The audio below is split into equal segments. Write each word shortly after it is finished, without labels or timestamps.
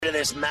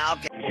Chris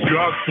Malkin.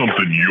 Got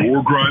something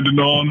you're grinding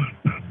on?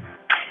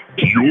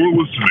 You're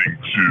listening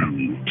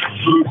to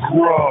The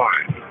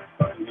Grind.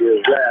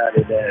 You're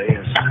right, that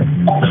is.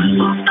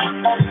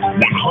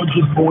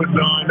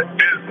 100.9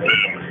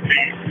 FM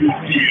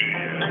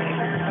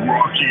ACCA.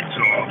 Rocky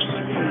Top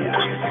Sports.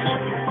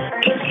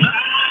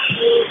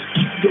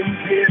 Don't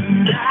get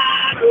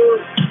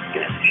narrow.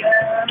 Got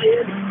time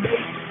in the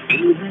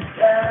making.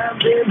 Time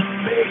in the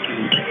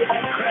making. Baby,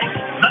 crack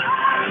the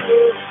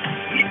bottle.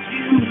 Get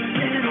you a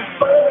little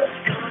buzz.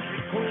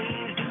 Country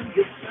queen, do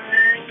your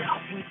thing.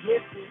 Y'all can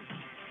get this.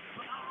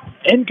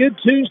 And good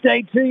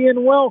Tuesday to you,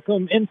 and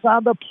welcome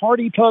inside the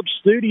Party Pub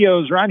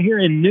Studios right here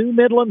in New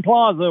Midland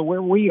Plaza,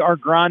 where we are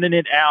grinding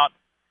it out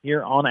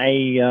here on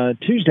a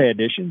Tuesday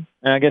edition.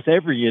 I guess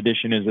every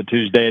edition is a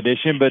Tuesday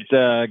edition, but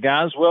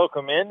guys,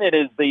 welcome in. It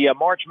is the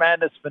March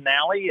Madness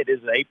finale. It is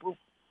April,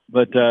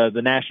 but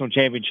the national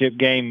championship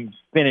game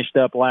finished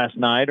up last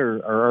night or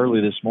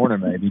early this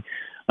morning maybe.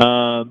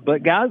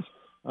 But guys,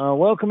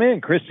 welcome in.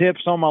 Chris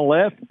Hips on my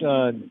left,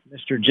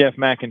 Mr. Jeff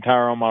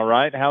McIntyre on my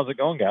right. How's it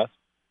going, guys?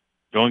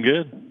 Going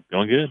good.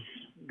 Going good.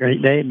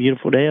 Great day,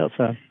 beautiful day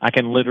outside. I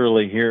can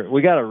literally hear.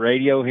 We got a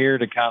radio here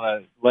to kind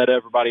of let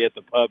everybody at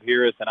the pub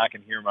hear us, and I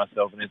can hear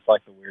myself, and it's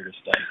like the weirdest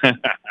thing.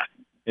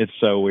 It's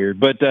so weird.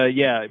 But,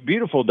 yeah,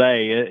 beautiful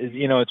day.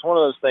 It's one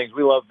of those things.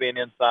 We love being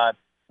inside,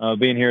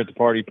 being here at the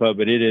Party Pub,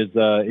 but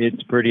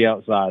it's pretty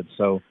outside.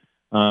 So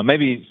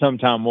maybe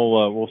sometime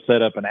we'll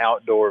set up an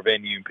outdoor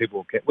venue, and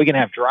we can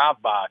have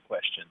drive-by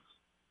questions.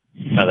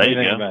 Oh, there you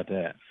think go. about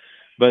that.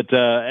 But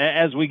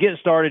as we get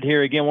started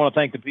here, again, I want to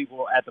thank the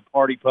people at the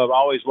Party Pub. I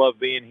always love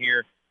being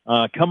here.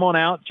 Come on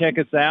out. Check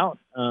us out.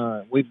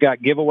 We've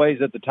got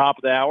giveaways at the top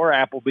of the hour,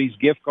 Applebee's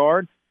gift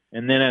card.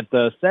 And then at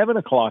the 7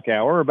 o'clock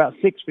hour, about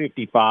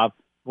 6:55,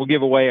 we'll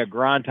give away a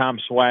Grind Time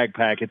swag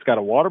pack. It's got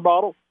a water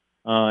bottle.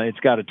 It's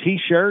got a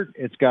T-shirt.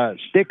 It's got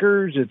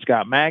stickers. It's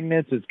got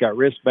magnets. It's got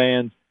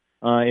wristbands.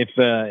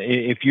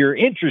 If you're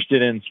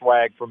interested in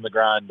swag from the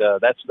Grind,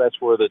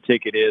 that's where the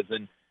ticket is.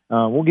 And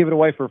we'll give it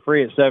away for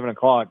free at 7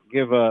 o'clock.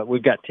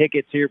 We've got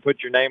tickets here.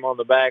 Put your name on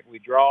the back. We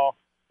draw,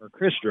 or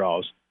Chris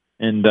draws,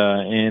 and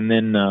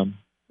then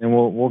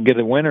we'll get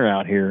a winner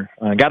out here.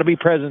 Got to be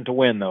present to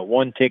win though.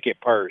 One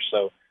ticket per,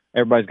 so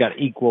everybody's got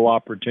equal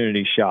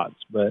opportunity shots.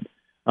 But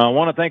I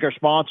want to thank our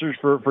sponsors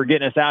for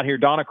getting us out here.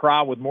 Donna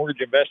Cry with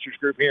Mortgage Investors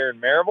Group here in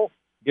Maryville.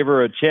 Give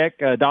her a check,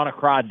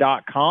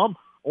 donnacry.com,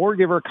 or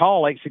give her a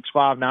call,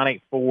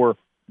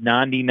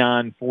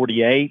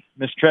 865-984-9948.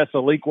 Miss Tressa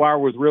Leakwire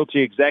with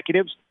Realty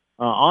Executives.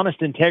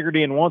 Honest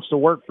integrity and wants to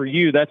work for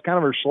you. That's kind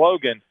of her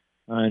slogan.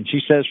 And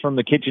she says from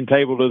the kitchen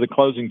table to the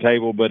closing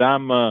table, but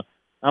I'm a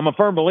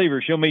firm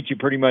believer she'll meet you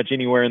pretty much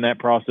anywhere in that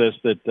process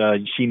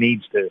that she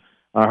needs to.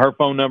 Her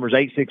phone number is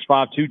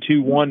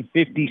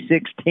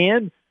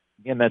 865-221-5610.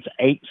 Again, that's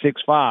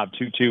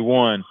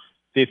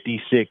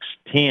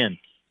 865-221-5610.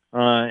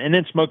 And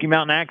then Smoky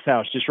Mountain Axe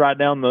House, just right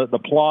down the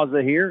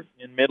plaza here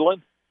in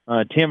Midland.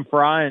 Tim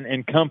Fry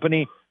and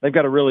company, they've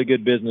got a really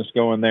good business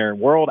going there.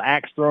 World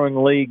Axe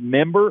Throwing League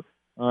member.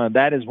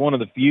 That is one of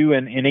the few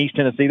in East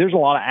Tennessee. There's a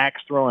lot of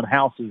axe throwing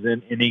houses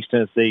in East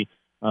Tennessee,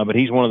 but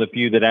he's one of the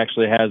few that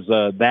actually has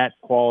that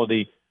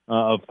quality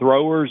of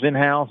throwers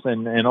in-house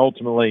and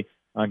ultimately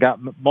got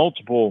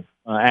multiple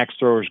axe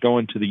throwers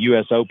going to the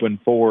U.S. Open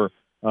for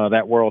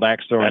that World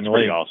Axe Throwing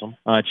League. That's pretty awesome.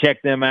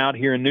 Check them out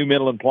here in New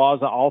Midland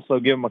Plaza. Also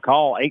give them a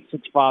call,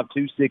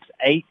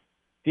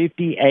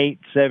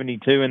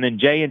 865-268-5872. And then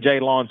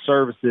J&J Lawn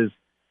Services.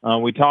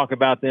 We talk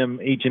about them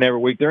each and every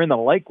week. They're in the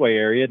Lakeway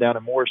area down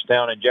in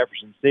Morristown and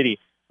Jefferson City,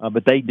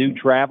 but they do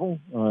travel.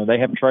 They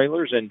have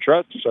trailers and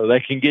trucks, so they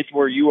can get to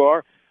where you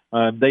are.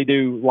 They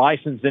do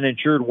licensed and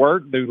insured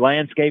work, do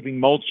landscaping,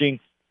 mulching,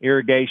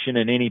 irrigation,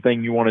 and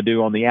anything you want to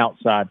do on the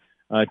outside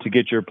to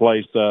get your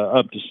place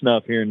up to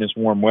snuff here in this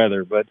warm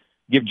weather. But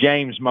give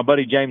my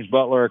buddy James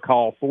Butler, a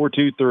call,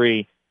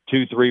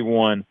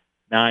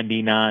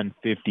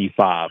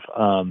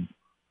 423-231-9955.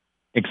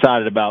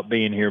 Excited about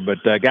being here,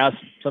 but guys,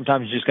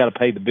 sometimes you just got to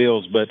pay the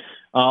bills. But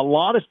a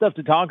lot of stuff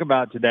to talk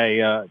about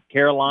today.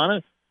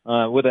 Carolina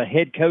with a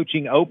head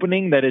coaching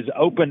opening that is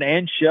open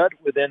and shut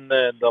within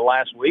the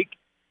last week.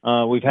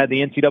 We've had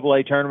the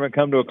NCAA tournament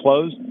come to a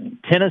close.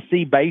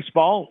 Tennessee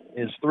baseball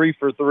is 3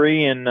 for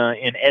 3 in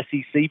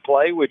SEC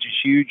play, which is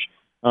huge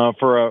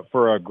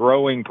for a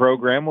growing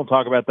program. We'll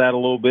talk about that a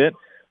little bit.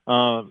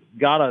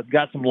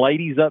 Got some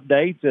ladies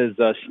updates as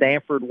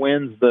Stanford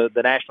wins the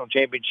national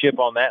championship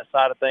on that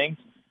side of things.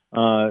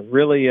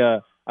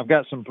 I've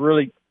got some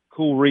really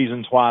cool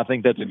reasons why I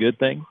think that's a good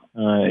thing.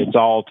 It's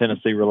all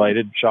Tennessee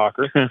related.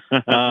 Shocker.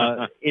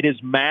 It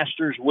is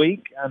Masters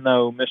Week. I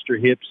know Mr.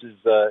 Hips is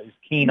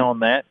keen on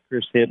that.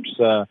 Chris Hips,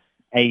 a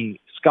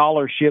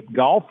scholarship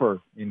golfer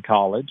in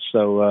college,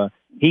 so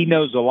he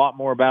knows a lot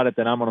more about it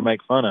than I'm going to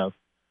make fun of.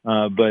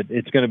 But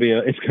it's going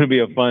to be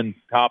a fun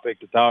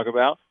topic to talk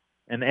about.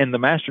 And the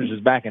Masters is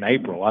back in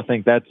April. I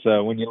think that's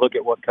when you look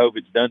at what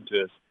COVID's done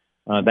to us,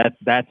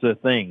 that's a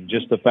thing.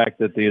 Just the fact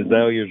that the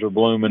azaleas are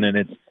blooming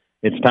and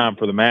it's time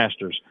for the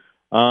Masters.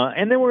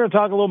 And then we're going to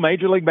talk a little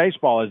Major League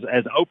Baseball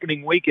as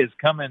opening week is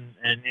coming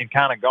and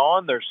kind of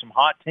gone. There's some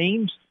hot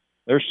teams.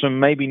 There's some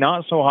maybe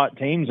not so hot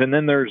teams. And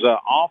then there's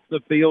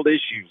off-the-field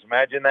issues.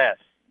 Imagine that.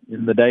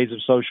 In the days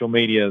of social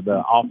media, the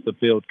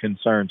off-the-field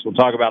concerns. We'll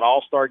talk about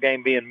All-Star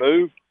Game being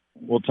moved.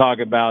 We'll talk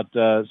about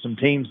some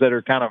teams that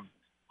are kind of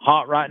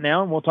hot right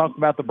now, and we'll talk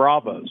about the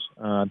Bravos.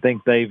 I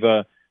think they've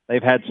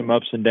had some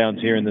ups and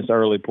downs here in this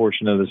early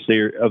portion of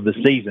the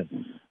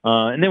season.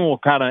 And then we'll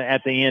kind of,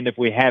 at the end, if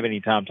we have any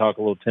time, talk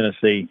a little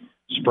Tennessee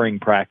spring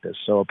practice.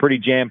 So a pretty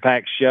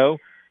jam-packed show.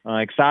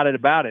 Excited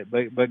about it.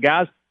 But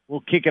guys,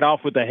 we'll kick it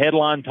off with the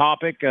headline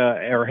topic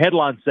or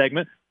headline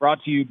segment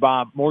brought to you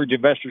by Mortgage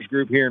Investors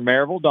Group here in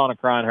Maryville, Donna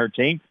Cry and her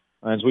team.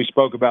 As we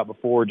spoke about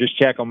before, just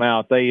check them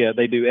out.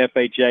 They do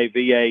FHA,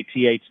 VA,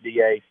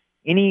 THDA,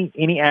 any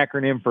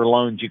acronym for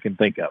loans you can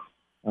think of.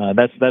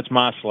 That's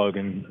my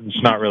slogan.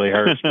 It's not really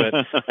hers,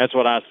 but that's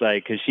what I say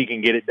because she can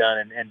get it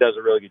done and does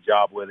a really good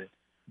job with it.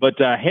 But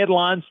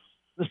headlines,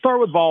 let's start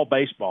with ball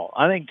baseball.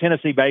 I think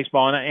Tennessee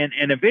baseball,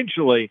 and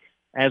eventually,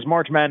 as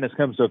March Madness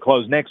comes to a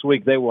close next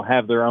week, they will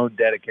have their own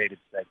dedicated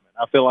segment.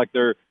 I feel like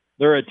they're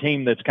a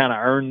team that's kind of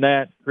earned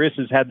that. Chris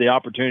has had the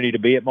opportunity to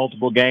be at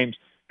multiple games,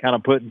 kind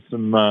of putting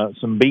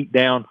some beat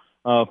down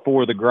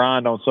for the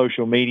grind on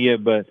social media.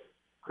 But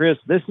Chris,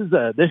 this is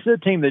a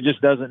team that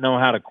just doesn't know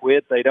how to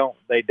quit. They don't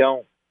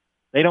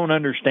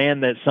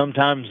understand that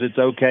sometimes it's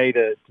okay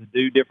to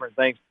do different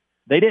things.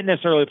 They didn't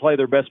necessarily play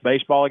their best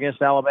baseball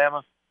against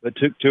Alabama, but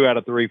took 2 out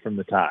of 3 from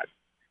the Tide.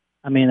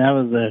 I mean, that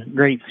was a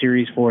great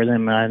series for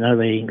them. I know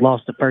they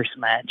lost the first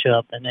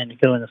matchup, and then to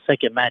go in the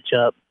second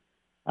matchup,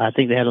 I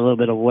think they had a little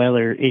bit of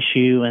weather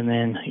issue, and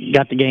then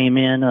got the game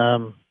in.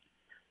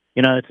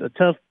 It's a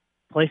tough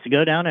place to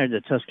go down there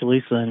to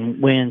Tuscaloosa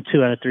and win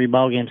 2 out of 3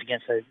 ball games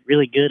against a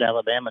really good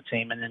Alabama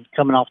team, and then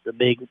coming off the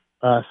big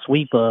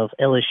sweep of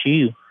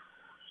LSU.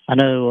 I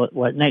know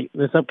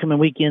this upcoming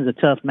weekend's a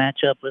tough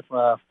matchup with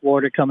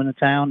Florida coming to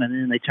town, and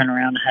then they turn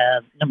around and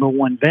have number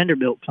 1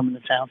 Vanderbilt coming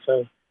to town.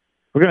 So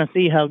we're going to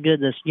see how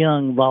good this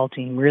young ball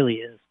team really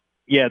is.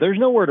 Yeah, there's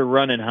nowhere to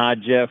run and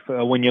hide, Jeff,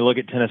 when you look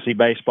at Tennessee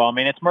baseball. I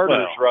mean, it's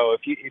murderer's row.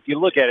 If you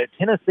look at it,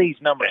 Tennessee's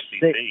number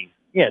 6.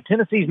 Yeah,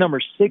 Tennessee's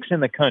number 6 in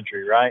the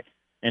country, right?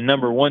 And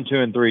number 1, 2,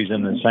 and 3 is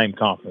in the same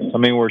conference. I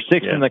mean, we're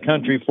 6th in the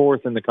country,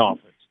 4th in the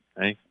conference.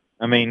 Hey.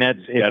 I mean, that's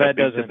if that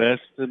doesn't the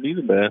best to be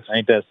the best.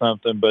 Ain't that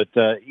something? But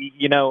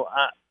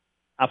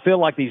I feel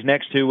like these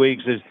next 2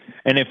 weeks is,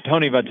 and if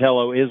Tony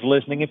Vitello is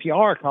listening, if you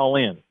are, call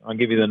in. I'll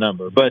give you the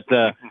number. But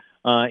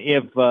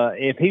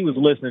if he was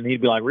listening,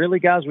 he'd be like, "Really,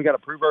 guys, we got to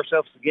prove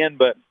ourselves again."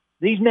 But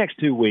these next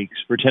 2 weeks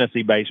for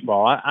Tennessee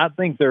baseball, I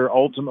think they're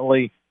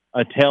ultimately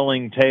a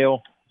telling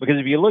tale because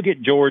if you look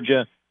at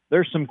Georgia,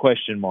 there's some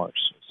question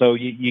marks. So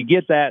you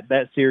get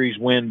that series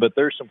win, but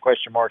there's some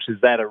question marks.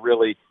 Is that a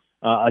really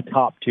a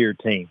top tier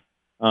team?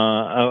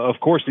 Of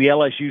course, the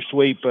LSU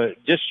sweep,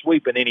 just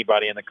sweeping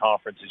anybody in the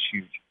conference is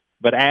huge.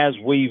 But as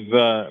we've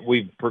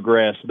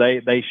progressed,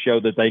 they show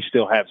that they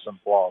still have some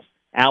flaws.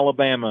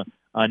 Alabama,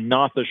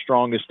 not the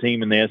strongest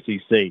team in the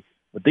SEC.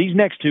 But these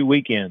next 2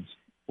 weekends,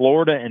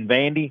 Florida and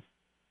Vandy,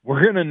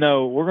 we're going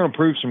to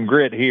prove some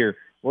grit here.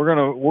 We're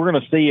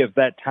going to see if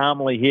that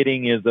timely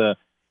hitting is a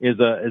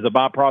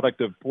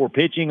byproduct of poor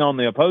pitching on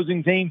the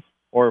opposing team,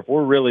 or if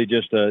we're really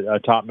just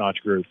a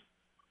top-notch group.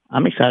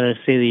 I'm excited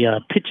to see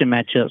the pitching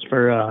matchups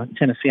for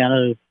Tennessee. I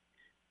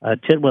know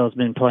Tidwell's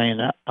been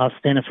playing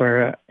outstanding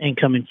for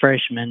incoming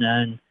freshmen,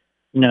 and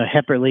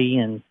Hepperly,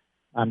 and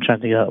I'm trying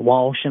to think of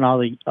Walsh, and all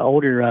the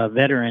older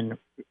veteran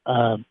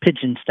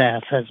pitching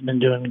staff has been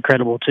doing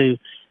incredible too.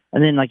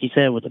 And then, like you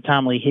said, with the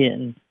timely hit,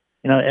 and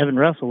Evan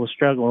Russell was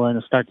struggling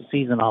to start the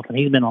season off, and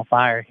he's been on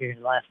fire here in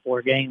the last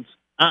 4 games.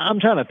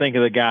 I'm trying to think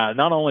of the guy.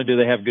 Not only do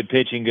they have good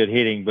pitching, good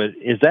hitting, but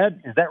is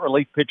that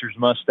relief pitcher's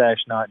mustache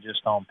not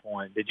just on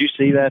point? Did you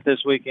see that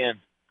this weekend?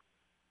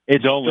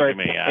 It's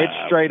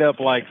straight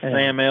up like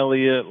Sam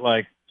Elliott,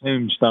 like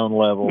Tombstone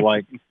level.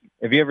 Like,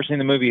 have you ever seen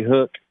the movie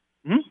Hook?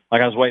 Mm-hmm.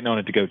 Like I was waiting on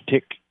it to go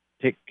tick,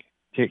 tick,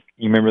 tick.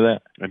 You remember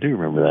that? I do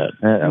remember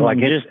that. Like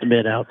just a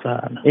bit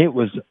outside. It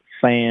was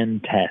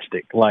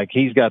fantastic. Like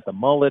he's got the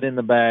mullet in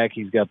the back.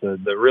 He's got the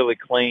really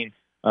clean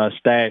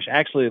stash.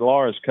 Actually,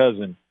 Laura's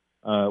cousin.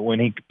 When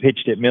he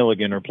pitched at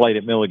Milligan or played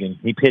at Milligan,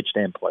 he pitched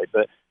and played,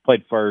 but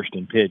played first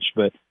and pitched.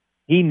 But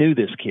he knew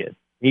this kid.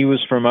 He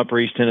was from Upper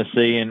East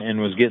Tennessee and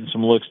was getting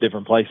some looks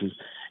different places.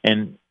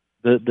 And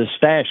the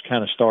stash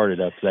kind of started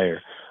up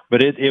there.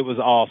 But it was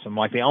awesome.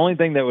 Like the only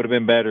thing that would have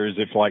been better is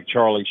if like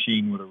Charlie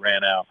Sheen would have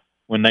ran out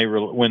when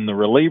the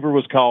reliever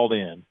was called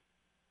in.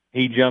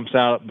 He jumps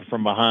out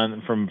from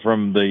behind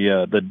from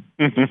the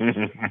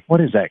what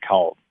is that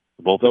called?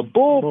 The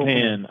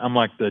bullpen. I'm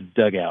like the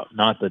dugout,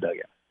 not the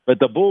dugout. But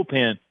the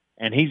bullpen,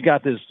 and he's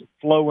got this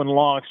flowing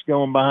locks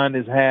going behind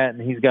his hat, and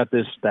he's got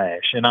this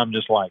stash. And I'm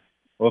just like,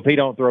 well, if he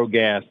don't throw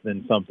gas,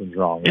 then something's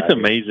wrong. It's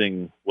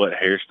amazing what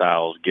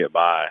hairstyles get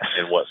by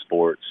in what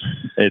sports.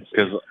 It's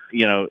because,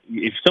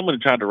 if someone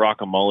tried to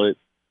rock a mullet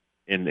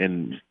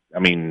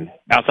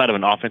outside of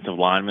an offensive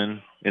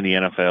lineman in the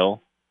NFL,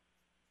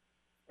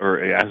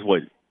 or that's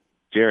what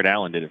Jared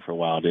Allen did it for a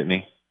while, didn't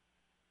he?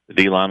 The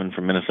D lineman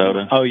from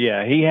Minnesota. Oh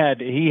yeah, he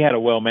had a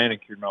well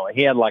manicured mullet.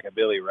 He had like a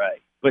Billy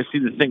Ray. But see,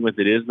 the thing with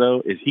it is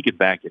though, is he could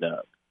back it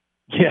up.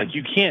 Yeah, like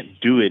you can't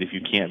do it if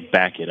you can't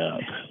back it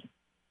up.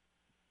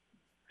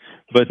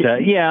 But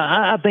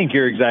yeah, I think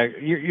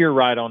you're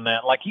right on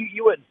that. Like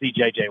you wouldn't see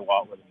J.J.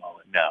 Watt with a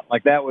mullet. No,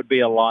 like that would be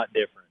a lot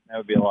different. I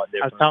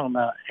was talking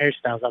about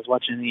hairstyles. I was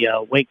watching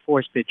the Wake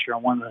Forest picture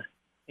on one of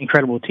the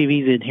incredible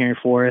TVs in here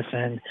for us,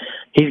 and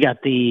he's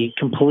got the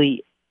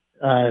complete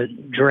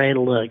dread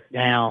look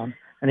down.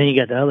 And then you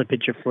got the other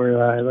picture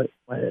for is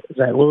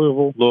that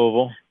Louisville?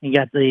 Louisville. You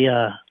got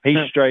the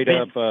he's straight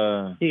up.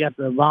 He got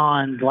the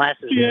Vaughn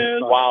glasses. Yeah,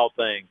 Wild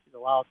Thing. The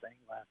Wild Thing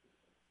glasses.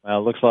 Well,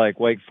 it looks like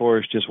Wake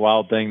Forest just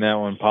Wild Thing. That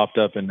one popped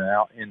up into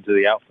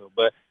the outfield.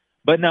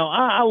 But no,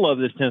 I love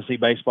this Tennessee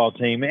baseball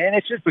team, and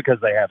it's just because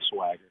they have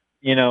swagger.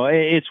 You know,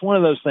 it's one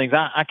of those things.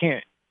 I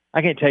can't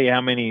tell you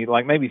how many,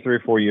 like maybe 3 or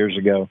 4 years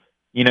ago,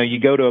 you know, you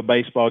go to a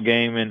baseball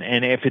game,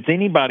 and if it's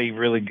anybody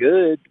really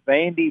good,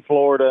 Vandy,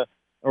 Florida,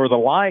 or the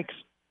likes,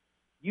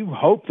 you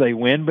hope they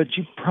win, but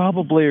you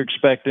probably are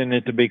expecting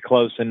it to be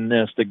close in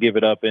this to give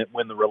it up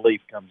when the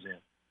relief comes in.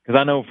 Because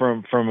I know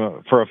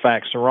for a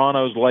fact,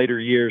 Serrano's later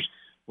years,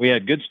 we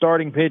had good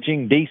starting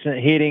pitching, decent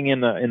hitting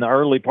in the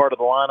early part of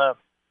the lineup,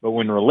 but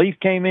when relief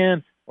came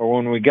in, or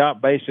when we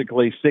got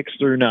basically 6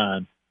 through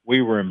 9,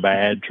 we were in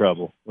bad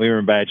trouble. We were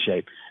in bad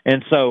shape.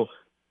 And so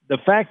the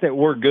fact that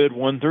we're good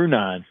 1 through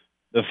 9,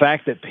 the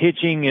fact that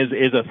pitching is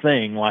a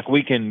thing, like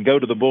we can go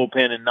to the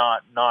bullpen and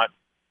not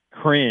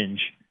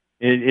cringe,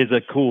 is a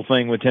cool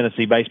thing with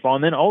Tennessee baseball.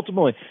 And then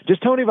ultimately,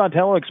 just Tony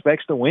Vitello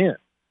expects to win.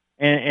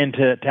 And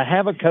to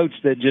have a coach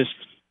that just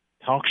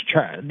talks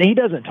trash. He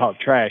doesn't talk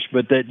trash,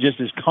 but that just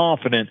is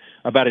confident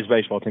about his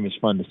baseball team is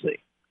fun to see.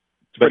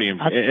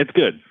 It's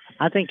good.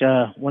 I think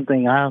one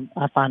thing I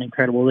find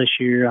incredible this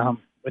year,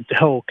 with the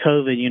whole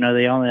COVID, you know,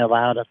 they only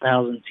allowed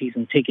 1,000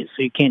 season tickets,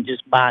 so you can't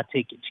just buy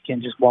tickets. You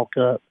can't just walk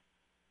up.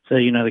 So,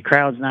 you know, the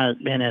crowd's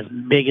not been as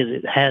big as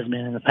it has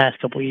been in the past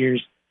couple of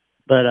years.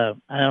 But I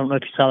don't know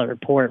if you saw the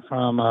report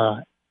from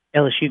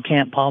LSU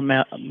camp, Paul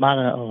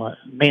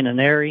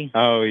Manineri,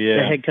 oh, yeah,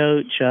 the head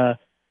coach,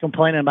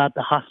 complaining about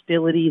the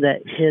hostility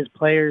that his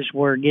players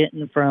were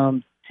getting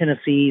from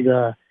Tennessee,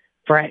 the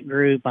frat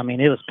group. I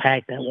mean, it was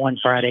packed that one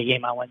Friday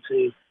game I went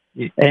to.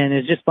 And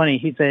it's just funny.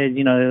 He said,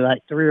 you know,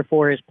 like 3 or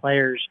 4 of his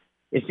players,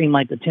 it seemed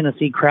like the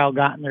Tennessee crowd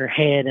got in their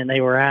head and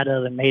they were out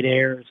of and made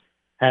errors,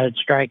 had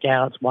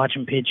strikeouts,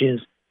 watching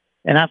pitches.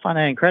 And I find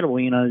that incredible.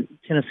 You know,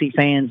 Tennessee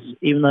fans,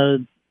 even though,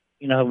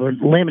 you know, we're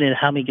limited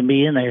how many can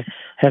be in there,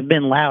 have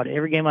been loud.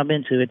 Every game I've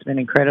been to, it's been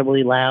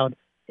incredibly loud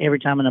every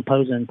time an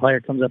opposing player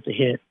comes up to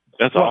hit.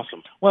 That's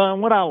awesome. Well,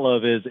 and what I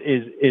love is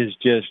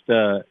just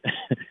the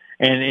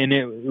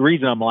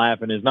reason I'm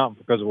laughing is not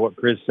because of what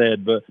Chris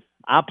said, but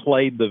I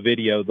played the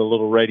video, the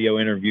little radio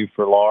interview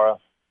for Laura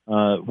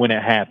when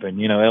it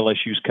happened. You know,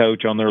 LSU's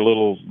coach on their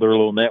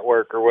little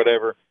network or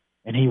whatever,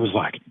 and he was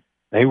like,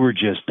 they were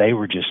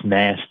just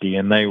nasty,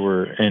 and they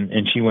were,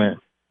 and she went,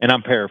 and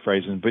I'm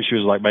paraphrasing, but she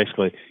was like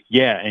basically,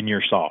 yeah, and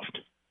you're soft.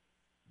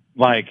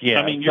 Like,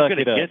 yeah, I mean, you're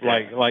going to get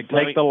that. Like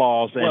take the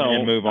loss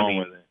and move on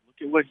with it.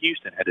 Look at what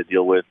Houston had to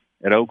deal with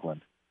at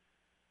Oakland.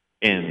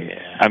 And,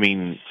 I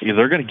mean,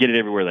 they're going to get it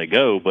everywhere they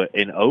go, but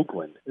in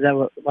Oakland. Is that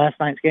what, last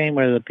night's game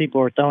where the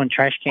people were throwing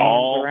trash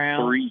cans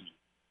around? All 3,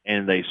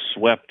 and they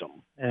swept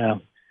them. Yeah.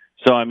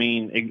 So, I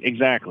mean,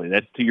 exactly.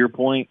 That's to your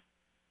point.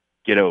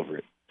 Get over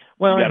it.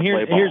 Well, and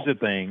here's the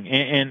thing,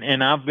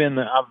 and I've been,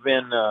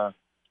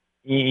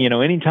 you know,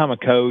 anytime a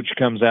coach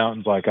comes out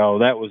and's like, oh,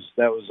 that was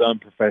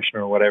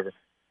unprofessional or whatever,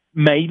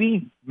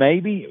 maybe,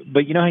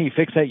 but you know how you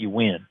fix that? You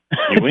win.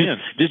 You win.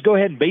 Just go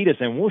ahead and beat us,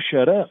 and we'll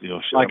shut up.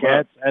 You'll shut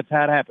up. That's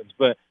how it happens.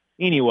 But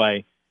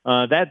anyway,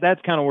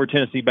 that's kind of where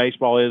Tennessee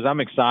baseball is.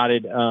 I'm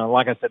excited.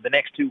 Like I said, the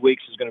next 2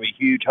 weeks is going to be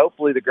huge.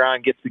 Hopefully, the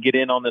grind gets to get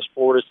in on this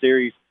Florida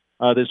series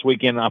this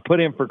weekend. I put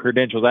in for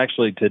credentials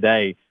actually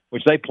today,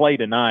 which they play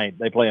tonight.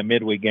 They play a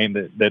midweek game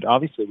that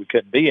obviously we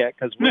couldn't be at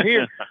because we're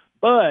here.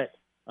 But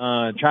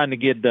trying to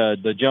get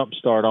the jump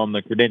start on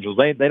the credentials.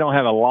 They don't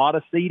have a lot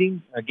of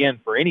seating, again,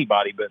 for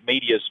anybody, but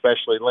media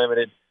especially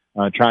limited,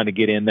 trying to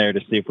get in there to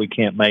see if we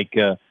can't make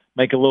a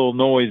little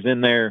noise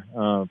in there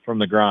from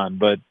the grind.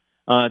 But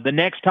the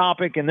next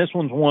topic, and this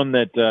one's one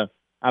that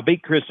I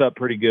beat Chris up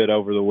pretty good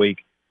over the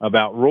week,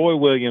 about Roy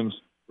Williams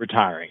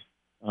retiring.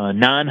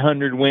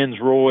 900 wins,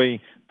 Roy,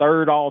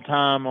 3rd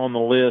all-time on the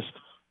list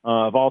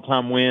of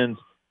all-time wins.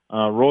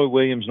 Roy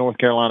Williams, North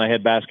Carolina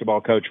head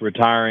basketball coach,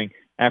 retiring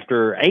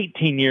after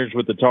 18 years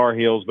with the Tar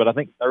Heels, but I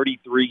think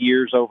 33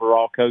 years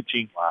overall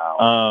coaching.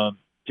 Wow.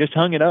 Just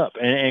hung it up.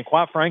 And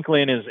quite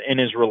frankly, in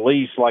his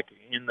release, like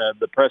in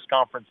the press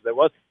conference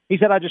he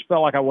said, I just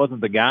felt like I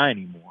wasn't the guy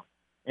anymore.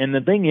 And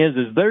the thing is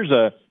there's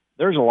a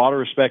lot of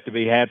respect to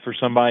be had for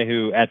somebody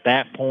who, at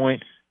that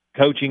point,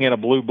 coaching at a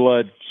blue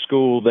blood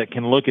school, that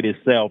can look at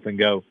himself and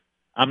go,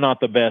 I'm not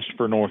the best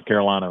for North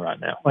Carolina right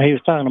now. Well, he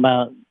was talking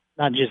about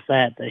not just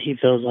that he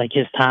feels like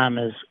his time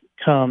has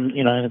come,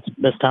 you know, and it's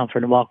the best time for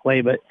him to walk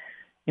away. But,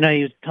 you know,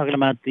 he was talking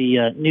about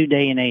the new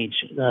day and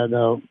age,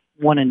 the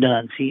one and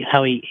done. See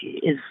how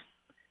he is.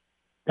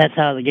 that's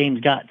how the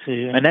game's got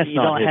to. And that's you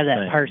not don't have his that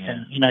thing, person.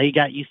 yeah. You know, he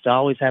got used to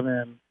always having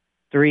them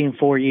 3 and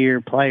 4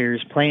 year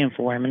players playing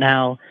for him, and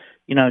now,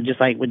 you know, just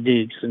like with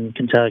Dukes and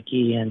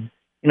Kentucky and,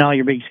 you know, all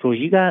your big schools,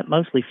 you got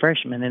mostly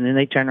freshmen, and then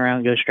they turn around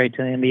and go straight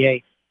to the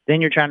NBA.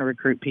 Then you're trying to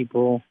recruit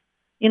people.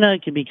 You know,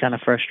 it can be kind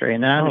of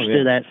frustrating. And I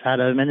understood that side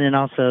of him. And then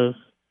also,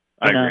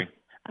 I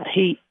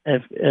agree.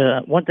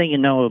 One thing you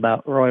know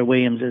about Roy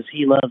Williams is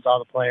he loves all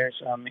the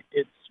players.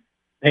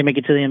 They make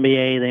it to the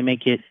NBA, they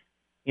make it,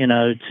 you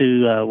know,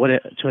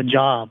 to a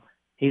job.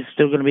 He's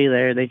still going to be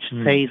there. They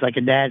say he's like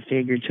a dad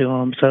figure to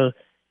him. So,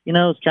 you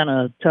know, it's kind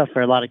of tough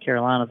for a lot of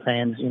Carolina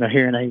fans, you know,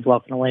 hearing that he's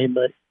walking away.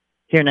 But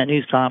hearing that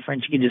news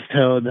conference, you can just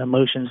tell the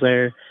emotions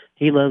there.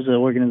 He loves the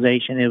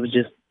organization. It was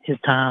just his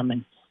time,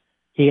 and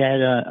he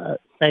had a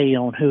say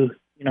on who,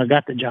 you know,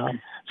 got the job.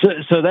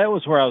 So that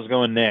was where I was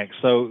going next.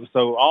 So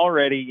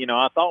already, you know,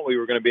 I thought we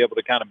were going to be able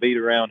to kind of beat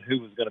around who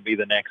was going to be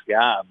the next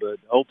guy, but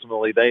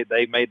ultimately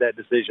they made that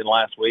decision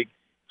last week.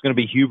 It's going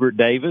to be Hubert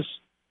Davis.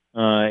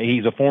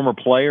 He's a former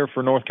player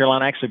for North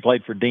Carolina. Actually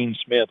played for Dean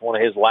Smith, one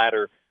of his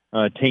latter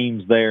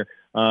teams there.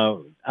 I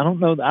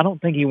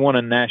don't think he won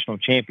a national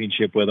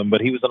championship with them,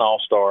 but he was an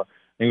all-star.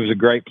 He was a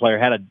great player.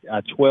 Had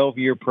a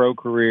 12-year pro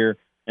career,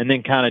 and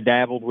then kind of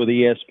dabbled with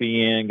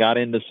ESPN. Got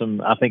into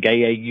some, I think,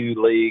 AAU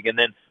league, and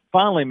then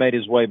finally made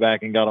his way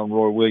back and got on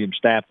Roy Williams'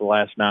 staff the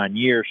last 9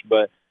 years.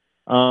 But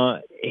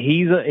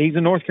he's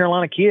a North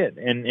Carolina kid,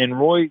 and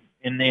Roy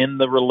in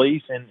the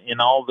release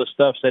and all the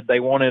stuff said they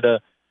wanted a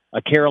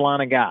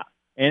Carolina guy.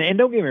 And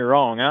don't get me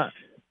wrong,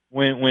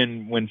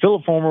 when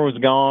Philip Fulmer was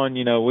gone,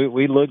 you know,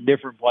 we looked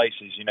different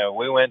places. You know,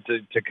 we went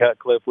to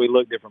Cutcliffe, we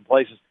looked different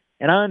places,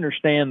 and I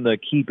understand the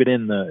keep it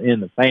in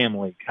the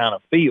family kind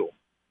of feel.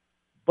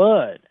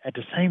 But at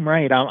the same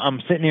rate, I'm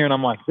sitting here and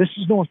I'm like, this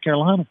is North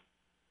Carolina.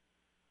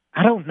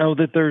 I don't know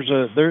that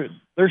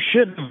there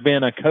shouldn't have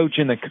been a coach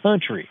in the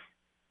country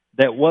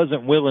that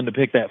wasn't willing to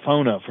pick that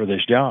phone up for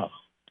this job.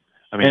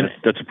 I mean,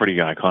 that's a pretty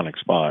iconic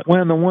spot.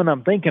 Well, and the one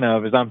I'm thinking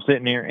of is I'm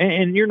sitting here,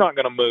 and you're not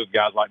going to move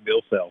guys like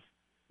Bill Self.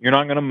 You're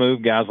not going to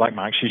move guys like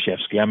Mike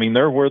Krzyzewski. I mean,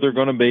 they're where they're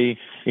going to be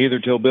either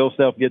till Bill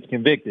Self gets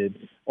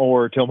convicted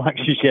or till Mike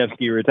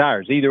Krzyzewski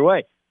retires. Either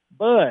way.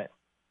 But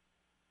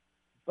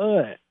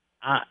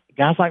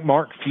guys like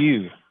Mark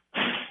Few,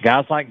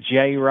 guys like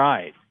Jay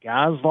Wright,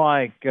 guys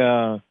like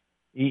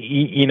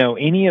you know,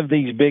 any of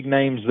these big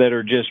names that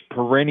are just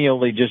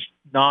perennially just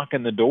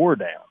knocking the door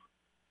down.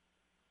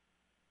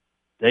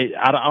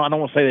 I don't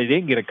want to say they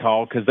didn't get a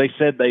call because they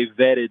said they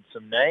vetted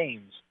some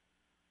names.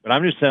 But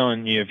I'm just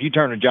telling you, if you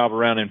turn a job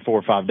around in 4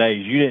 or 5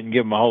 days, you didn't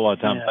give them a whole lot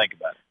of time to think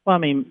about it. Well, I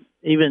mean,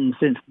 even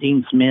since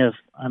Dean Smith,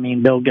 I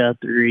mean, Bill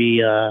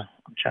Guthrie,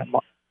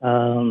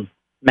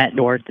 Matt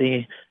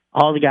Dorothy,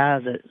 all the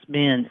guys that's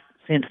been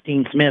since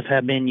Dean Smith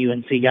have been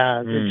UNC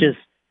guys. It's just,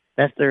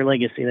 that's their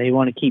legacy. They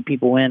want to keep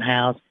people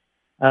in-house.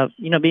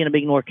 You know, being a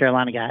big North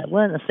Carolina guy, it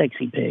wasn't a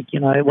sexy pick.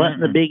 You know, it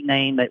wasn't the big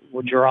name that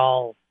will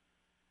draw,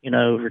 you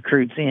know,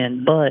 recruits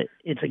in, but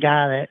it's a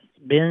guy that's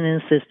been in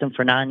the system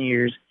for 9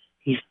 years.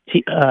 He's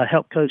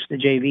helped coach the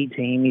JV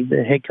team. He's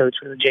the head coach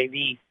for the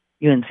JV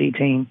UNC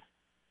team.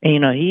 And, you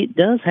know, he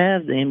does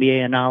have the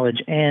NBA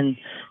knowledge, and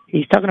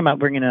he's talking about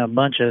bringing a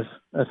bunch of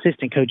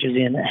assistant coaches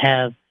in that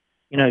have,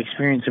 you know,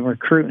 experience in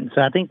recruiting.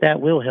 So I think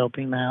that will help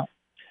him out.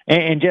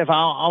 And Jeff,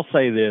 I'll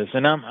say this,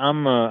 and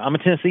I'm a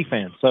Tennessee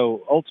fan.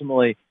 So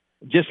ultimately,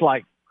 just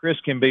like Chris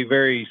can be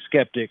very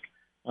skeptic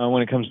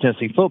when it comes to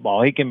Tennessee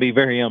football, he can be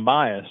very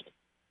unbiased.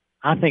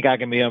 I think I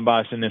can be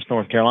unbiased in this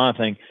North Carolina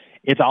thing.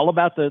 It's all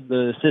about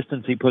the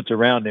assistants he puts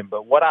around him.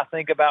 But what I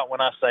think about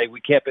when I say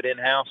we kept it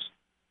in-house,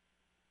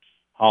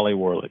 Holly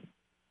Worley.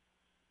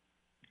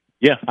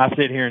 Yeah. I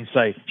sit here and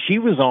say, she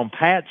was on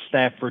Pat's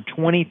staff for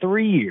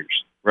 23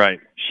 years. Right.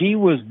 She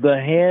was the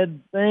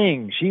head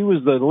thing. She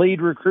was the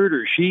lead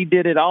recruiter. She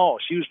did it all.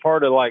 She was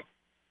part of, like,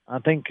 I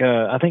think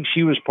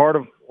she was part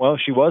of, well,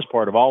 she was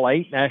part of all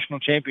 8 national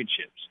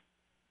championships.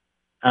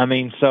 I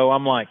mean, so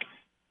I'm like,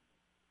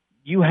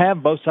 you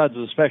have both sides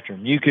of the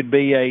spectrum. You could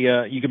be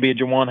a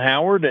Juwan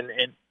Howard,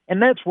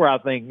 and that's where I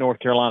think North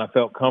Carolina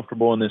felt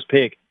comfortable in this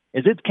pick.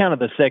 Is it's kind of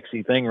the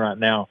sexy thing right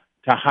now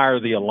to hire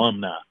the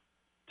alumni,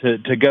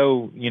 to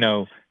go, you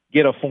know,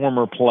 get a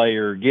former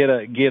player, get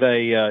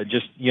a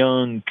just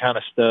young kind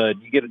of stud.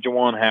 You get a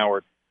Juwan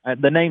Howard.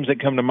 The names that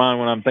come to mind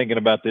when I'm thinking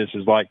about this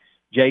is like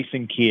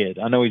Jason Kidd.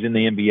 I know he's in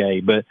the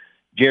NBA, but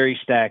Jerry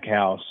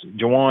Stackhouse,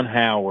 Juwan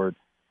Howard.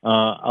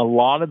 A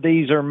lot of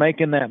these are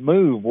making that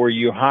move where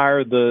you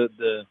hire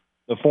the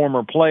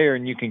former player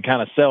and you can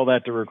kind of sell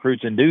that to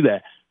recruits and do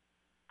that.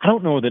 I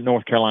don't know that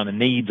North Carolina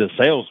needs a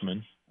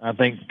salesman. I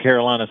think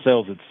Carolina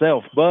sells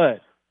itself,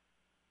 but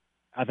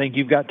I think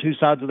you've got two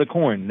sides of the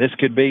coin. This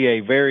could be a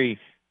very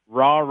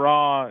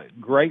rah-rah,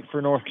 great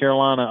for North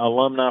Carolina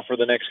alumni for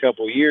the next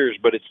couple of years,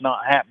 but it's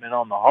not happening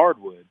on the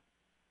hardwood.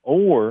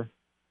 Or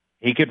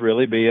he could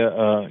really be a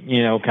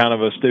kind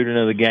of a student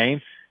of the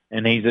game,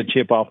 and he's a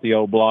chip off the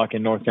old block,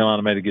 and North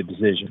Carolina made a good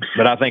decision.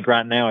 But I think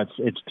right now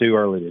it's too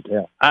early to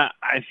tell.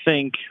 I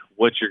think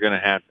what you're going to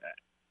have,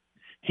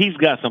 he's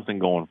got something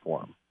going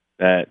for him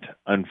that,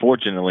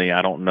 unfortunately,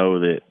 I don't know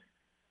that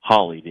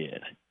Holly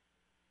did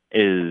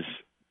is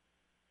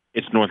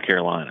it's North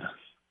Carolina.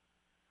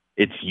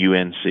 It's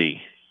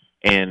UNC.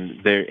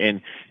 And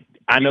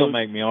I know You'll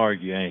make me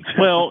argue, ain't you?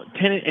 Well,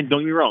 and don't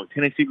get me wrong,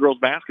 Tennessee girls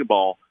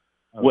basketball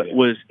it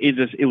was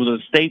a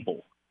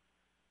staple,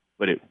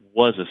 but it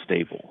was a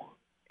staple,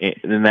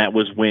 and that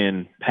was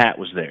when Pat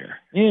was there.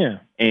 Yeah,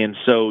 and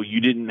so you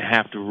didn't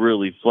have to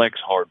really flex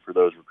hard for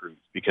those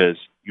recruits because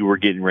you were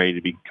getting ready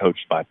to be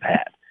coached by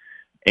Pat.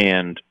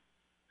 And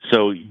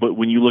so, but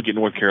when you look at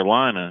North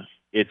Carolina,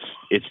 it's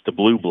the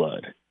blue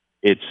blood.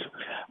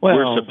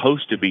 We're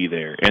supposed to be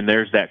there, and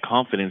there's that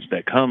confidence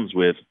that comes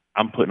with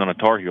I'm putting on a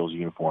Tar Heels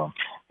uniform.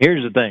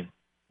 Here's the thing,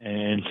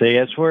 and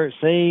it's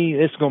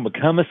going to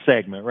become a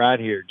segment right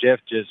here. Jeff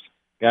just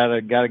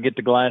gotta get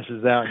the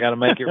glasses out, got to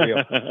make it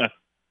real.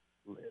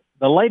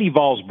 The Lady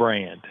Vols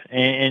brand,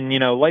 and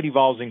Lady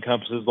Vols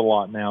encompasses a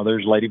lot now.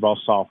 There's Lady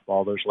Vols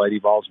softball, there's Lady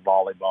Vols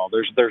volleyball,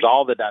 there's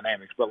all the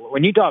dynamics. But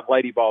when you talk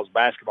Lady Vols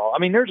basketball, I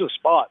mean, there's a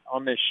spot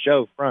on this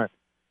show front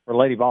for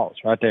Lady Vols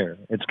right there.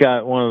 It's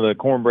got one of the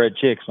cornbread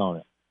chicks on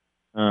it.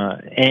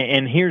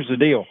 And here's the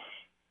deal.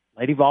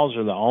 Lady Vols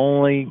are the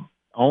only,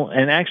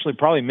 and actually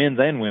probably men's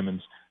and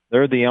women's,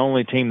 they're the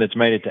only team that's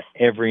made it to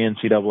every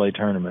NCAA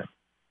tournament.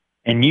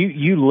 And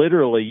you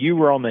literally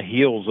were on the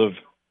heels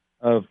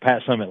of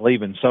Pat Summitt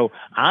leaving. So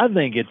I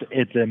think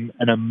it's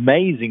an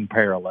amazing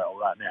parallel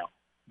right now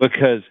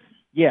because,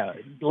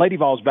 Lady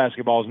Vols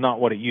basketball is not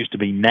what it used to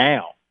be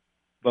now.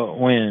 But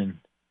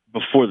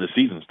before the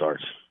season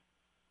starts.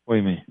 What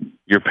do you mean?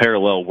 Your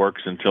parallel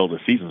works until the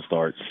season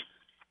starts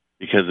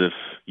because if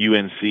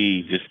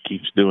UNC just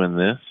keeps doing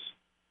this,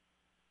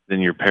 then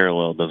your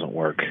parallel doesn't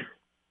work.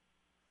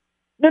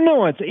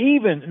 No, it's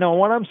even. No,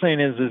 what I'm saying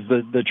is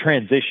the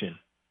transition.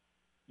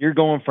 You're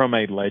going from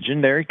a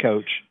legendary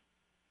coach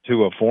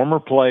to a former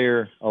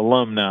player,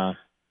 alumni,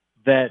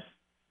 that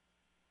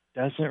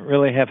doesn't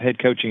really have head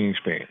coaching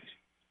experience.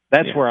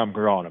 That's where I'm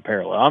drawing a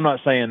parallel. I'm not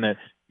saying that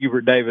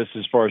Hubert Davis,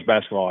 as far as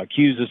basketball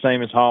IQ, is the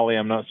same as Holly.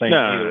 I'm not saying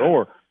either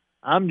or.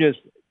 I'm just,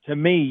 to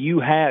me,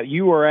 you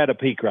are at a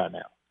peak right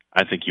now.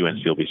 I think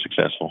UNC will be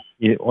successful.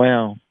 Yeah,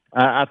 well,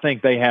 I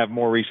think they have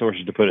more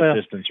resources to put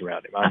assistants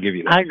around him. I'll give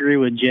you that. I agree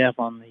with Jeff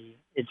on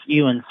it's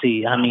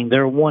UNC. I mean,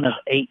 they're one of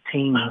 8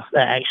 teams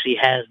that actually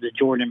has the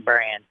Jordan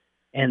brand,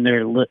 and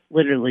they're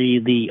literally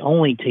the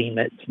only team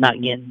that's not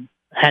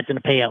having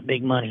to pay out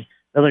big money.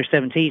 The other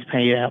 7 teams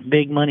pay out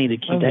big money to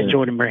keep that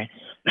Jordan brand.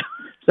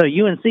 So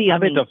UNC, I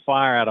mean, the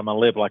fire out of my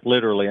lip, like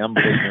literally, I'm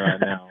bleeding right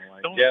now.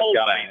 Like, don't Jeff hold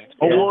got back.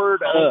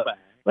 poured up.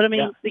 But I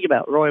mean, think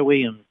about Roy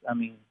Williams. I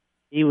mean,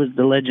 he was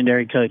the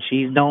legendary coach.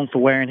 He's known for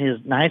wearing his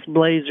nice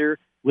blazer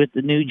with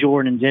the new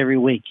Jordans every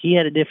week. He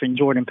had a different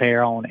Jordan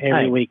pair on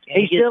every week.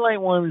 And he still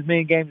ain't won as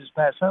many games as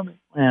Pat Summitt.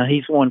 Well,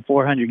 he's won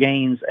 400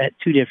 games at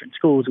 2 different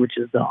schools, which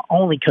is the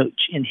only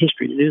coach in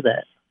history to do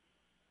that.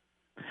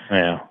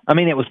 Yeah. I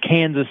mean, it was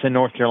Kansas and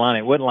North Carolina.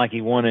 It wasn't like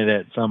he won it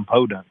at some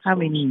podunk. How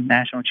many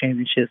national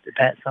championships did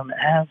Pat Summitt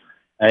have?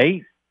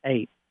 8.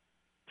 8.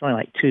 It's only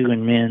like 2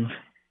 in men's.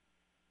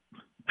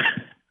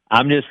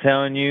 I'm just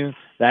telling you,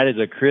 that is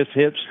a Chris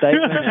Hipp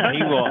statement, and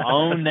he will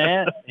own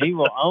that. He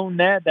will own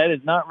that. That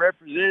is not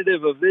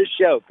representative of this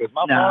show because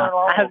my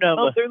father-in-law will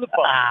come through the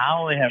phone. I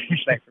only have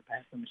respect for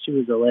Pat Summitt. She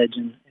was a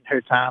legend in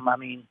her time. I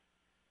mean,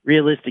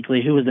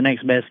 realistically, who was the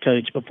next best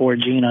coach before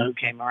Gino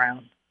came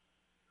around?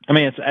 I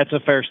mean, that's a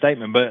fair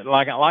statement, but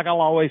like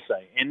I'll always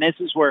say, and this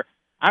is where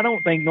I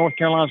don't think North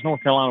Carolina's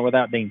North Carolina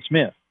without Dean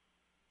Smith.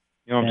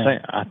 You know what I'm saying?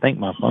 I think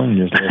my phone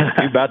just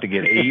you're about to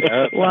get eat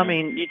up. Well, I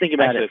mean, you think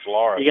about it. It's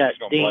Laura. You got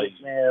Dean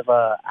Smith,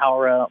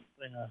 Aura,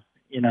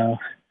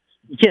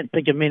 you can't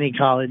think of many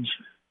college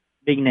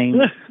big names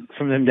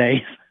from them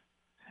days.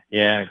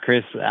 Yeah,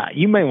 Chris,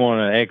 you may want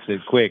to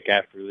exit quick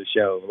after the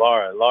show.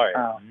 Laura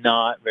is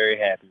not very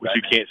happy. What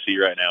you can't see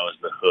right now is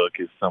the hook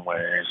is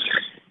somewhere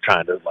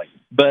trying to like.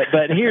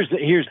 But here's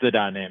the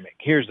dynamic.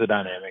 Here's the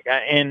dynamic.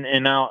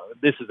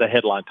 This is a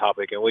headline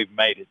topic, and we've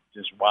made it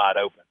just wide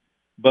open.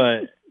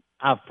 But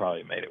I've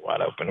probably made it wide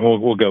open.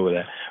 We'll go with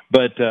that.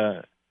 But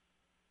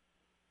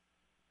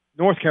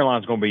North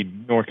Carolina's going to be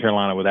North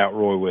Carolina without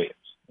Roy Williams,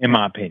 in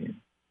my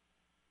opinion.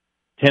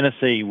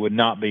 Tennessee would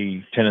not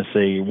be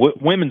Tennessee.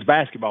 Women's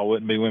basketball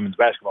wouldn't be women's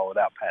basketball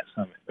without Pat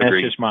Summitt. That's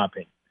just my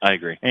opinion. I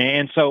agree.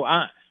 And so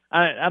I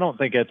don't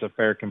think that's a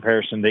fair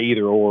comparison to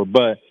either or.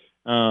 But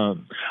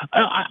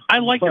I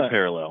like the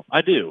parallel.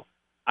 I do.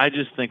 I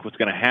just think what's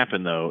going to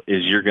happen, though,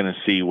 is you're going to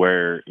see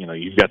where,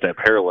 you've got that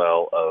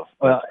parallel of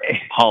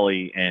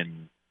Holly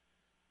and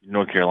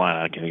North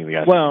Carolina. I can't think of the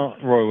guy's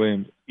name. Roy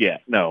Williams. Yeah,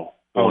 no.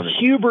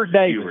 Hubert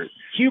Davis.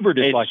 Hubert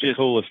is like the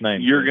coolest name.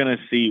 You're going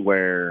to see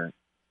where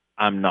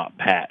I'm not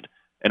Pat.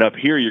 And up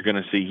here, you're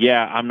going to see,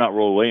 I'm not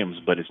Roy Williams,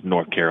 but it's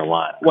North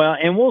Carolina. Well,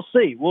 and we'll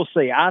see.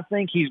 I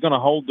think he's going to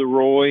hold the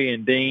Roy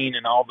and Dean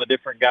and all the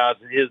different guys,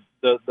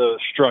 the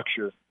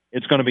structure.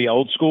 It's going to be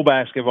old school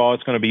basketball.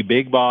 It's going to be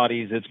big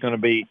bodies. It's going to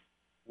be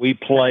we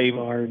play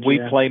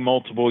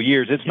multiple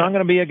years. It's not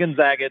going to be a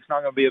Gonzaga. It's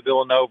not going to be a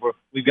Villanova.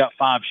 We've got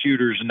 5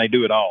 shooters and they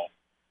do it all.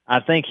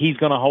 I think he's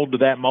going to hold to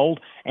that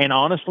mold. And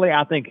honestly,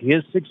 I think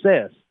his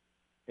success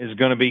is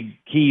going to be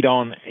keyed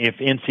on if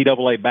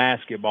NCAA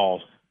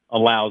basketball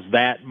allows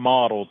that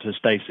model to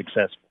stay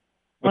successful.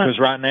 Because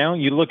right now,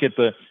 you look at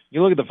the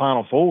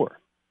Final Four.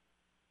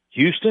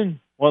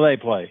 Houston, well, they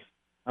play.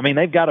 I mean,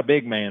 they've got a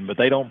big man, but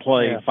they don't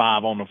play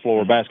five on the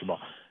floor basketball.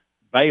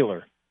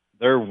 Baylor,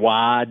 they're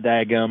wide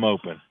daggum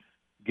open.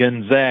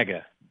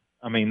 Gonzaga,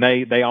 I mean,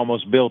 they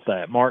almost built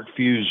that. Mark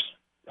Few's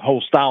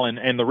whole style,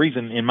 and the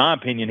reason, in my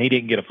opinion, he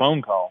didn't get a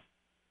phone call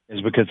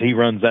is because he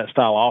runs that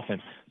style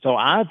offense. So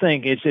I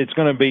think it's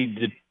going to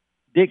be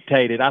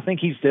dictated. I think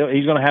he's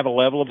going to have a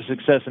level of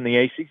success in the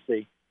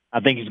ACC. I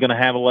think he's going to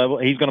have a level.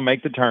 He's going to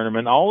make the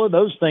tournament. All of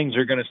those things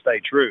are going to stay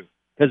true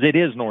because it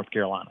is North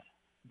Carolina.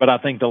 But I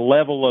think the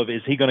level of,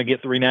 is he going to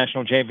get 3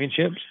 national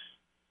championships?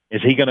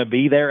 Is he going to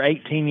be there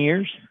 18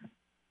 years?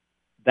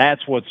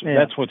 That's what's going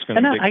to dictate.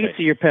 And I can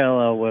see your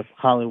parallel with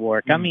Holly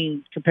Wark. I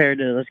mean, compared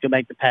to, let's go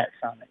back to Pat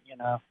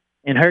Summitt,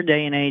 In her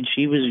day and age,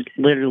 she was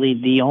literally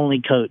the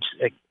only coach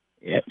that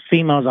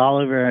females all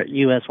over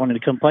U.S. wanted to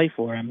come play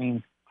for. I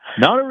mean,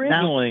 Not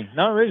originally.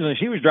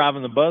 She was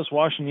driving the bus,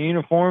 washing the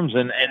uniforms,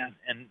 and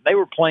they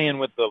were playing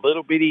with the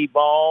little bitty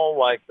ball,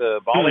 like the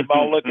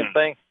volleyball-looking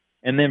thing.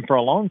 And then for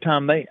a long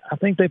time, I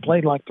think they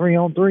played like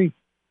 3-on-3.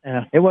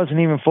 Yeah. It wasn't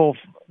even full,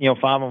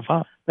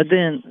 5-on-5. But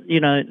then,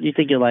 you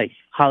think of like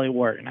Holly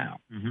Wark now.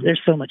 Mm-hmm.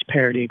 There's so much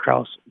parity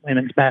across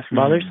women's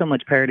basketball. Mm-hmm. There's so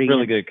much parity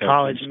in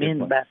college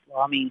men's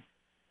basketball. I mean,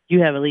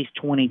 you have at least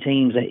 20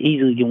 teams that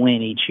easily can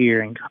win each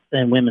year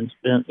in women's.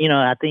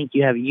 I think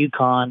you have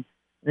UConn, and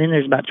then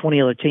there's about 20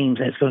 other teams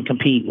that's going to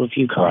compete with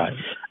UConn. Right.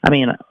 I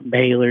mean,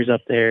 Baylor's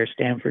up there,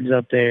 Stanford's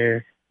up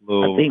there.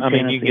 Louisville. I think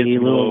Tennessee,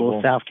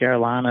 Louisville, South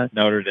Carolina.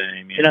 Notre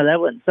Dame. Yeah. That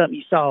wasn't something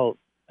you saw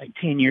like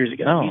 10 years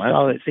ago. No, you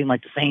saw it seemed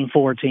like the same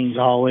 4 teams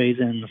always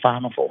in the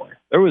Final Four.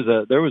 There was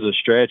a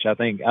stretch. I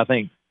think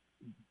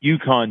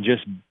UConn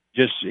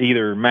just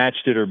either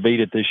matched it or beat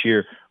it this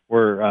year,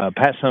 where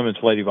Pat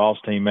Summitt's Lady Vols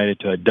team made it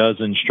to a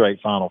dozen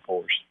straight Final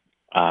Fours.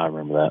 I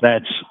remember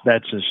that.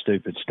 That's a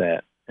stupid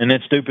stat, and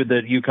it's stupid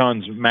that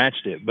UConn's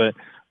matched it. But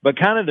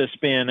kind of to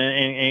spin,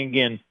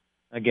 and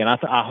again,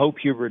 I hope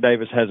Hubert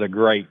Davis has a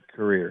great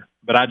career,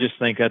 but I just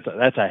think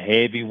that's a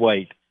heavy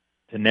weight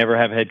to never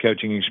have head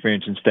coaching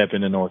experience and step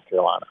into North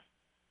Carolina.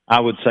 I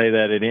would say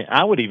that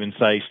I would even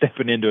say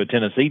stepping into a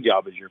Tennessee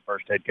job is your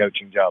first head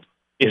coaching job.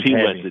 If he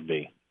lets it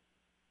be.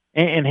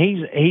 And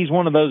he's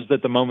one of those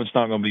that the moment's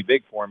not going to be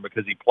big for him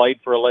because he played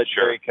for a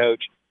legendary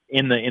coach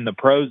in the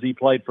pros. He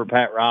played for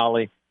Pat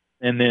Riley,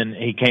 and then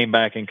he came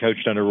back and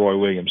coached under Roy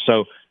Williams.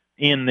 So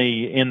in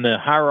the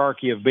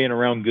hierarchy of being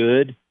around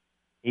good,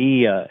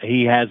 he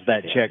has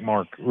that check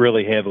mark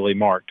really heavily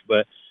marked.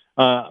 But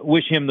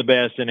wish him the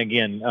best. And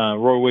again,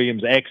 Roy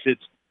Williams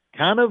exits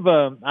kind of.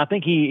 I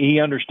think he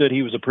understood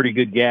he was a pretty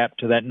good gap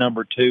to that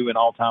number 2 in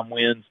all-time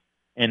wins,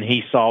 and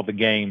he saw the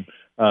game.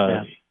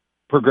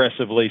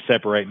 Progressively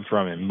separating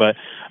from him. But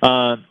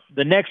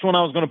the next one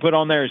I was going to put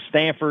on there is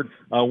Stanford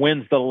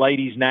wins the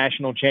ladies'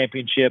 national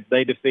championship.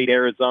 They defeat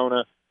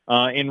Arizona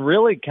in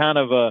really kind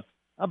of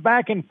a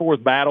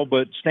back-and-forth battle,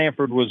 but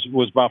Stanford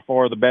was by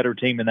far the better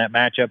team in that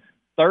matchup.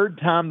 Third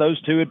time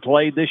those two had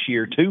played this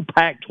year, 2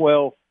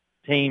 Pac-12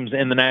 teams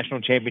in the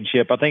national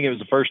championship. I think it was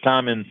the first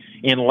time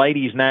in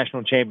ladies'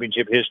 national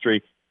championship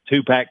history,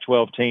 2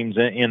 Pac-12 teams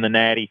in the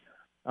Natty.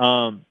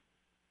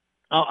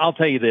 I'll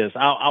tell you this.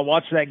 I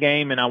watched that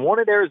game, and I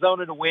wanted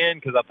Arizona to win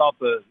because I thought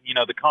the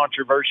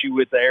controversy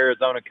with the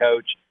Arizona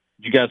coach.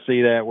 Did you guys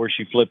see that where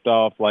she flipped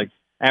off? Like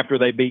after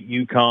they beat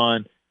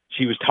UConn,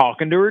 she was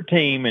talking to her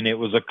team, and it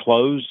was it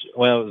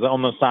was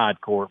on the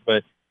side court,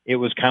 but it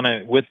was kind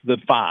of with the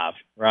 5,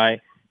 right?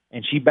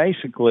 And she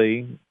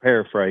basically,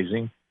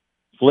 paraphrasing,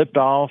 flipped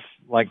off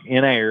like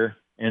in air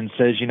and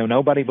says,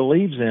 nobody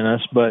believes in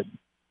us, but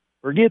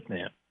forget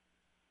them.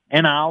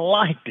 And I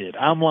liked it.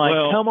 I'm like,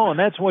 come on,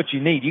 that's what you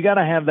need. You got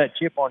to have that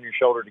chip on your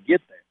shoulder to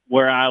get there.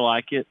 Where I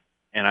like it,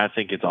 and I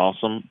think it's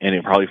awesome, and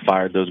it probably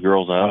fired those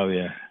girls up. Oh,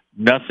 yeah.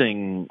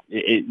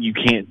 You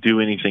can't do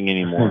anything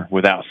anymore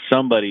without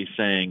somebody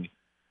saying,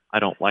 I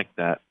don't like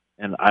that,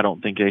 and I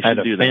don't think they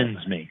should do that.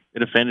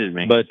 It offended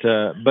me. But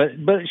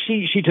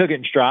she took it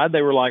in stride.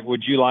 They were like,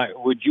 would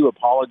you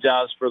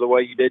apologize for the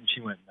way you did? And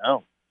she went,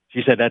 no.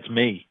 She said, that's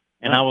me.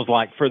 And I was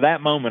like, for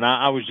that moment,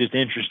 I was just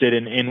interested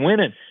in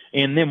winning,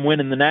 in them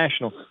winning the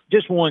national.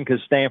 Just one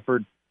because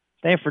Stanford's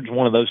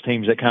one of those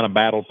teams that kind of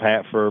battled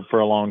Pat for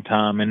a long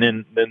time. And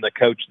then the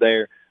coach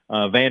there,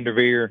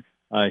 Vanderveer,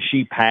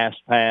 she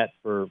passed Pat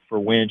for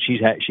wins. She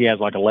has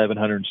like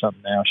 1,100 and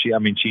something now.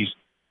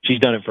 She's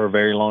done it for a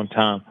very long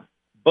time.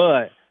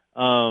 But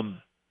my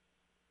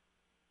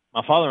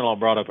father-in-law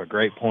brought up a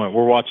great point.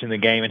 We're watching the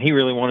game, and he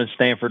really wanted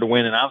Stanford to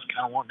win, and I was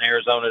kind of wanting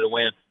Arizona to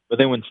win. But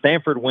then when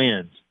Stanford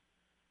wins,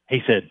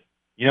 he said,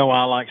 you know why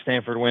I like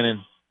Stanford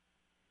winning?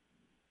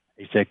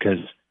 He said, because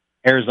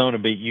Arizona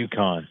beat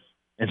UConn.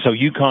 And so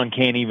UConn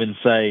can't even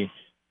say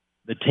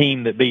the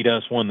team that beat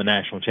us won the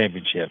national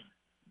championship.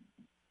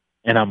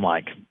 And I'm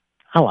like,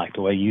 I like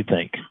the way you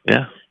think.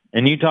 Yeah.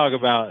 And you talk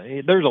about,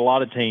 there's a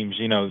lot of teams,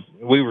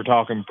 we were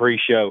talking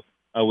pre-show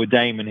with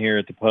Damon here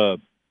at the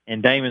pub.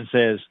 And Damon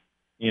says,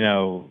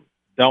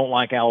 don't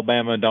like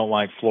Alabama, don't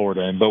like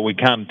Florida. But we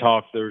kind of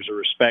talk, there's a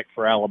respect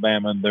for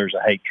Alabama and there's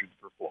a hatred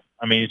for Florida.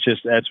 I mean, it's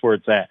just that's where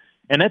it's at.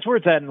 And that's where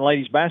it's at in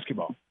ladies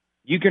basketball.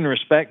 You can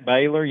respect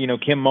Baylor. You know,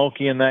 Kim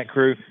Mulkey and that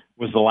crew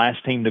was the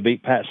last team to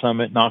beat Pat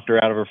Summitt, knocked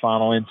her out of her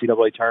final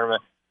NCAA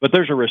tournament. But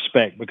there's a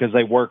respect because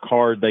they work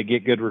hard, they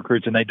get good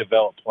recruits, and they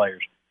develop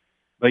players.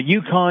 But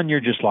UConn, you're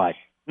just like,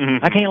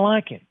 I can't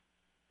like him.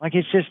 Like,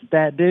 it's just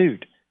that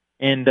dude.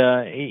 And,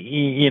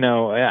 you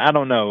know, I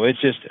don't know. It's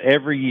just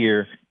every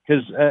year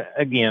because,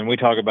 again, we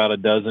talk about a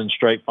dozen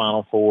straight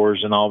Final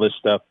Fours and all this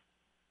stuff.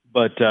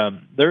 But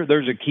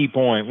there's a key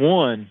point.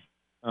 One,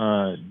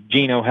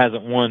 Gino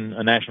hasn't won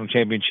a national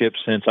championship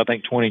since, I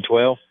think,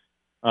 2012,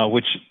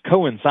 which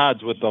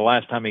coincides with the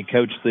last time he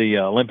coached the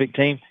Olympic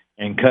team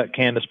and cut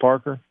Candace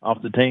Parker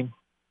off the team,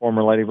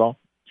 former Lady Vol.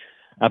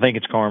 I think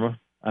it's karma.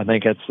 I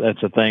think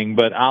that's a thing.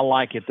 But I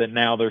like it that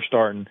now they're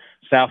starting.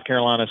 South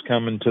Carolina's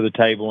coming to the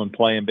table and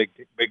playing big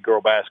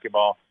girl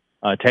basketball.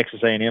 Texas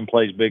A&M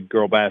plays big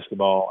girl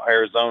basketball.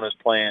 Arizona's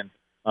playing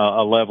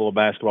a level of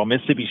basketball.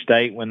 Mississippi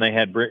State, when they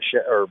had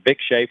Vic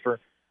Schaefer,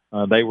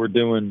 they were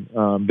doing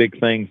big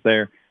things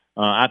there.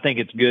 I think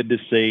it's good to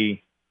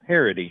see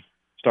parity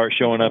start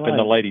showing up in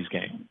the ladies'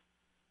 game.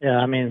 Yeah,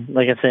 I mean,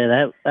 like I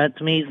said, that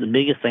to me is the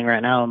biggest thing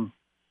right now in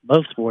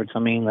both sports. I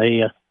mean,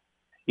 they,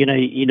 you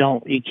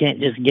know, you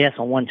can't just guess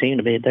on one team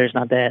to beat. There's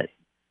not that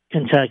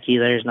Kentucky,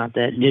 there's not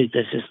that Duke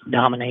that's just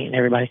dominating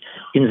everybody.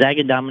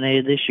 Gonzaga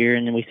dominated this year,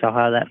 and then we saw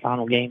how that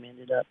final game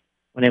ended up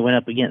when they went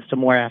up against a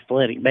more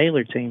athletic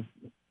Baylor team.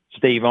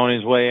 Steve on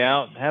his way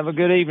out. Have a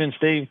good evening,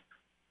 Steve.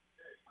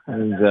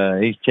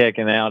 He's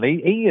checking out.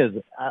 He is.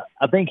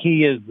 I think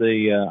he is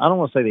the. I don't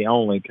want to say the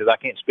only because I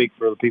can't speak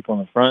for the people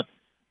in the front.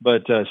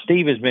 But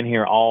Steve has been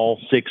here all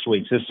 6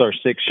 weeks. This is our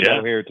sixth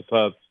show here at the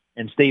pub,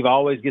 and Steve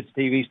always gets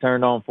the TVs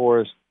turned on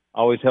for us.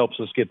 Always helps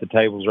us get the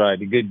tables right.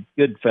 A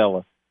good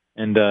fella,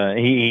 and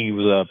he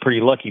was a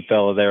pretty lucky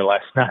fella there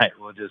last night.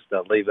 We'll just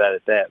leave that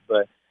at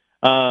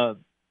that.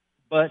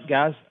 But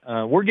guys,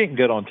 we're getting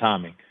good on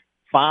timing.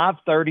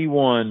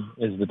 5:31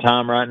 is the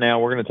time right now.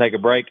 We're going to take a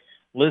break.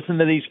 Listen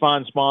to these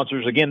fine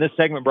sponsors. Again, this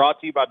segment brought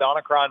to you by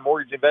Donna Crine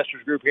Mortgage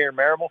Investors Group here in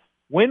Maryville.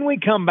 When we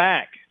come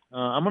back,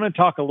 I'm going to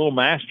talk a little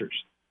Masters.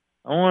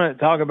 I want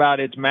to talk about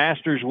it's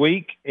Masters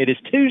Week. It is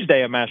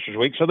Tuesday of Masters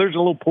Week, so there's a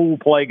little pool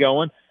play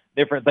going,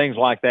 different things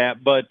like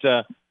that. But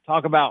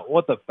talk about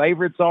what the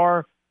favorites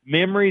are,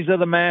 memories of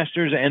the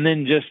Masters, and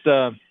then just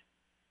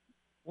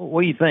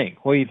what do you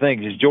think? What do you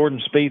think? Is Jordan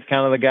Spieth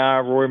kind of the guy,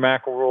 Rory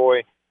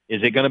McIlroy?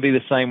 Is it going to be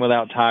the same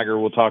without Tiger?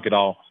 We'll talk it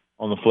all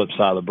on the flip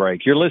side of the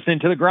break. You're listening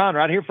to The Grind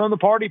right here from the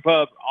Party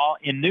Pub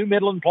in New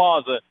Midland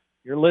Plaza.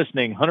 You're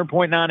listening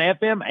 100.9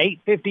 FM,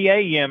 850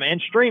 AM,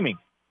 and streaming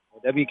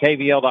at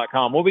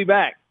WKVL.com. We'll be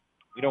back.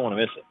 You don't want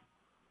to miss it.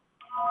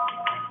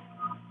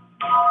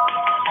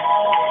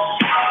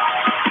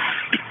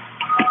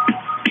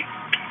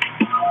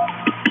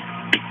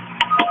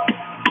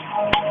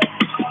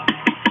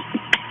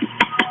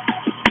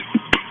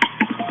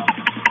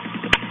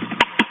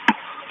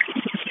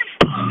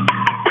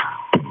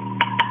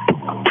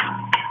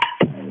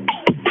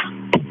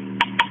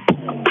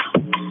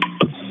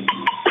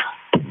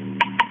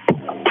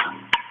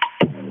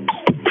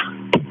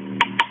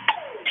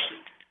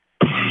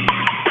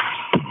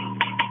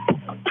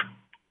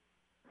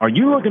 Are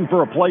you looking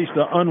for a place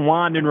to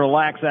unwind and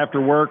relax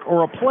after work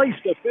or a place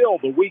to fill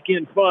the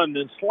weekend fun?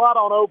 Then slide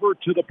on over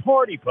to the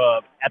Party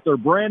Pub at their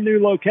brand new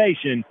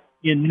location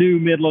in New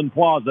Midland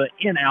Plaza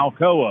in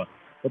Alcoa.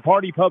 The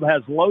Party Pub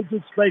has loads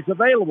of space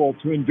available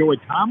to enjoy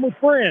time with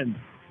friends,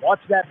 watch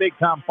that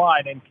big-time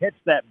fight, and catch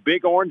that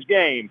big orange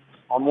game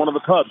on one of the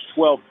pub's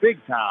 12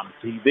 big-time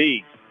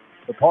TVs.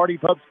 The Party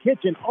Pub's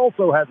kitchen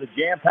also has a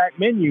jam-packed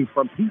menu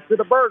from pizza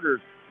to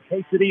burgers,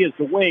 quesadillas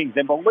to wings,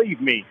 and believe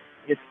me,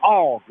 it's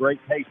all great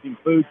tasting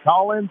food.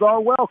 Call-ins are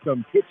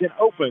welcome. Kitchen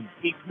open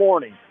each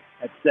morning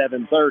at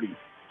 7:30.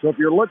 So if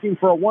you're looking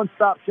for a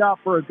one-stop shop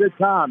for a good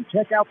time,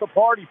 check out the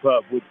Party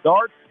Pub with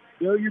darts,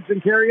 billiards,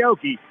 and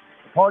karaoke.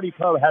 The Party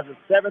Pub has a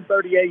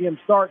 7:30 a.m.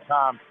 start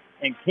time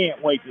and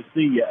can't wait to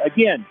see you.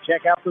 Again,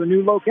 check out their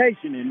new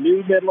location in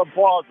New Midland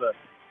Plaza,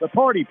 the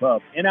Party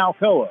Pub in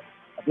Alcoa,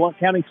 a Blount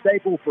County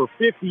staple for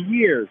 50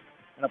 years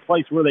and a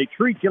place where they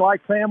treat you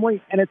like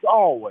family, and it's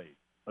always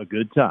a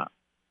good time.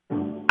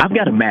 I've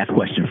got a math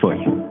question for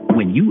you.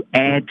 When you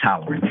add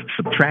tolerance,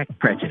 subtract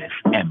prejudice,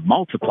 and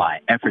multiply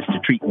efforts to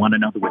treat one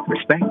another with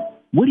respect,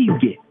 what do you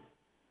get?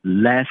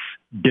 Less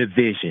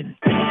division.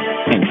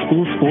 And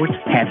school sports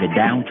have it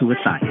down to a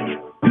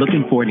science.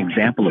 Looking for an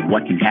example of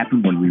what can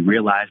happen when we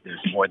realize there's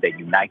more that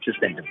unites us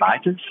than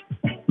divides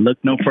us?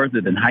 Look no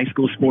further than high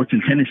school sports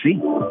in Tennessee.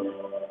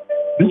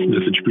 This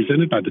message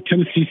presented by the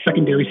Tennessee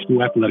Secondary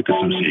School Athletic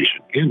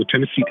Association and the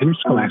Tennessee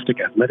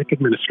Interscholastic Athletic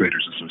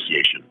Administrators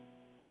Association.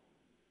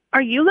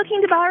 Are you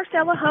looking to buy or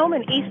sell a home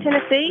in East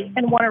Tennessee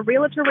and want a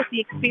realtor with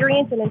the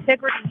experience and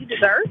integrity you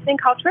deserve? Then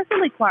call Tressa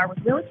Leaquire with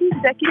Realty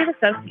Executive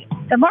Associates.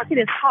 The market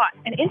is hot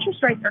and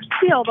interest rates are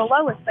still the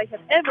lowest they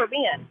have ever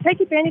been. Take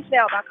advantage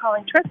now by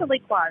calling Tressa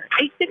Leaquire,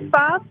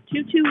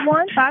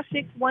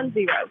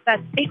 865-221-5610.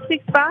 That's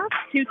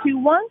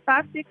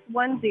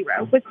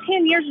 865-221-5610. With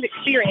 10 years of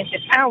experience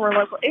in our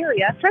local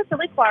area, Tressa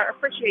Leaquire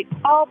appreciates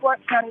all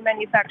Blount County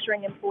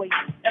manufacturing employees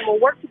and will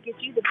work to get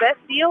you the best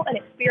deal and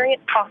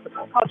experience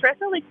possible. Call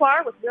Tressa Leaquire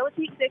with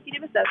Realty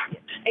Executive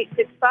Associates,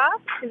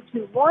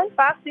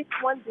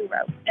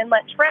 865-221-5610. And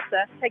let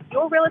Tressa take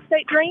your real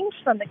estate dreams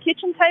from the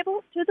kitchen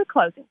table to the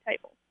closing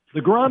table. The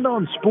Grind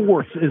on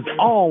Sports is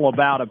all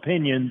about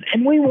opinions,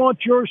 and we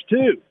want yours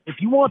too.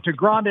 If you want to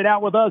grind it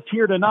out with us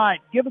here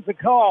tonight, give us a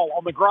call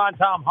on the Grind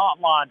Time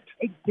Hotline,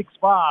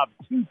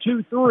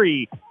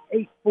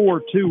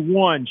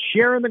 865-223-8421.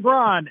 Share in the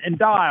grind and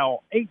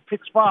dial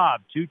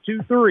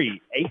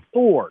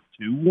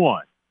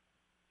 865-223-8421.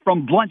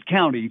 From Blount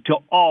County to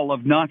all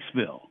of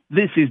Knoxville,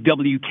 this is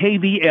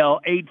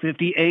WKVL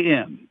 850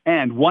 AM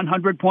and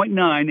 100.9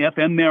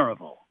 FM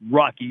Maryville,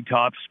 Rocky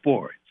Top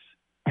Sports.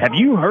 Have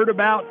you heard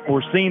about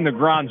or seen the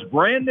Grind's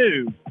brand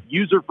new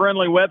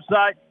user-friendly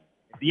website?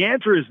 If the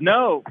answer is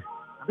no,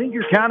 I think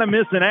you're kind of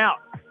missing out.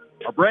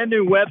 Our brand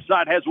new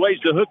website has ways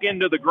to hook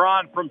into the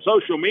Grind from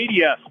social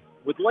media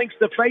with links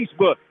to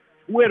Facebook,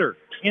 Twitter,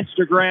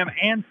 Instagram,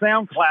 and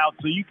SoundCloud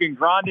so you can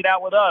grind it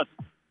out with us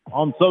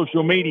on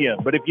social media.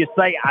 But if you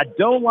say, I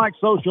don't like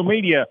social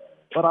media,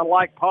 but I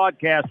like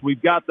podcasts,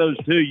 we've got those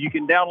too. You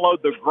can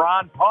download the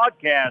Grind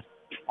podcast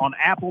on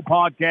Apple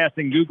Podcasts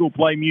and Google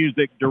Play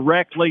Music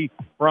directly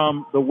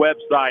from the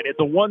website. It's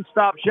a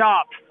one-stop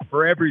shop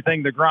for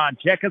everything The Grind.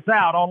 Check us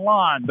out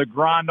online,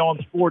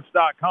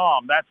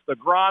 thegrindonsports.com. That's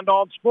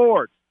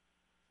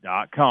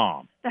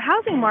thegrindonsports.com. The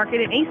housing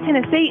market in East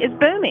Tennessee is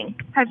booming.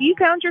 Have you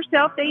found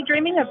yourself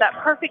daydreaming of that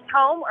perfect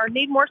home or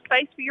need more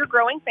space for your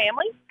growing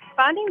family?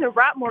 Finding the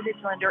right mortgage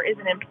lender is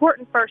an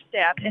important first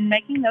step in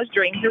making those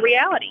dreams a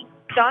reality.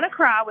 Donna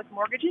Cry with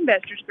Mortgage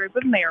Investors Group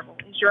of Maryville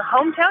is your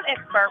hometown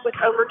expert with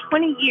over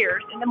 20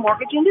 years in the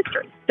mortgage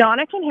industry.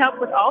 Donna can help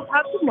with all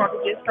types of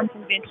mortgages from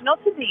conventional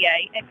to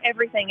VA and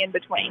everything in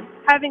between.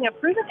 Having a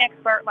proven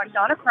expert like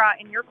Donna Cry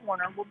in your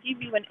corner will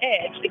give you an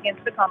edge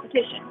against the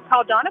competition.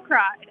 Call Donna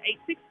Cry at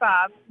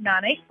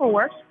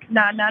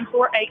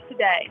 865-984-9948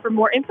 today for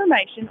more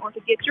information or to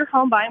get your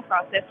home buying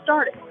process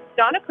started.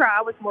 Donna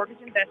Cry with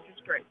Mortgage Investors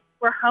Group,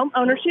 where home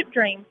ownership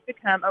dreams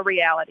become a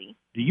reality.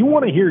 Do you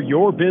want to hear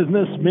your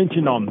business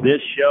mentioned on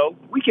this show?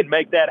 We can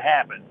make that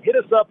happen. Hit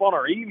us up on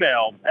our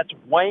email. That's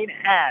Wayne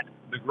at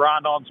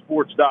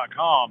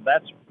thegrindonsports.com.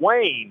 That's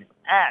Wayne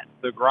at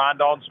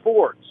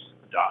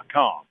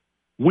thegrindonsports.com.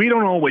 We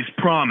don't always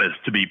promise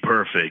to be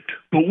perfect,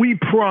 but we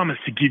promise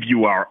to give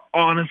you our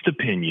honest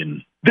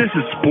opinion. This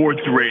is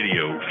sports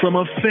radio from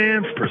a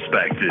fan's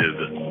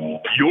perspective.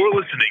 You're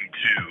listening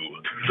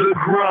to The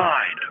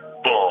Grind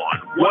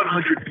on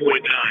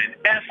 100.9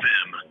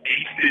 FM,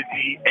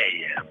 850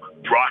 AM,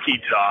 Rocky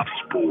Top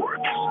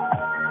Sports.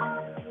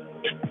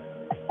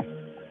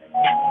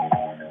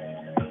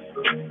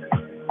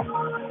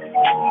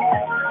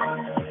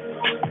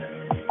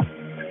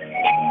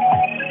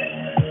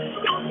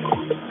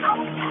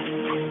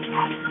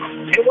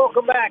 Hey,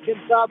 welcome back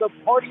inside the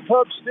Party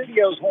Pub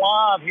Studios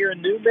live here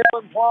in New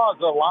Maryland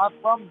Plaza, live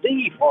from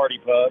the Party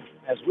Pub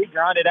as we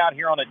grind it out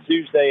here on a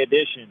Tuesday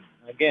edition.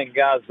 Again,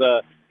 guys,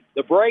 the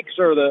breaks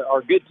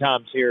are good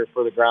times here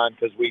for the grind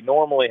because we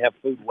normally have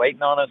food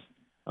waiting on us.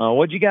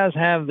 What'd you guys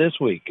have this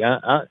week?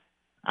 I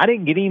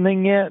didn't get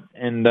anything yet,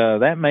 and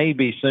that may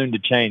be soon to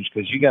change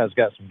because you guys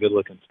got some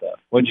good-looking stuff.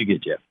 What'd you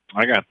get, Jeff?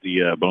 I got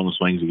the boneless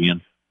wings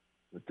again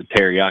with the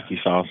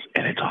teriyaki sauce,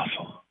 and it's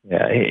awesome.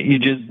 Yeah,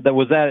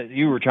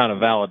 you were trying to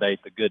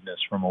validate the goodness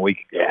from a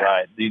week ago,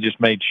 right? You just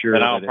made sure.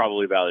 And I'll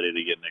probably validate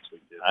it again next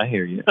week, too. I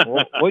hear you.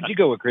 Well, what'd you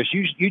go with, Chris?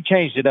 You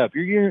changed it up.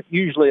 You're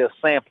usually a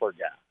sampler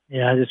guy.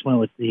 Yeah, I just went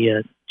with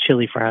the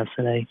chili fries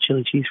today,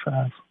 chili cheese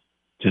fries.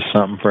 Just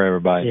something for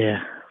everybody.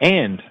 Yeah.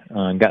 And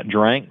got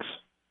drinks.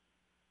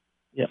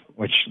 Yep.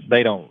 Which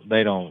they don't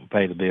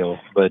pay the bill,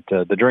 but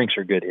the drinks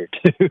are good here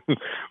too.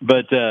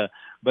 but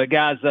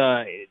guys,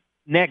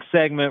 next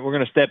segment we're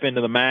going to step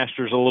into the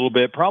Masters a little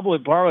bit.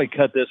 Probably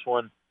cut this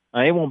one.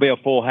 It won't be a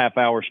full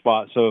half-hour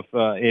spot. So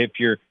if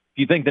you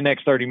think the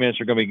next 30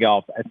 minutes are going to be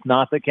golf, that's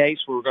not the case.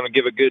 We're going to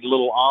give a good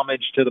little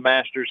homage to the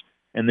Masters,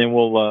 and then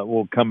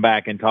we'll come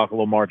back and talk a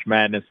little March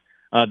Madness.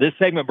 This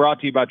segment brought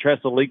to you by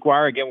Tressa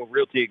Leaquire, again with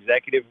Realty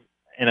Executive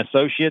and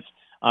Associates.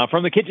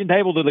 From the kitchen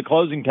table to the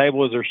closing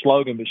table is her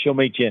slogan, but she'll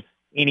meet you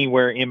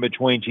anywhere in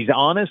between. She's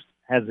honest,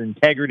 has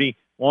integrity,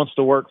 wants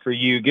to work for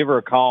you. Give her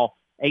a call,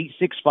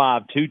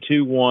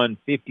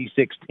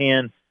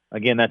 865-221-5610.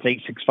 Again, that's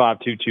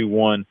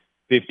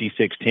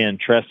 865-221-5610.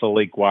 Tressa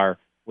Leaquire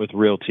with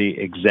Realty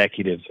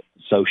Executive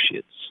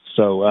Associates.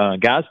 So,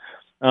 guys,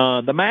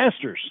 the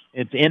Masters,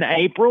 it's in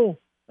April.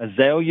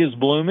 Azalea's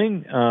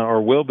blooming,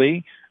 or will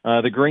be.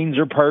 The greens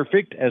are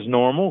perfect as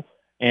normal.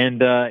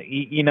 And,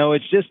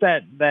 it's just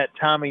that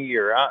time of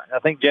year. I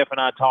think Jeff and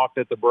I talked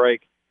at the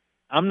break.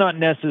 I'm not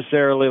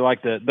necessarily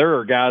like there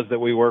are guys that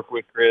we work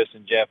with, Chris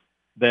and Jeff,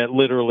 that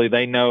literally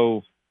they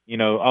know,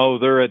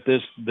 they're at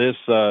this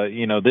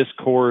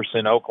course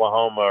in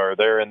Oklahoma, or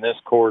they're in this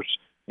course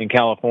in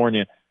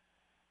California.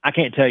 I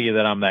can't tell you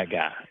that I'm that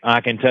guy.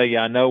 I can tell you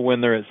I know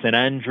when they're at St.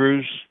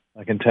 Andrews.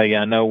 I can tell you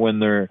I know when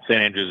they're – St.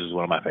 Andrews is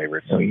one of my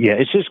favorites. So, yeah,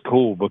 it's just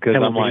cool because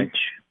Pebble I'm like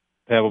 –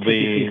 Pebble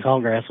Beach.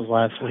 Sawgrass was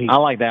last week. I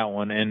like that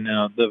one. And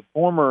the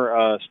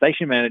former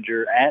station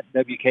manager at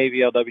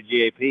WKVL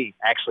WGAP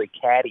actually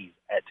caddies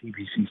at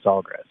TPC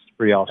Sawgrass. It's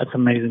pretty awesome. That's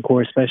an amazing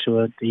course, especially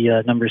with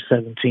the number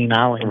 17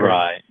 Island.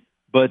 Right.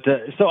 But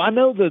so I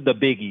know the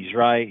biggies,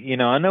 right?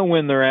 I know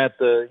when they're at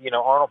the,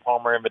 Arnold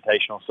Palmer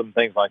Invitational, some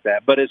things like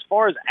that. But as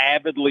far as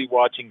avidly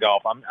watching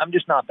golf, I'm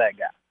just not that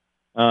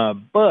guy.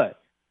 But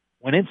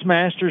when it's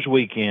Masters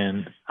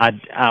weekend,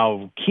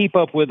 I'll keep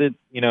up with it,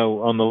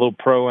 on the little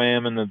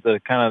Pro-Am and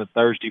the kind of the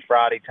Thursday,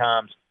 Friday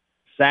times.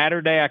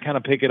 Saturday, I kind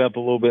of pick it up a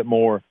little bit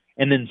more.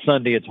 And then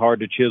Sunday, it's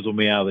hard to chisel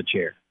me out of the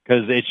chair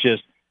because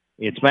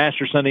it's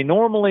Masters Sunday.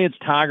 Normally, it's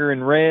Tiger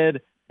in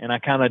red. And I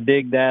kind of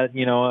dig that,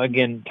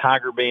 again,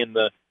 Tiger being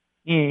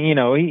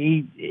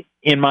he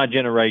in my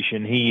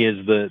generation, he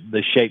is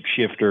the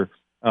shapeshifter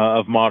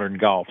of modern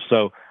golf.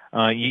 So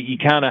you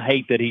kind of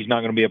hate that he's not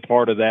going to be a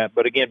part of that.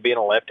 But again, being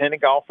a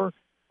left-handed golfer,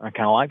 I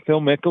kind of like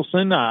Phil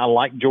Mickelson. I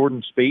like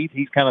Jordan Spieth.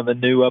 He's kind of the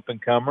new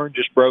up-and-comer.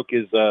 Just broke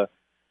his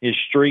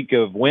streak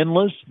of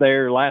winless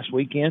there last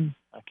weekend.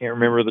 I can't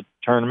remember the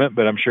tournament,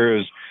 but I'm sure it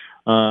was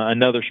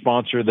another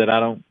sponsor that I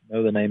don't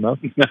know the name of.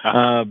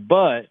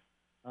 But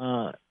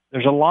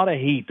there's a lot of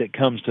heat that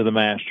comes to the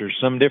Masters.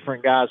 Some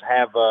different guys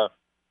have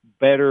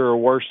better or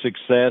worse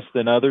success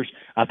than others.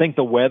 I think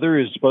the weather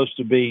is supposed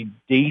to be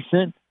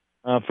decent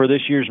for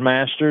this year's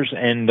Masters.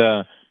 And,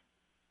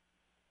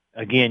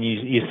 again,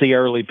 you see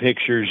early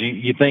pictures.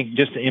 You think,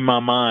 just in my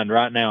mind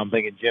right now, I'm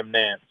thinking Jim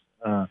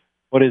Nantz.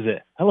 What is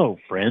it? Hello,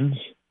 friends.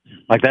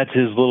 Like, that's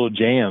his little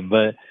jam.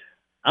 But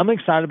I'm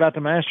excited about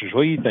the Masters.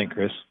 What do you think,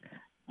 Chris?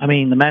 I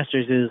mean, the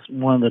Masters is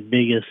one of the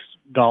biggest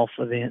golf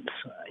events,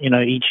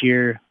 each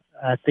year.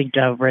 I think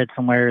I've read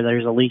somewhere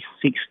there's at least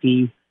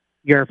 60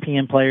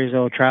 European players that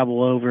will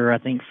travel over. I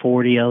think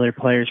 40 other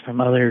players from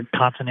other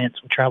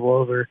continents will travel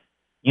over.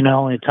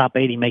 Only the top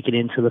 80 make it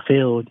into the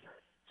field.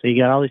 So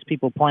you got all these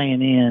people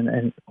playing in.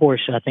 And, of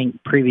course, I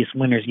think previous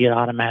winners get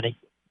automatic,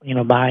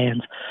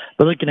 buy-ins.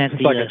 But looking at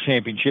it's like a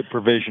championship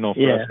provisional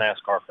for us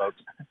NASCAR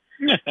folks.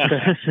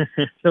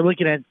 So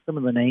looking at some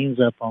of the names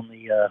up on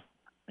the,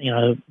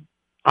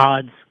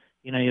 odds,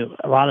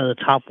 a lot of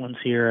the top ones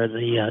here are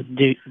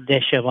the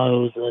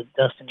Deschamaux, the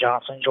Dustin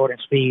Johnson, Jordan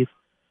Spieth,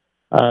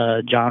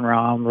 John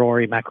Rahm,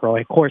 Rory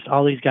McIlroy. Of course,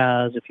 all these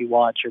guys, if you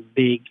watch, are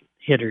big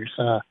hitters,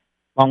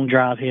 long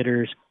drive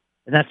hitters,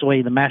 and that's the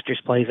way the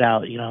Masters plays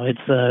out.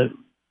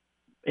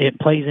 It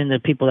plays into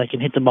people that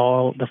can hit the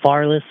ball the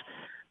farthest,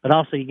 but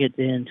also you get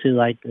into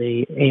like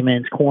the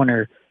Amen's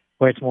corner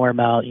where it's more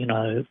about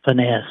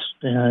finesse.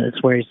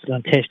 It's where he's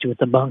going to test you with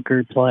the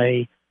bunker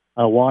play.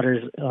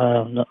 Waters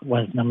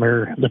was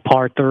the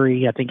par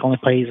 3. I think only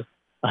plays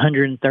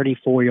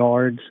 134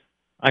 yards.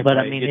 Get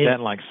that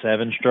in like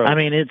 7 strokes. I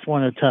mean, it's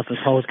one of the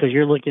toughest holes because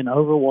you're looking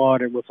over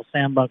water with a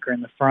sand bunker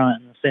in the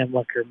front and a sand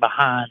bunker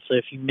behind. So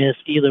if you miss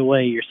either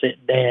way, you're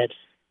sitting dead.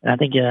 And I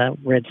think I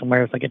read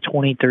somewhere it's like a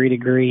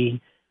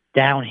 23-degree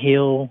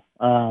downhill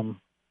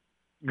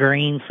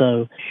green.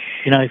 So,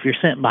 if you're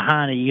sitting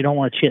behind it, you don't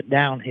want to chip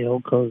downhill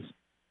because,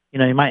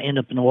 you might end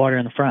up in the water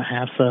in the front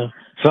half. So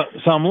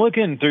I'm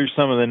looking through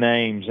some of the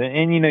names,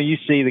 and you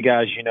see the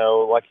guys,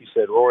 like you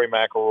said, Rory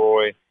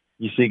McIlroy.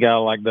 You see a guy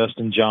like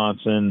Dustin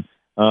Johnson.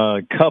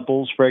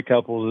 Couples, Fred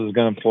Couples is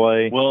going to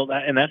play. Well,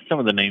 and that's some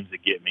of the names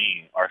that get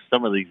me are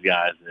some of these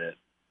guys that,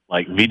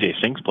 like Vijay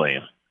Singh's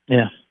playing.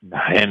 Yeah.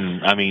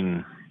 And, I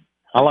mean,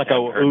 I like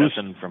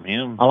nothing from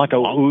him. I like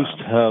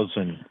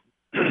Oosthausen.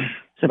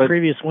 So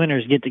previous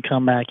winners get to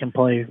come back and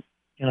play,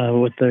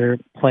 with their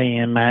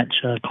play-in match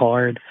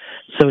card.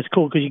 So it's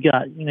cool because you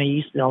got, you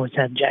used to always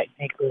have Jack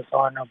Nicklaus,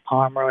 Arnold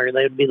Palmer, or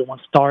they would be the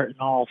ones starting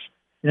off.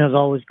 It's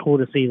always cool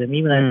to see them.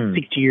 Even at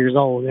 60 years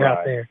old, they're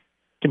out there.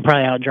 Can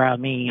probably outdrive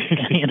me,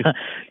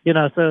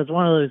 so it's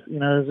one of those,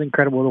 it's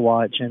incredible to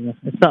watch. And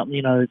it's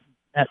something,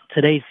 at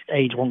today's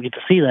age won't get to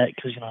see that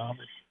because, I'm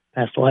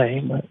passed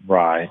away. But.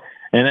 Right.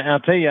 And I'll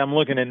tell you, I'm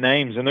looking at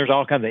names, and there's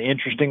all kinds of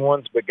interesting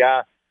ones, but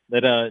guy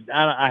that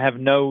I have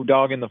no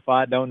dog in the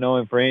fight, don't know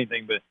him for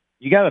anything, but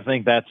you got to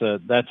think that's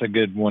a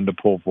good one to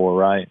pull for,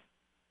 right?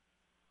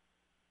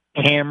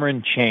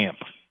 Cameron Champ.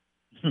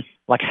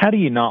 Like, how do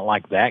you not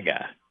like that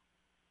guy?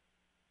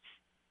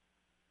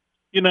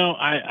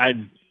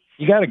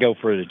 You got to go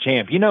for the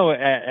Champ.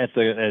 At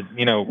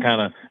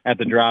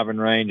the driving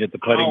range, at the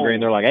putting green,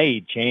 they're like,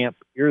 "Hey, Champ,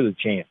 you're the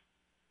champ."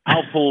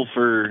 I'll pull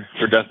for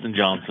Dustin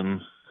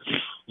Johnson.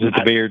 Is it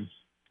the beard?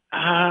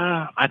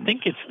 I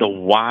think it's the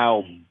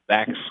wild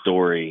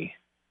backstory.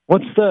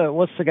 What's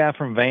the guy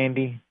from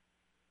Vandy?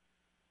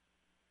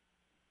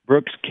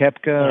 Brooks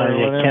Koepka or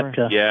whatever?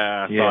 Koepka.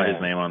 Yeah, I saw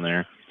his name on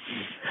there.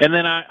 And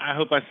then I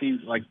hope I see,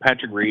 like,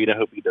 Patrick Reed. I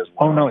hope he does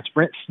well. Oh, no, it's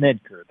Brent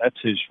Snedker. That's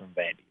who's from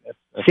Vandy.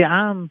 See,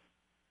 I'm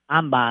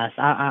I'm biased.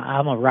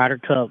 I'm a Ryder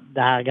Cup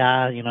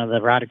guy. You know,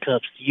 the Ryder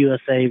Cup's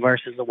USA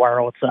versus the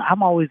world. So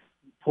I'm always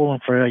pulling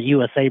for a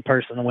USA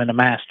person to win the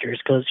Masters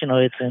because, you know,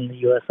 it's in the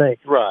USA.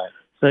 Right.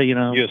 So, you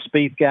know. You a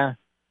Spieth guy?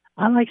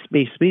 I like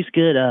Spieth. Spieth's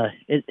good.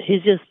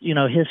 He's just, you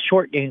know, his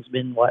short game's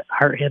been what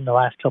hurt him the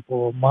last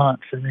couple of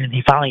months, and then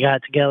he finally got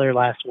it together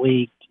last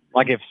week.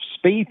 Like if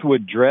Spieth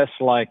would dress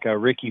like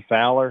Ricky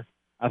Fowler,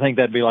 I think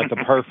that'd be like the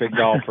perfect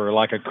golfer,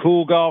 like a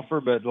cool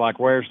golfer, but like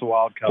where's the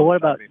wild card? But what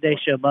about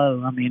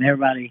Deschambault? I mean,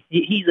 everybody,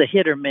 he's a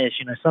hit or miss.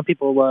 You know, some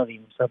people love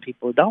him, some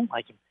people don't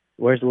like him.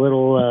 Wears a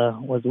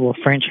little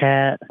French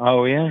hat.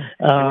 Oh yeah,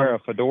 wear a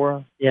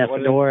fedora. Yeah,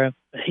 fedora.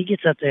 He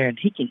gets up there and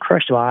he can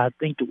crush the ball. I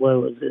think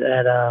what was it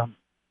at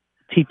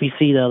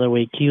TPC the other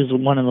week? He was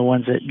one of the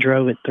ones that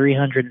drove it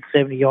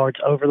 370 yards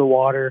over the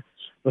water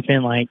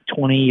within like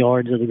 20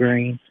 yards of the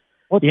green.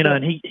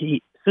 And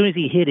he as soon as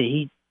he hit it,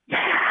 you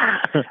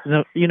just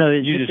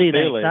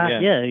feel it,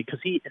 yeah, because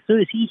as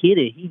soon as he hit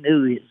it, he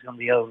knew it was going to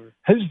be over.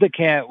 Who's the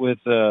cat with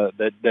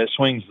that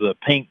swings the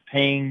pink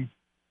ping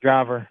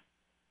driver?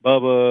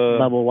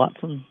 Bubba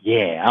Watson.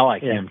 Yeah, I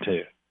like him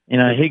too. You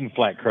know, he can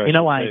flat crush. You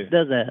know why too. he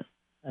does that?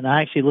 And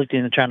I actually looked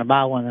into trying to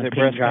buy one of the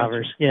pink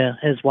drivers. Cancer?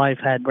 Yeah, his wife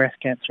had breast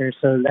cancer,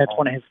 so that's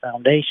one of his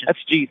foundations.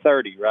 That's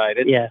G30, right?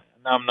 Yeah.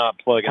 I'm not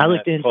plugging. I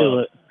looked into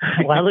it.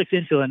 Well, I looked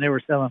into it, and they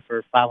were selling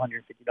for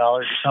 $550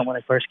 or something when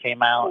they first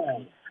came out.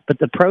 But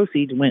the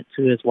proceeds went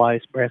to his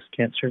wife's breast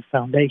cancer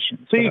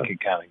foundation. So you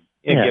could kind of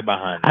get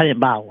behind it. I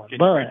didn't buy one. Can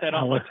but you write that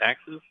off on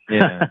taxes?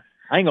 Yeah.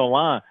 I ain't gonna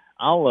lie.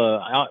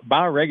 I'll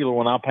buy a regular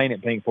one. I'll paint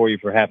it pink for you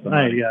for half the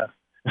money. Yeah.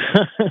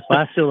 Well,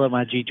 I still love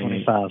my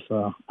G25.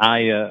 So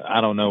I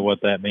don't know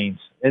what that means.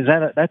 Is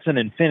that's an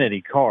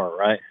Infinity car,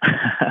 right?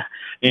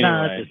 Anyway,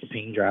 no, it's just a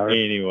pink driver.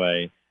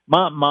 Anyway,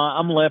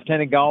 I'm a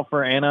left-handed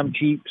golfer and I'm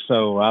cheap,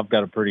 so I've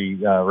got a pretty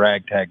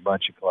ragtag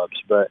bunch of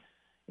clubs. But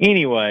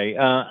anyway,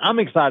 I'm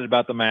excited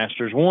about the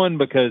Masters. One,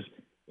 because,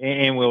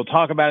 and we'll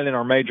talk about it in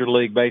our Major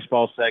League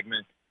Baseball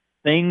segment,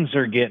 things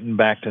are getting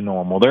back to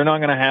normal. They're not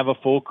going to have a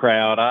full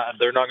crowd.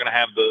 They're not going to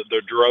have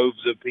the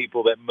droves of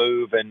people that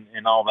move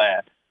and all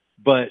that.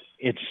 But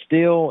it's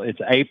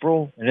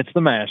April, and it's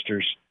the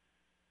Masters.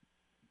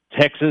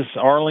 Texas,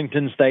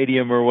 Arlington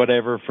Stadium or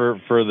whatever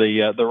for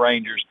the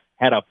Rangers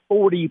had a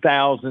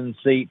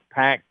 40,000-seat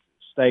packed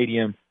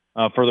stadium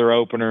for their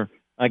opener.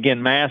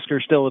 Again, masks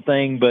are still a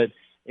thing, but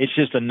it's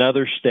just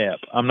another step.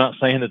 I'm not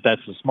saying that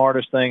that's the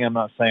smartest thing. I'm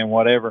not saying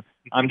whatever.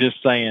 I'm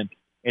just saying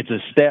it's a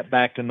step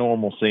back to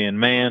normalcy. And,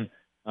 man,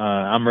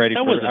 I'm ready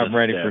for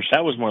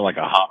that was more like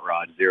a hot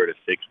rod 0 to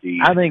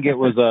 60. I think it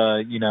was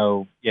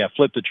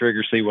flip the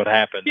trigger, see what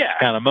happens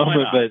kind of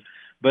moment.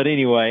 But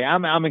anyway,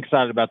 I'm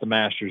excited about the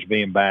Masters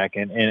being back,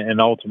 and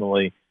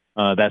ultimately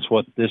that's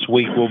what this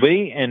week will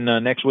be. And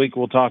next week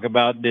we'll talk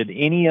about, did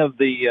any of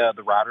the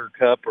Ryder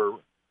Cup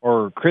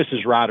or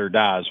Chris's Ride or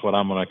Die is what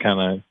I'm going to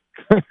kind of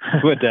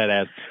put that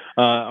as,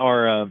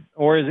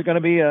 or is it going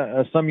to be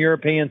some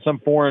European, some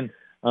foreign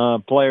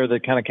player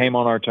that kind of came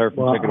on our turf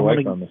and took it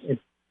away from us? If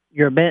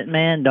you're a bet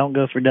man, don't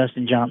go for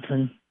Dustin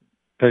Johnson.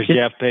 Because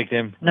Jeff picked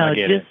him? No,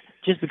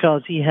 just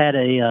because he had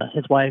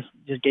his wife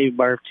just gave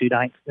birth 2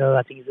 nights ago.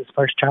 I think he's his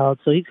first child.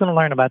 So he's going to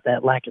learn about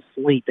that lack of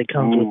sleep that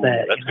comes with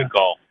that. That's a good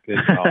call.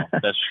 Good call.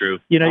 That's true.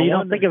 You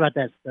don't think about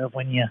that stuff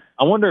when you...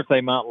 I wonder if they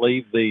might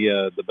leave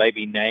the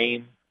baby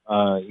name,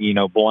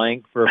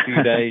 blank for a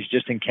few days,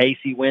 just in case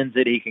he wins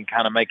it. He can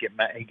kind of make it.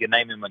 He can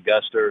name him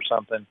Augusta or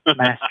something.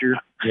 Master.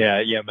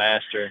 Yeah,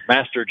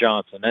 Master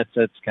Johnson. That's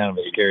kind of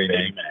a scary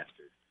name. Master.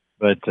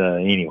 But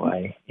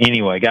anyway,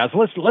 guys,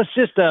 let's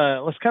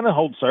kind of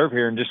hold serve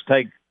here and just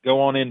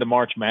go on into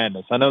March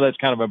Madness. I know that's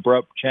kind of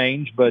abrupt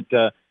change, but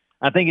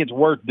I think it's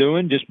worth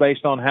doing just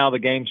based on how the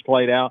games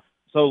played out.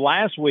 So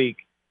last week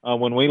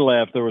when we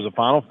left, there was a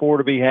Final Four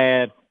to be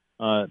had.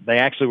 They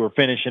actually were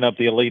finishing up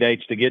the Elite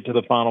Eights to get to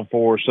the Final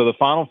Four. So the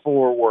Final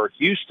Four were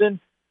Houston,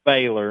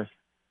 Baylor,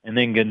 and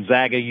then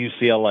Gonzaga,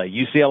 UCLA.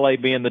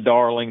 UCLA being the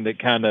darling that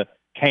kind of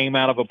came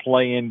out of a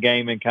play-in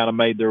game and kind of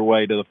made their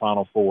way to the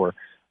Final Four.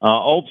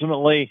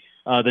 Ultimately,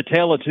 the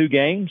tale of 2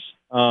 games,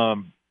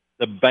 the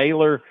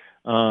Baylor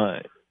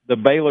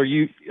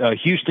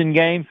Houston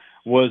game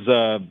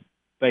was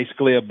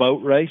basically a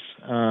boat race.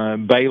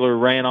 Baylor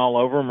ran all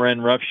over them, ran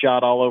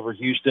roughshod all over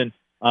Houston.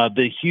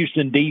 The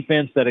Houston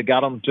defense that had got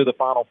them to the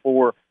Final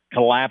Four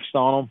collapsed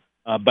on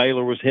them.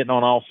 Baylor was hitting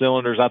on all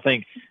cylinders. I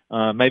think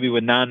maybe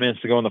with 9 minutes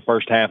to go in the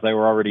first half, they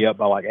were already up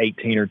by like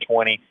 18 or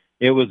 20.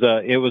 It was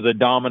a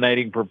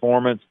dominating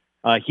performance.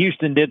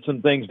 Houston did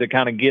some things to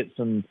kind of get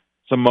some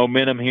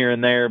momentum here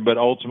and there, but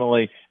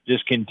ultimately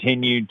just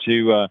continued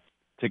to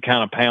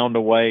kind of pound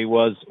away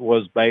was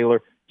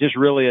Baylor. Just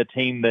really a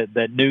team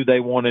that knew they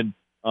wanted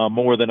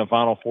more than a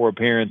Final Four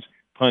appearance,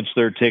 punched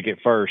their ticket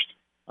first.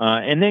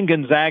 And then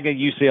Gonzaga,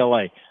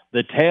 UCLA,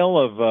 the tale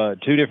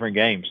of 2 different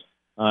games.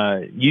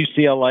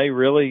 UCLA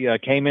really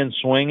came in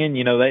swinging.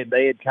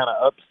 They had kind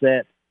of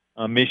upset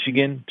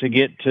Michigan to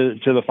get to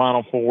the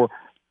Final Four.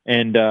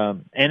 And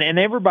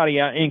everybody,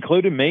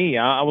 including me,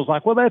 I was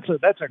like, well,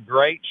 that's a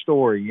great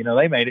story.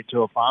 They made it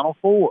to a Final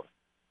Four.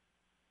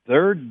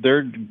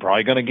 they're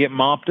probably going to get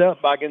mopped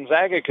up by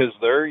Gonzaga because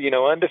they're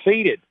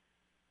undefeated.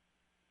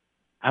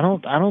 I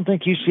don't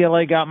think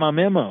UCLA got my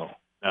memo.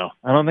 No,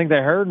 I don't think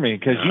they heard me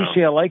because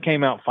UCLA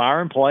came out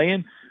firing,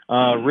 playing.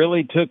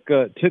 Really took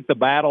the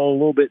battle a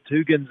little bit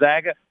to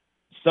Gonzaga.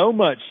 So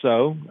much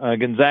so,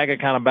 Gonzaga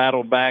kind of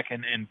battled back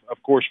and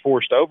of course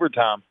forced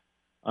overtime.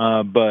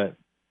 But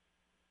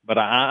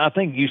I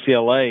think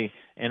UCLA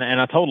and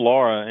I told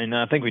Laura, and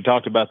I think we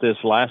talked about this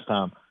last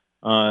time.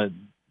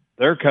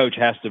 Their coach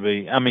has to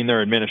be. I mean,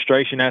 their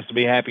administration has to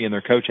be happy, and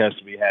their coach has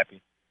to be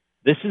happy.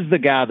 This is the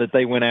guy that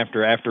they went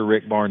after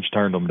Rick Barnes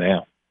turned them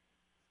down.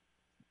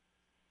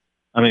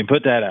 I mean,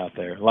 put that out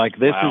there. Like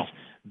this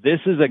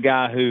is a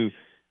guy who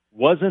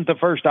wasn't the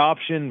first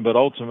option, but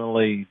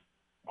ultimately,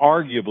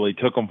 arguably,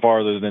 took them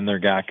farther than their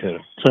guy could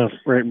have. So if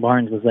Rick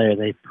Barnes was there,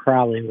 they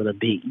probably would have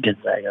beat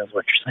Gonzaga, is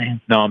what you're saying?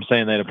 No, I'm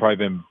saying they'd have probably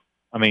been.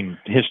 I mean,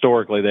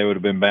 historically, they would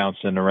have been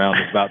bouncing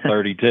around about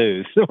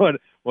 32. So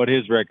what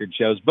his record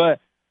shows,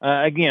 but.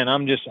 Again,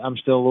 I'm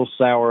still a little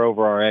sour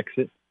over our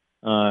exit.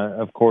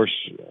 Of course,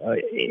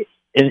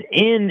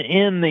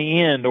 in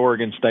the end,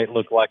 Oregon State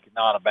looked like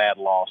not a bad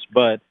loss,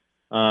 but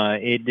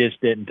it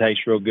just didn't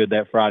taste real good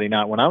that Friday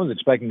night when I was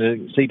expecting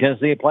to see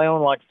Tennessee play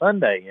on like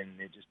Sunday, and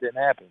it just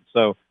didn't happen.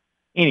 So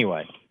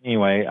anyway,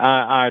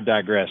 I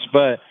digress.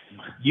 But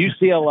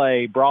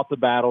UCLA brought the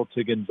battle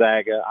to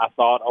Gonzaga. I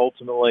thought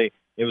ultimately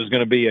it was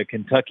going to be a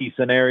Kentucky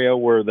scenario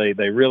where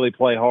they really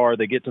play hard,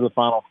 they get to the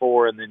Final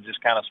Four, and then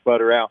just kind of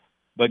sputter out.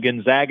 But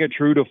Gonzaga,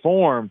 true to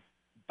form,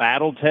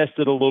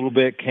 battle-tested a little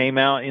bit, came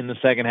out in the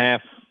second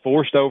half,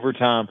 forced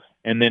overtime,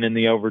 and then in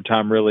the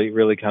overtime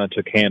really kind of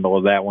took handle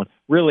of that one.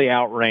 Really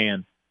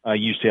outran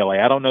UCLA.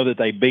 I don't know that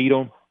they beat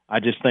them. I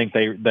just think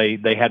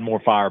they had more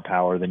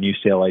firepower than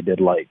UCLA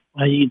did late.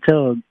 Well, you can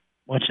tell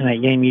watching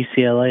that game,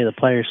 UCLA, the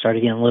players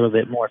started getting a little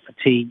bit more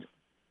fatigued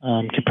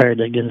compared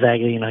to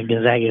Gonzaga.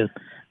 Gonzaga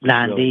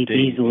 9 deep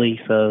easily,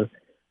 so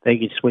they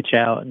could switch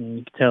out, and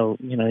you could tell,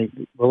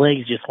 the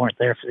legs just weren't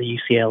there for the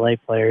UCLA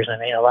players,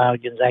 and they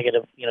allowed Gonzaga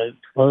to,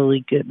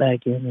 slowly get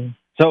back in.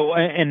 So,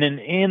 and then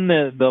in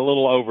the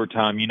little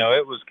overtime,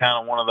 it was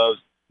kind of one of those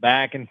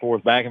back and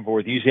forth.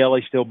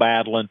 UCLA still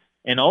battling,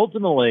 and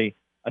ultimately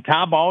a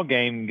tie ball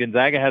game.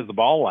 Gonzaga has the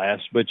ball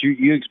last, but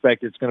you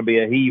expect it's going to be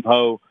a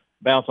heave-ho,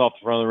 bounce off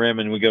the front of the rim,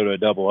 and we go to a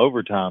double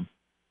overtime.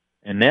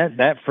 And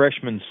that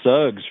freshman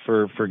Suggs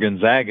for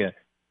Gonzaga,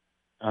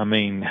 I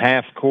mean,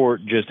 half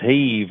court just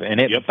heave,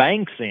 and it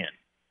banks in.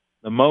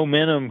 The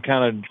momentum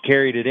kind of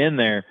carried it in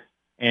there,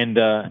 and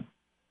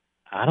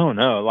I don't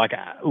know. Like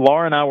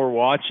Laura and I were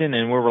watching,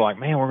 and we were like,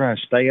 "Man, we're going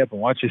to stay up and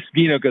watch this,"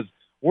 because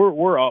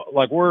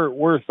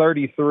we're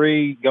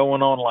 33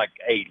 going on like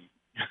 80.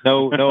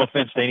 No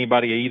offense to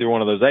anybody either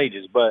one of those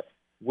ages, but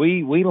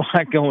we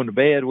like going to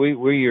bed.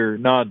 We are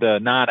not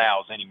night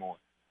owls anymore,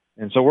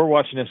 and so we're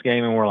watching this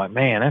game, and we're like,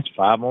 "Man, that's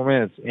 5 more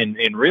minutes."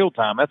 In real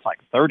time, that's like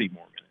 30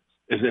 more minutes.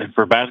 Is it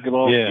for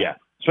basketball? Yeah.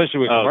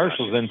 Especially with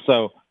commercials.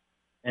 Gosh.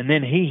 And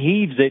then he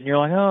heaves it, and you're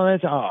like,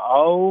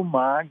 oh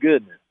my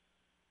goodness.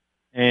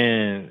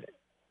 And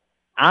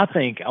I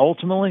think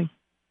ultimately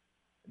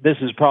this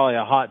is probably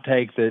a hot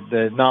take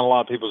that not a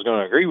lot of people is going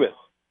to agree with.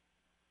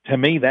 To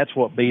me, that's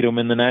what beat them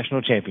in the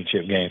national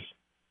championship game.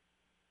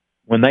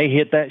 When they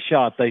hit that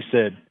shot, they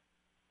said,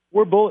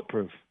 we're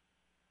bulletproof.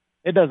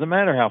 It doesn't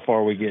matter how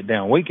far we get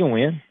down. We can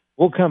win.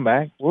 We'll come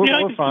back. We're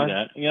fine.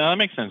 That. Yeah, that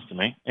makes sense to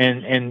me.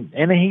 And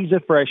he's a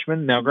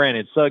freshman. Now,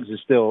 granted, Suggs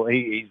is still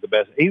he's the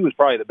best. He was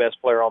probably the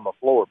best player on the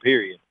floor,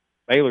 period.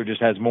 Baylor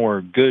just has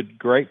more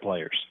great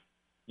players.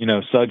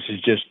 Suggs is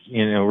just,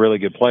 a really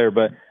good player.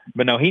 But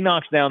no, he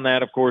knocks down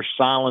that, of course,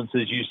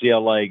 silences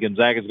UCLA.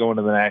 Gonzaga's going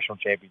to the national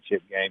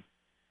championship game.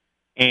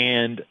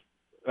 And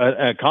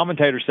a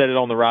commentator said it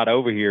on the ride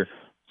over here,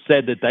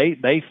 said that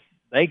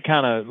they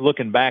kind of,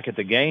 looking back at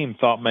the game,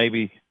 thought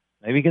maybe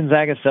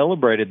Gonzaga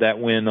celebrated that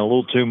win a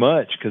little too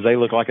much because they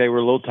looked like they were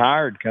a little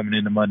tired coming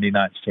into Monday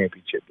night's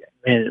championship game.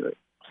 And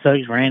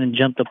Suggs ran and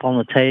jumped up on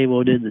the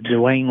table, did the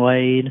Dwayne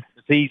Wade.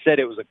 See, he said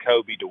it was a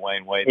Kobe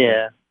Dwayne Wade.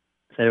 Yeah,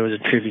 said it was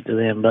a tribute to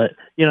them. But,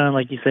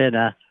 like you said,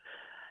 I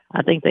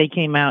think they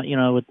came out,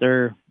 with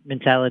their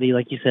mentality,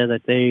 like you said,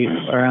 that they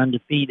are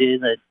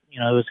undefeated, that, it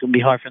was going to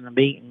be hard for them to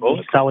beat. And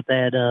we saw with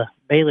that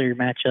Baylor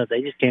matchup,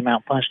 they just came out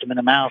and punched them in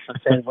the mouth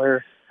and said,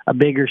 we're a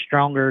bigger,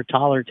 stronger,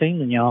 taller team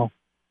than y'all.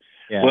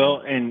 Yeah.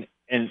 Well, and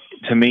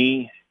to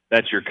me,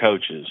 that's your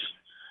coaches.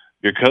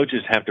 Your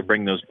coaches have to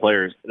bring those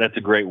players. That's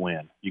a great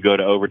win. You go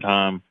to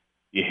overtime,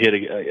 you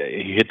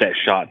hit that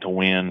shot to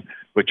win,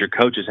 but your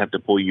coaches have to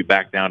pull you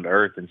back down to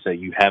earth and say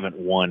you haven't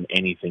won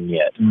anything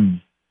yet.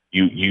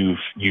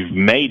 You've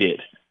made it,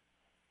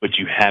 but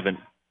you haven't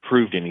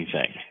proved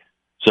anything.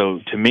 So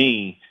to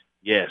me,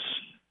 yes,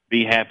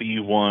 be happy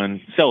you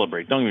won,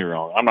 celebrate. Don't get me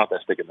wrong, I'm not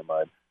that stick in the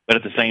mud, but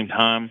at the same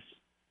time,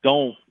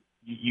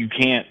 you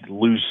can't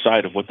lose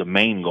sight of what the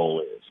main goal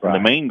is. Right. The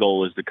main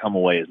goal is to come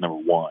away as number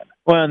one.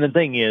 Well, and the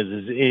thing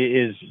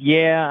is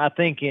I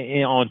think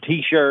on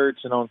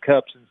T-shirts and on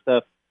cups and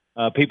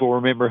stuff, people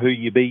remember who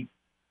you beat.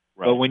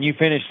 Right. But when you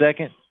finish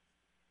second,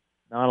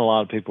 Not a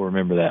lot of people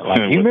remember that.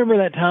 Like, you remember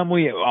that time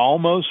we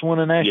almost won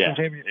a national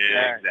championship?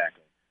 Yeah,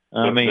 exactly.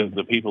 I mean,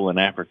 the people in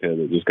Africa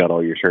that just got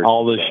all your shirts.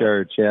 All the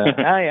shirts, yeah.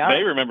 Hey,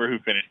 they remember who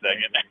finished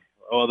second.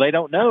 Well, they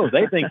don't know.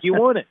 They think you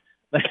won it.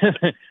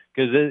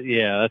 Because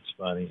that's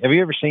funny. Have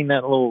you ever seen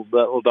that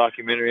little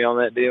documentary on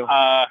that deal?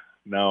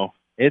 No.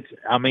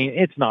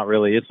 It's not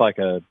really. It's like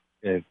a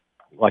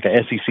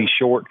SEC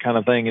short kind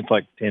of thing. It's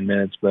like 10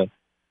 minutes, but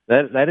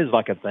that is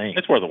like a thing.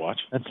 It's worth a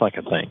watch. That's like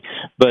a thing.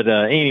 But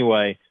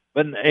anyway,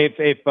 but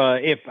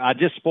if I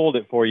just spoiled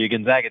it for you,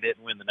 Gonzaga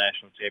didn't win the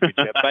national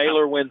championship.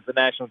 Baylor wins the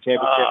national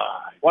championship.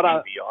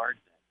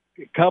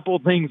 A couple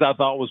of things I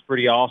thought was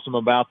pretty awesome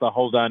about the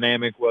whole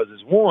dynamic was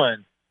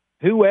one,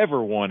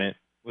 whoever won it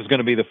was going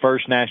to be the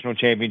first national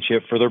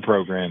championship for their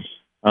program.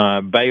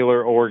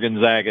 Baylor or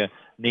Gonzaga,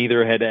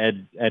 neither had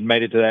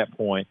made it to that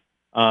point.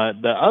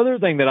 The other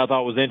thing that I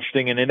thought was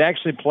interesting, and it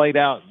actually played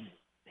out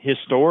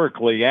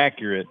historically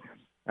accurate,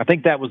 I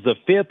think that was the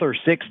 5th or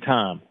 6th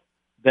time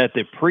that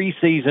the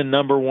preseason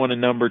number 1 and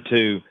number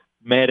 2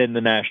 met in the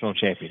national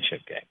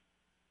championship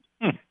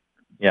game.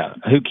 Yeah,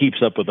 who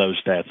keeps up with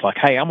those stats? Like,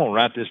 hey, I'm going to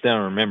write this down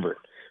and remember it.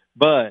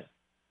 But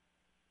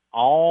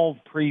all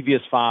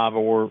previous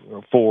 4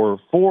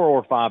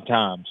 or 5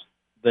 times,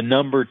 the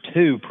number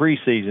 2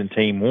 preseason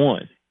team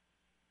won.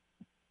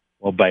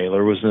 Well,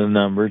 Baylor was the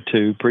number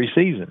 2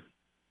 preseason,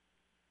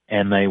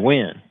 and they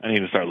win. I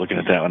need to start looking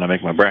at that when I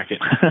make my bracket.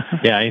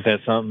 Yeah, ain't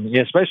that something?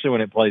 Yeah, especially when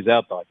it plays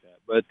out like that.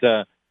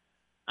 But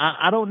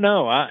I don't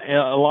know.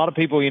 A lot of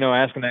people,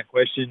 asking that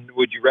question,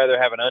 would you rather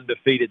have an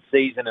undefeated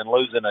season and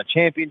losing a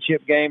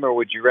championship game, or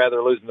would you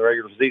rather lose in the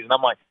regular season?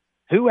 I'm like,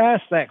 who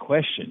asked that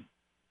question?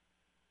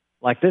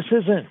 Like, this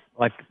isn't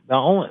like the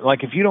only,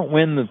 like, if you don't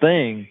win the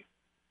thing,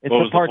 it's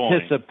a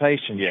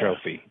participation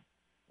trophy.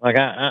 Like,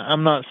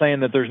 I'm not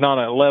saying that there's not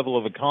a level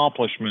of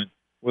accomplishment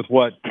with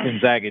what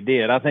Gonzaga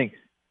did. I think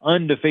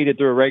undefeated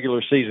through a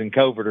regular season,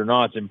 COVID or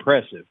not, it's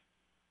impressive.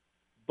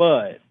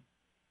 But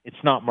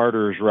it's not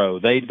murderer's row.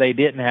 They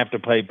didn't have to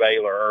play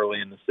Baylor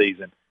early in the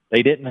season.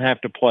 They didn't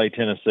have to play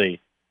Tennessee.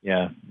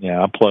 Yeah,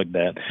 I plugged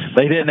that.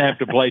 They didn't have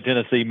to play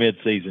Tennessee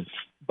midseason.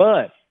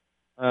 But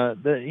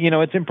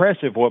it's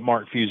impressive what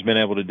Mark Few's been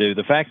able to do.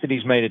 The fact that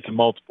he's made it to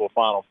multiple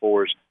Final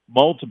Fours,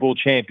 multiple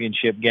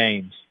championship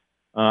games.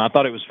 I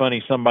thought it was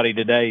funny. Somebody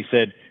today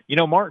said,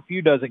 Mark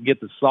Few doesn't get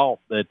the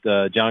salt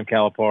that John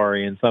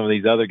Calipari and some of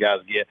these other guys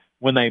get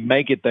when they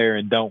make it there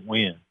and don't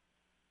win.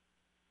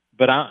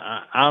 But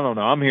I don't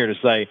know. I'm here to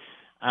say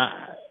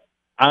I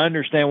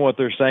understand what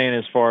they're saying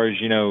as far as,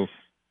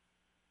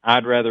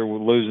 I'd rather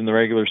lose in the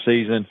regular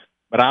season.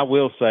 But I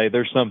will say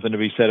there's something to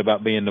be said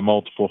about being to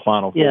multiple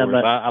Final Fours.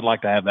 But I'd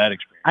like to have that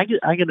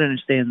experience. I could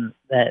understand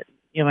that.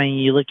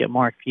 You look at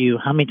Mark Few,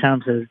 how many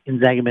times has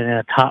Gonzaga been in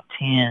a top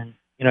 10,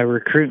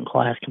 recruiting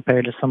class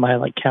compared to somebody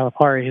like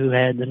Calipari who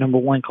had the number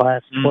 1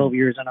 class 12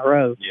 years in a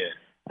row? Yeah.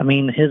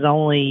 His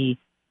only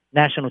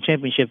national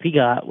championship he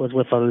got was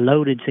with a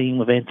loaded team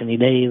with Anthony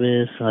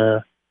Davis.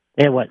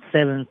 They had,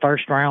 7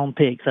 first-round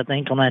picks, I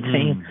think, on that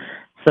team.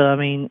 So,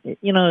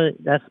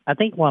 I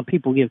think why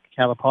people give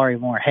Calipari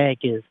more heck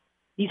is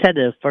he's had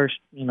the first,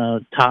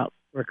 top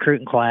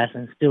recruiting class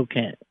and still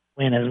can't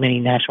win as many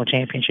national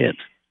championships.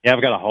 Yeah,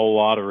 I've got a whole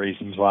lot of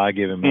reasons why I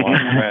give him a lot of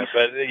credit.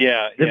 But,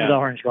 yeah. This is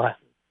orange glasses.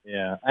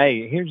 Yeah.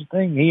 Hey, here's the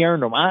thing. He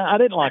earned them. I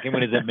didn't like him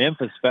when he was at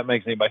Memphis, if that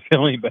makes anybody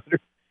feel any better.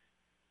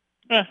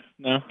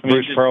 No.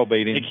 Bruce Pearl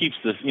beat him. It keeps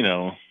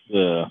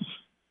the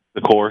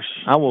course.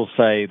 I will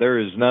say there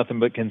is nothing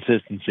but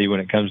consistency when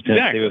it comes to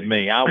Tennessee with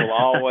me. I will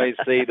always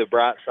see the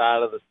bright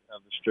side of the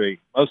street,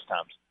 most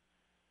times.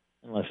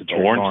 Unless it's the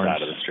orange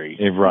side of the street.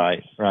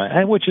 Right.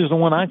 Hey, which is the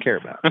one I care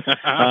about.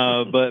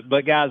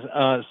 But guys,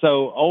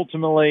 so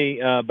ultimately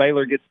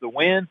Baylor gets the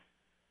win.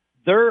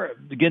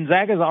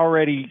 Gonzaga's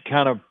already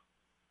kind of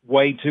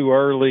way too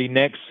early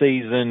next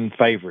season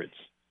favorites.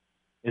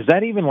 Is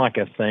that even like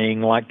a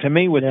thing? Like, to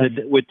me,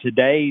 with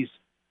today's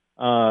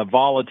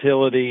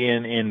volatility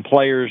in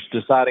players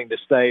deciding to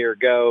stay or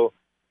go,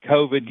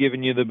 COVID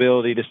giving you the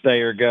ability to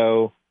stay or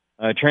go,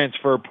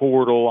 transfer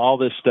portal, all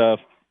this stuff,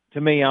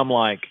 to me, I'm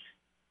like,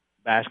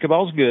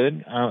 basketball's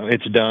good.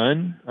 It's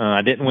done.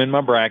 I didn't win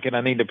my bracket.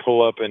 I need to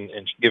pull up and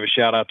give a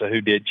shout out to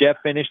who did. Jeff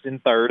finished in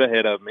 3rd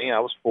ahead of me. I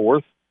was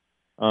 4th.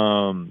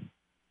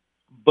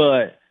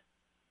 But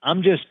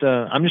I'm just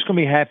going to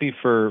be happy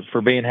for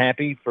being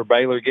happy, for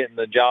Baylor getting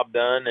the job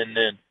done, and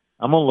then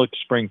I'm going to look to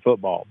spring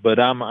football. But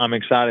I'm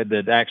excited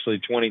that actually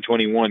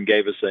 2021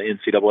 gave us an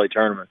NCAA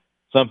tournament,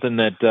 something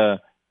that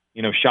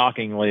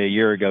shockingly a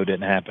year ago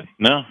didn't happen.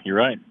 No, you're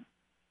right.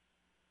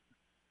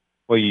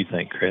 What do you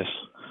think, Chris?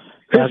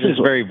 Chris is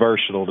very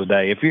versatile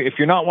today. If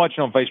you're not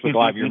watching on Facebook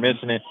Live, you're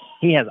missing it.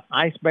 He has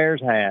Ice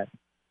Bears hat,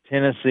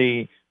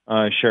 Tennessee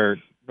shirt,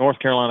 North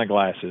Carolina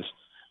glasses.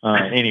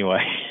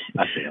 Anyway,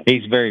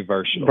 he's very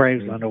versatile.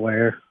 Braves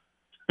underwear.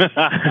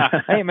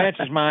 Hey, it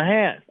matches my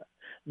hat.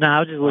 No, I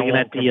was just looking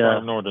at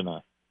the. Nor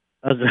deny.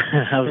 I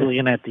was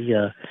looking at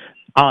the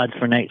odds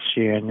for next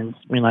year, and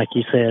like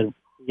you said,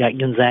 you got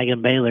Gonzaga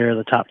and Baylor are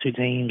the top 2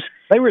 teams.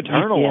 They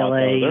return a lot,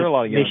 though. They're a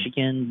lot of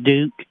Michigan,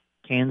 Duke,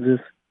 Kansas,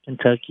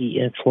 Kentucky,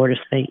 and Florida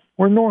State.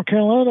 Where's North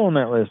Carolina on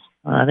that list?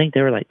 I think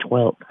they were like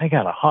 12th. They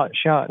got a hot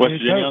shot. West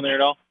Virginia on there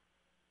at all?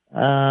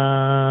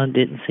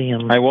 Didn't see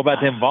them. Hey, what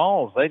about them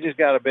Vols? They just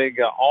got a big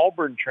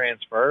Auburn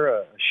transfer,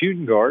 a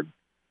shooting guard.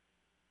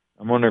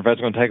 I'm wondering if that's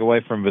going to take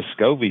away from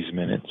Vescovi's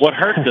minutes. What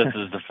hurts us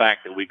is the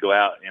fact that we go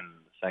out in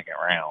the second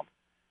round.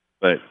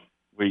 But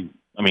we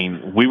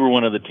were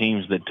one of the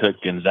teams that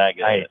took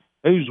Gonzaga. Hey,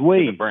 who's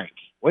we? To the brink.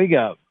 We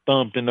got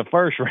thumped in the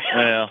first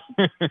round.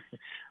 Well,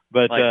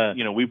 but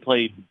we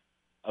played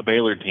a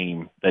Baylor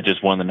team that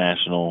just won the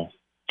national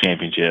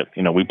championship.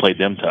 We played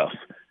them tough.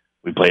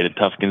 We played a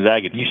tough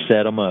Gonzaga team. You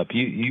set them up.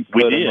 You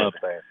put them up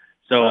there.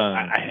 So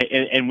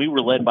and we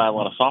were led by a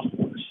lot of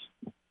sophomores.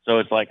 So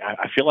it's like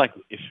I feel like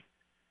if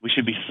we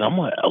should be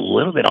somewhat a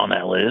little bit on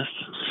that list.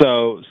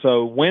 So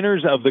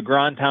winners of the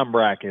grind time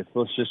brackets.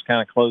 Let's just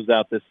kind of close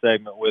out this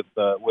segment with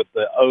the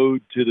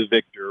ode to the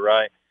victor,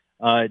 right?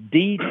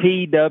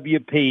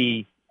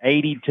 DTWP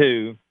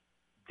 82.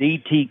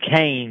 DT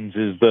Canes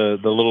is the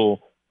little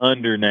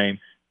undername.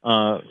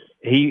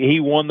 He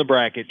won the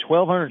bracket,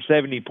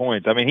 1,270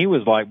 points. I mean, he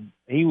was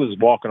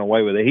walking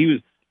away with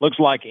it. Looks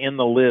like in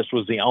the list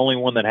was the only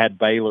one that had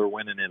Baylor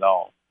winning it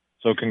all.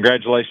 So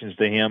congratulations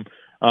to him.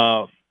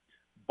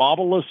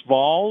 Bobulus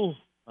Vol,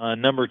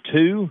 number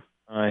 2.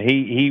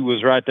 He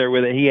was right there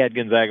with it. He had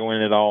Gonzaga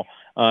winning it all.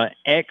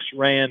 X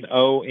Rand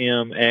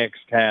OMX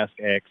Task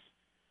X,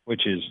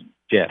 which is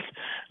Jeff.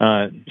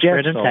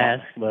 Random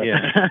task. But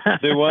yeah.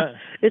 Do what?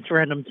 It's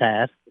random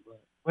task.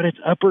 But it's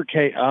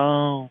uppercase.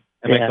 Oh,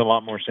 that makes a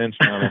lot more sense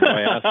now than the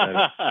way I said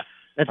it.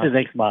 That's his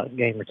Xbox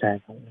gamer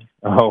tag.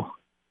 Oh,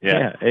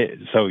 yeah.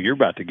 So you're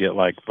about to get,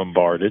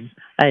 bombarded.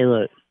 Hey,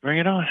 look. Bring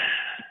it on.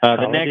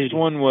 The next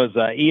one was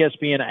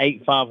ESPN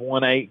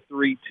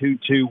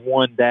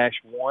 851832221-1.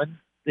 I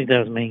think that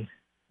was me.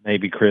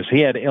 Maybe Chris.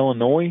 He had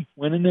Illinois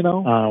winning it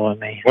all. Oh, well,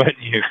 me.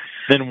 Wasn't you?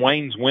 Then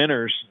Wayne's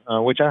winners,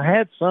 which I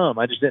had some.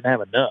 I just didn't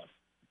have enough.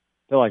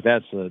 I feel like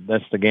that's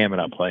the gamut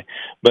I play.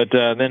 But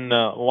then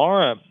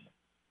Laura,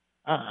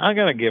 I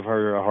got to give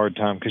her a hard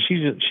time because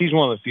she's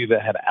one of the few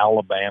that had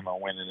Alabama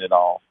winning it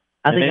all.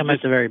 I think I'm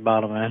at the very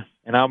bottom, man.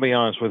 And I'll be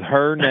honest, with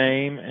her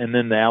name and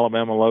then the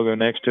Alabama logo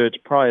next to it,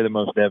 it's probably the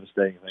most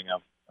devastating thing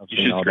I've seen.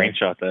 You should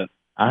screenshot that.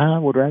 I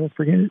would rather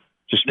forget it.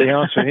 Just to be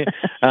honest with you.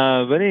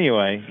 But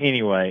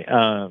anyway.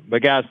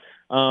 But guys,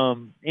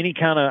 any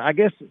kind of, I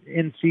guess,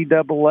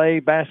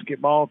 NCAA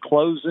basketball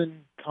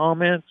closing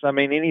comments? I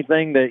mean,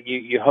 anything that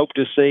you hope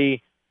to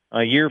see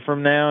a year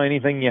from now?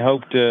 Anything you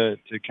hope to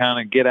kind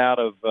of get out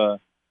of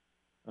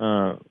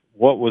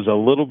what was a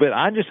little bit?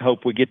 I just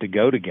hope we get to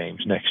go to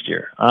games next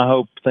year. I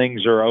hope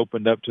things are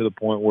opened up to the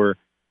point where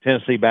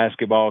Tennessee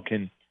basketball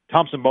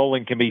Thompson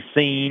Bowling can be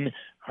seen,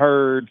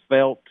 heard,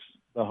 felt,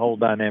 the whole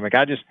dynamic.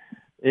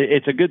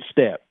 It's a good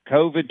step.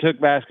 COVID took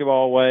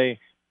basketball away.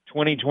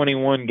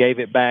 2021 gave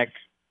it back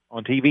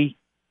on TV,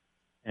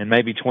 and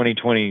maybe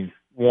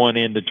 2021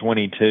 into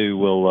 22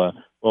 will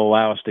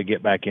allow us to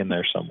get back in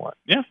there somewhat.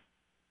 Yeah.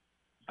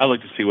 I'd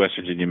like to see West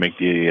Virginia make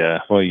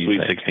the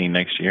Sweet 16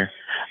 next year.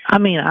 I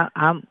mean,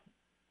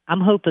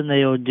 I'm hoping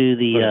they'll do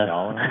the.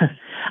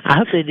 I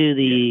hope they do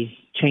the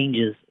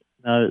changes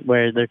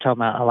where they're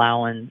talking about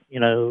allowing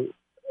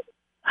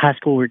high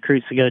school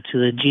recruits to go to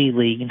the G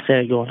League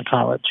instead of going to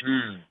college.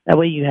 That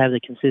way, you have the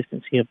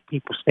consistency of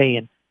people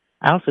staying.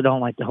 I also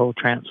don't like the whole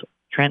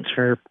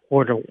transfer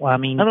portal. I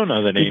mean, I don't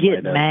know that you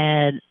get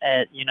mad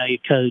at your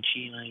coach.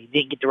 You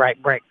didn't get the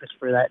right breakfast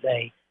for that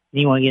day.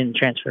 You want to get in the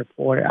transfer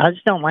portal. I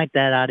just don't like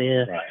that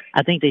idea. Right.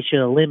 I think they should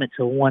have limit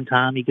to one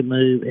time you can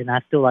move, and I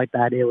still like the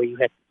idea where you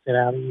have to sit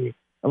out a year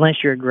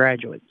unless you're a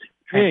graduate.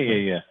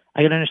 Yeah.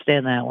 I can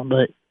understand that one,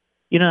 but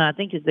I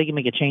think if they can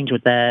make a change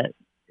with that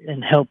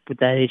and help with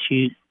that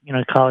issue,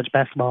 college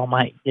basketball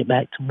might get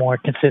back to more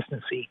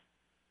consistency.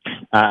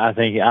 I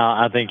think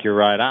you're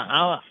right.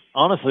 I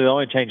honestly, the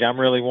only change I'm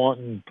really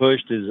wanting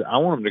pushed is I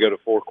want them to go to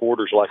 4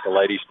 quarters like the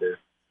ladies do.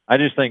 I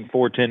just think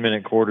 4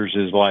 10-minute quarters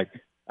is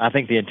I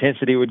think the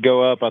intensity would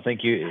go up. I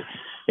think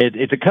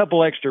it's a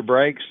couple extra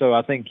breaks, so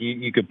I think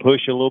you could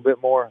push a little bit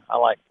more. I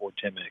like 4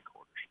 10-minute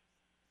quarters.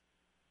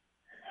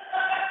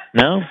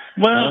 No?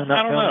 Well,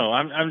 I don't know.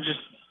 I'm just.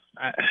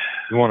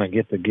 You want to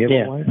get the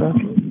giveaway? Yeah.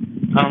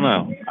 I don't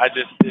know.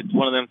 It's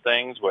one of them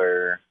things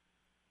where,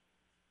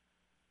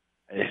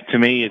 to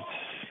me, it's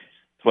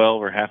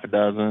 12 or half a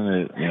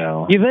dozen.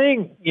 You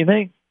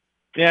think?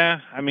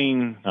 Yeah. I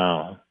mean,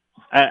 I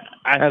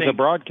as a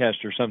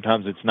broadcaster,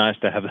 sometimes it's nice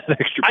to have that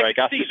extra break.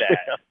 I see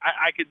that.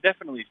 I could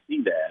definitely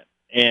see that,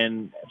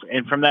 and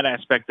from that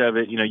aspect of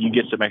it, you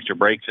get some extra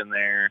breaks in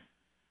there.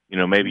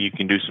 Maybe you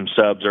can do some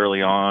subs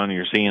early on.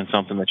 You're seeing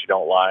something that you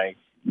don't like.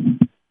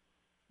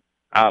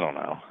 I don't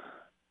know.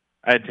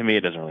 To me,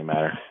 it doesn't really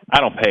matter.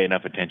 I don't pay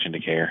enough attention to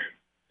care.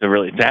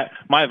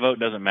 My vote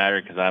doesn't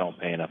matter because I don't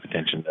pay enough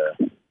attention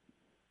to.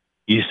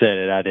 You said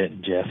it. I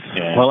didn't, Jeff.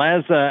 Yeah. Well,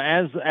 as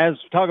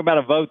talk about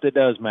a vote that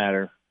does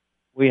matter,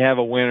 we have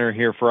a winner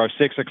here for our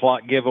 6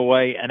 o'clock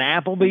giveaway: an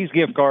Applebee's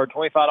gift card,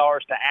 $25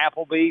 to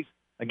Applebee's.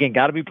 Again,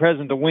 got to be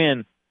present to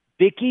win.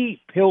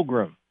 Vicki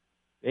Pilgrim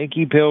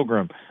Vicky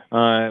Pilgrim.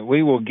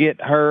 We will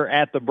get her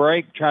at the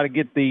break, try to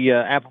get the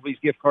Applebee's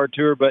gift card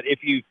to her. But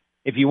if you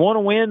want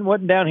to win,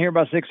 wasn't down here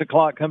by 6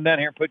 o'clock, come down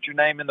here and put your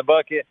name in the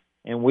bucket,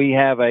 and we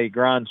have a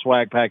Grind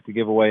swag pack to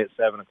give away at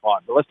 7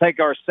 o'clock. But let's take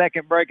our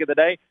second break of the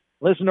day.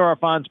 Listen to our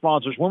fine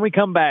sponsors. When we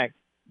come back,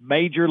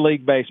 Major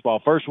League Baseball.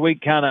 First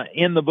week kind of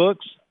in the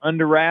books,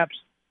 under wraps.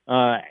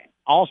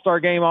 All-Star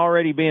game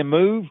already being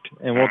moved,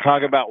 and we'll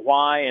talk about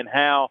why and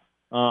how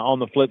on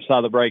the flip side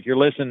of the break. You're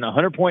listening to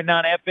 100.9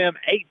 FM,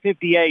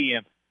 850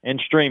 AM,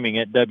 and streaming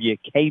at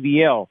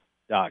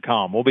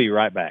WKVL.com. We'll be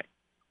right back.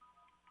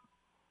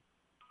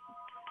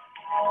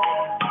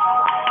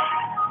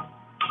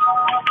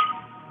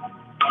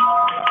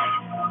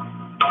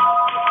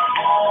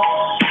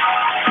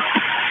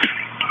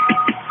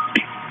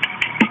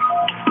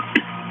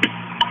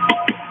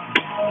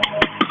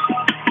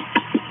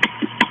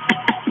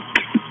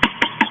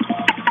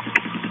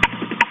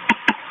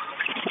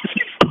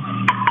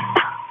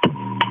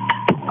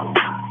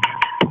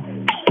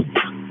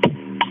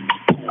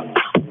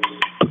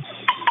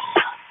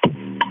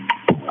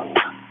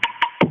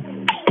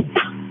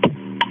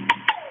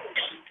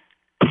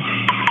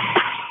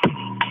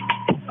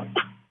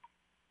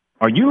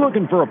 Are you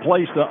looking for a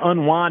place to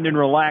unwind and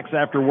relax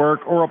after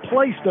work, or a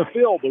place to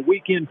fill the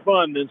weekend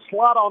fun? Then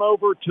slide on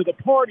over to the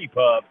Party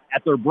Pub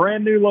at their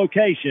brand new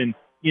location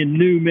in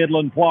New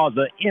Midland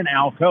Plaza in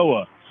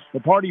Alcoa. The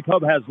Party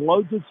Pub has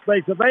loads of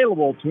space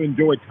available to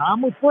enjoy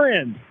time with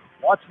friends,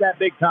 watch that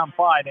big-time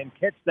fight, and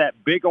catch that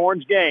big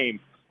orange game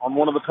on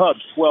one of the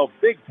pub's 12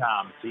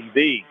 big-time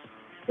TVs.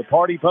 The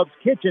Party Pub's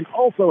kitchen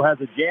also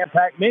has a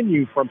jam-packed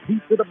menu from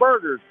pizza to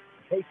burgers,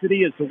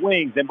 quesadillas to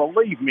wings, and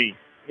believe me,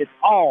 it's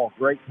all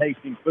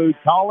great-tasting food.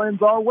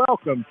 Call-ins are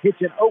welcome.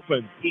 Kitchen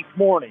opens each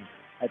morning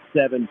at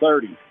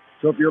 7:30.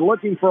 So if you're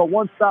looking for a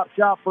one-stop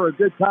shop for a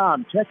good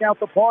time, check out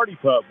the Party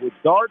Pub with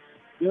darts,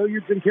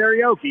 billiards, and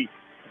karaoke.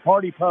 The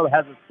Party Pub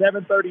has a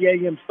 7:30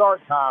 a.m.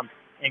 start time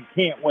and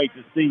can't wait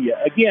to see you.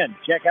 Again,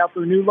 check out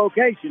their new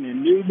location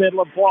in New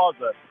Midland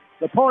Plaza,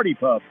 the Party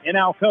Pub in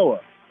Alcoa,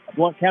 a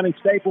Blount County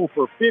staple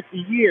for 50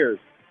 years,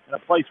 and a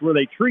place where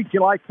they treat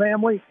you like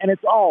family, and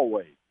it's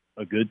always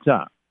a good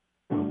time.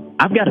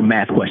 I've got a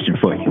math question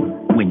for you.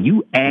 When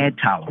you add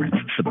tolerance,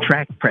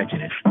 subtract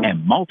prejudice,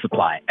 and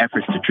multiply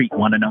efforts to treat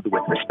one another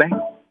with respect,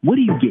 what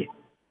do you get?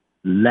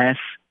 Less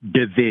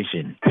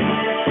division.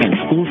 And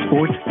school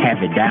sports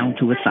have it down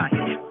to a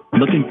science.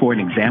 Looking for an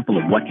example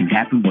of what can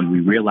happen when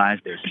we realize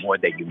there's more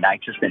that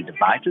unites us than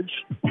divides us?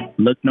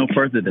 Look no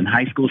further than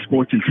high school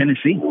sports in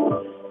Tennessee.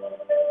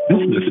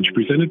 This message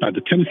presented by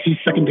the Tennessee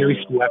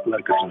Secondary School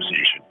Athletic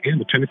Association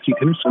and the Tennessee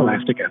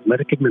Interscholastic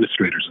Athletic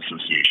Administrators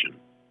Association.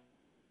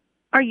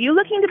 Are you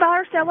looking to buy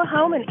or sell a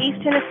home in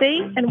East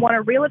Tennessee and want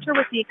a realtor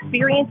with the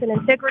experience and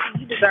integrity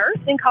you deserve?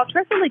 Then call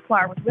Tressa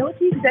Leaquire with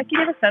Realty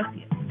Executive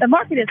Associates. The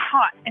market is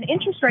hot, and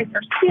interest rates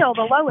are still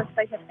the lowest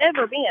they have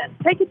ever been.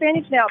 Take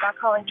advantage now by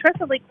calling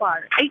Tressa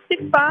Leaquire,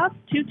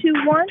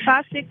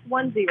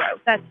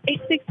 865-221-5610. That's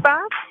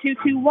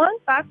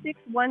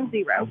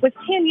 865-221-5610. With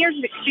 10 years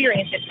of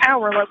experience in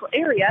our local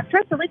area,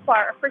 Tressa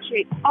Leaquire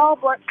appreciates all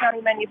Blount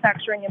County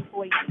manufacturing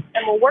employees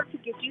and will work to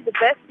get you the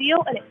best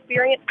deal and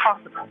experience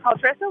possible. Call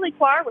Tressa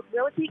Leaquire with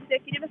Realty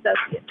Executive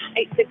Associates,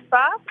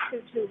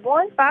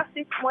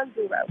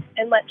 865-221-5610.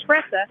 And let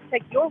Tressa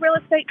take your real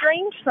estate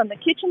dreams from the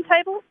kitchen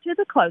table to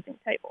the closing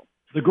table.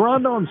 The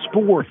Grind on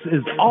Sports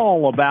is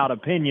all about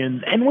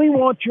opinions, and we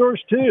want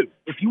yours too.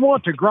 If you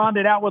want to grind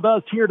it out with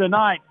us here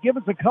tonight, give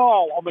us a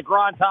call on the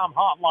Grind Time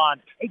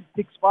Hotline,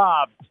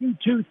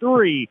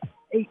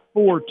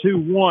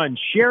 865-223-8421.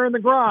 Share in the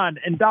grind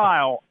and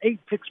dial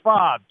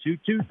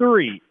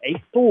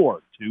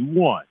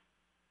 865-223-8421.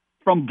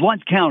 From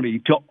Blount County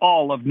to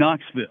all of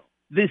Knoxville,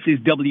 this is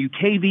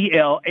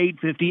WKVL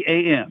 850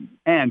 AM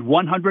and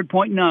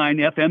 100.9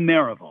 FM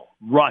Maryville,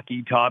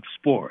 Rocky Top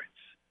Sports.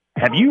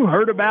 Have you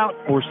heard about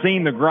or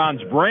seen the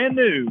Grind's brand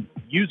new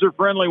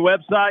user-friendly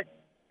website?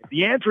 If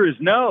the answer is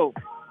no,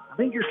 I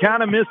think you're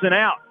kind of missing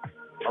out.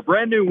 Our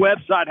brand new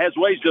website has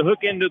ways to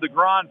hook into the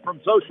Grind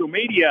from social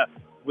media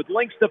with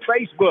links to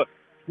Facebook,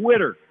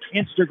 Twitter,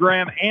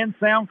 Instagram, and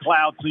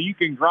SoundCloud, so you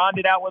can grind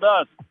it out with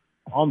us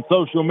on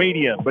social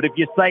media. But if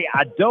you say,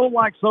 I don't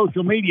like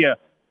social media,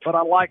 but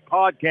I like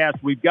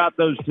podcasts, we've got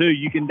those too.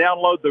 You can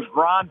download the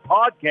Grind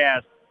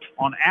podcast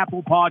on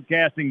Apple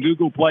Podcasts and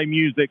Google Play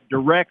Music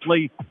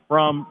directly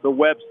from the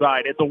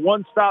website. It's a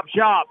one-stop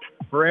shop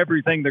for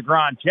everything The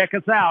Grind. Check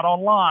us out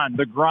online,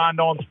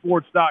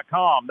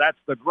 thegrindonsports.com. That's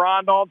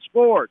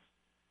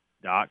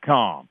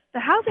thegrindonsports.com. The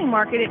housing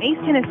market in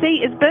East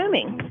Tennessee is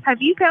booming.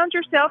 Have you found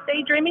yourself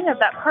daydreaming of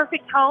that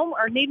perfect home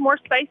or need more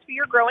space for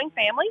your growing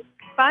family?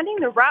 Finding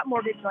the right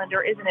mortgage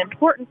lender is an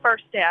important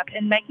first step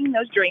in making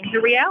those dreams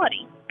a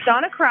reality.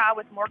 Donna Cry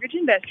with Mortgage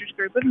Investors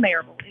Group of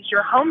Maryville is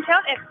your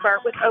hometown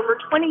expert with over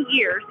 20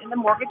 years in the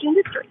mortgage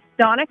industry.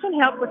 Donna can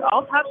help with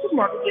all types of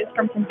mortgages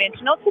from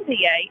conventional to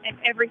VA and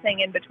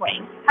everything in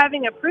between.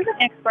 Having a proven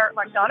expert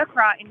like Donna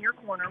Cry in your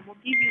corner will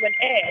give you an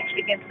edge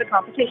against the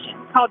competition.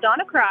 Call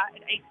Donna Cry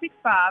at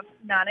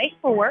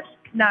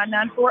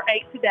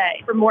 9948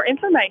 today for more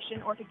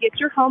information or to get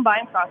your home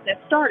buying process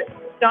started.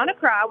 Donna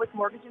Cry with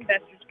Mortgage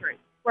Investors Group,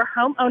 where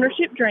home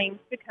ownership dreams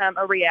become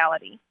a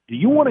reality. Do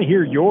you want to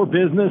hear your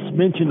business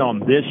mentioned on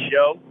this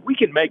show? We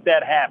can make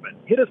that happen.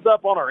 Hit us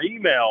up on our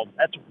email.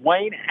 That's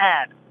Wayne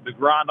at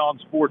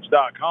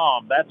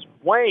thegrindonsports.com. That's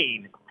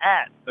Wayne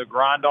at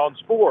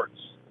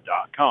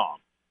thegrindonsports.com.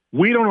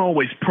 We don't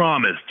always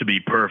promise to be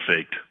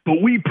perfect, but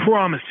we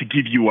promise to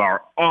give you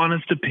our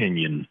honest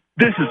opinion.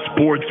 This is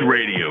sports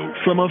radio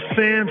from a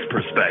fan's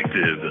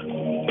perspective.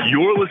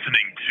 You're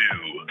listening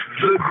to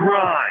The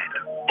Grind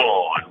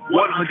on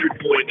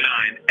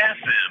 100.9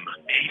 FM,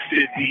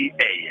 850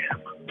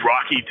 AM,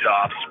 Rocky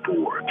Top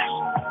Sports.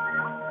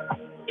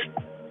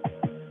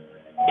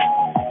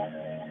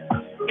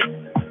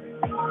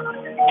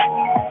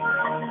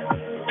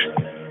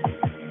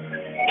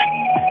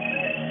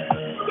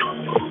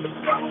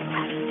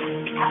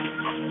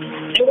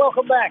 And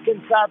welcome back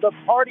inside the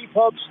Party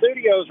Pub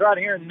Studios right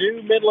here in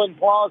New Midland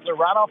Plaza,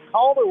 right off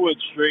Calderwood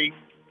Street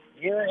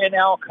here in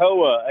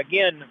Alcoa.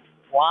 Again,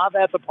 live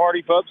at the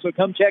Party Pub, so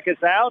come check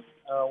us out.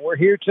 We're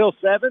here till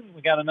 7.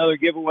 We got another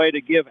giveaway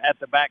to give at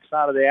the back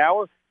side of the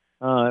hour.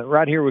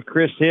 Right here with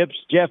Chris Hips.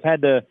 Jeff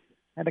had to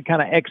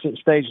kind of exit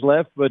stage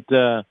left, but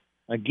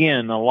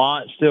again, a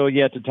lot still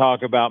yet to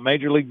talk about.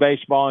 Major League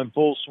Baseball in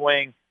full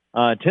swing.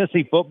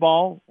 Tennessee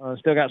football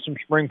still got some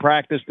spring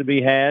practice to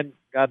be had.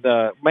 Got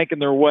making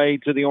their way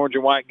to the orange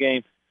and white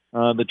game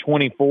the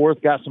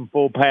 24th. Got some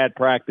full pad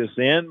practice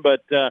in,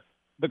 but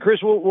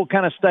Chris, we'll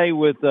kind of stay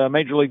with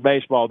Major League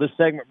Baseball. This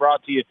segment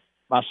brought to you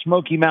by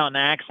Smoky Mountain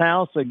Axe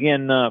House.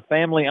 Again,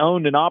 family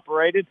owned and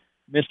operated.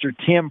 Mr.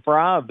 Tim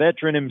Fry, a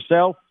veteran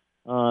himself,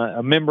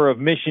 a member of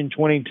Mission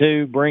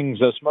 22, brings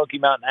Smoky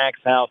Mountain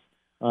Axe House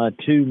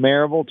to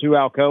Maryville, to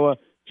Alcoa.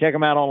 Check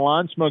them out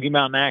online,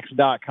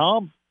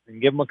 SmokyMountainAxe.com,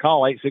 and give them a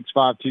call,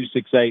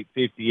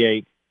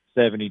 865-268-5872.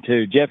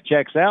 Jeff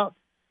checks out.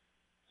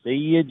 See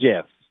you,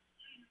 Jeff.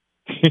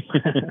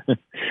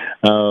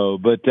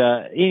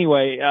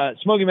 Anyway,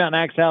 Smoky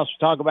Mountain Axe House, we'll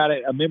talk about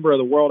it, a member of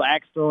the World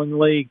Axe Throwing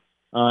League.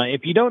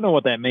 If you don't know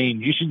what that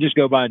means, you should just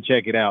go by and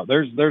check it out.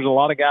 There's a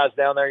lot of guys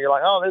down there. You're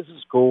like, oh, this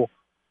is cool.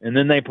 And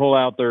then they pull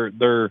out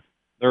their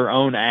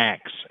own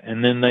axe,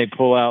 and then they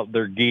pull out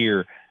their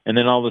gear, and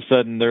then all of a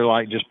sudden they're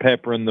like just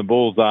peppering the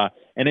bullseye,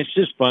 and it's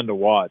just fun to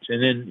watch.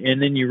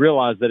 And then you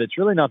realize that it's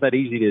really not that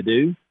easy to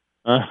do,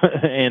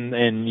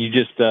 and you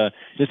just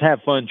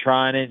have fun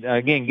trying it.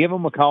 Again, give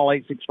them a call,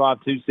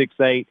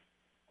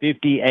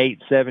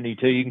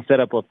 865-268-5872. You can set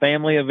up a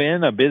family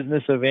event, a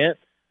business event.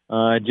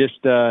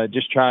 Just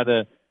try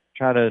to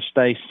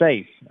stay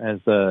safe as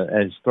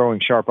throwing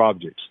sharp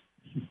objects.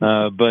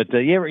 But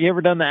you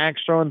ever done the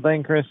axe throwing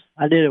thing, Chris?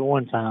 I did it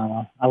one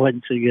time. I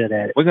wasn't too good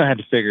at it. We're gonna have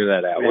to figure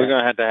that out. Yeah. We're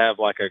gonna have to have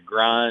like a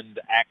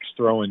grind axe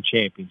throwing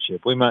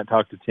championship. We might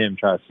talk to Tim,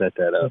 try to set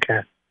that up.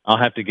 Okay. I'll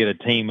have to get a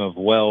team of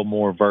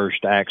more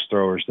versed axe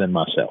throwers than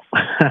myself.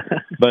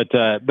 But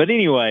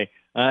anyway,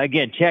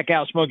 again, check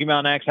out Smoky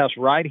Mountain Axe House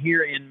right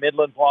here in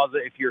Midland Plaza.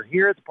 If you're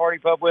here at the Party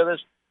Pub with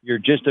us, you're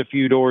just a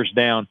few doors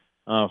down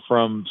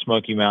from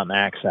Smoky Mountain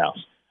Axe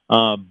House.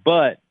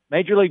 But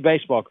Major League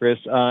Baseball, Chris,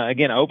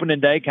 again,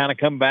 opening day kind of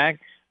come back.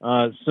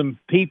 Some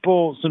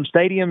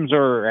stadiums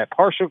are at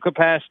partial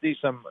capacity.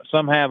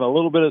 Some have a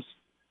little bit of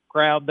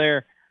crowd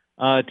there.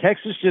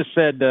 Texas just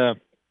said,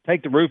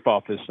 take the roof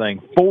off this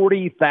thing.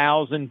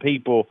 40,000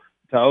 people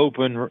to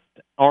open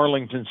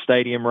Arlington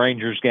Stadium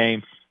Rangers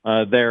game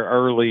there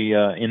early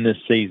in this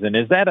season.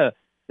 Is that a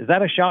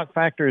shock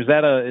factor? Is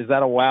that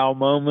a wow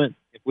moment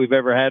if we've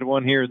ever had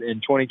one here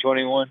in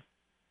 2021?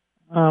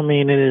 I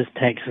mean, it is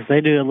Texas.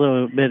 They do a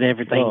little bit of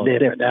everything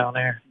different down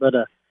there. But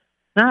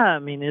I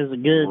mean, it was a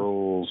good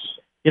rules.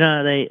 You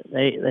know, they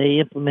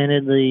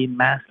implemented the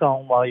mask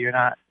on while you're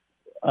not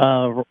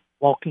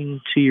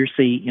walking to your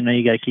seat. You know,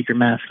 you got to keep your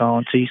mask on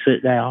until you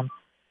sit down.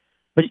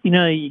 But you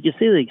know, you can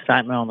see the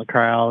excitement on the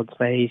crowd's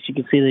face. You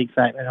can see the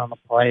excitement on the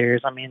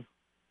players. I mean,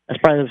 that's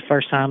probably the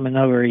first time in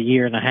over a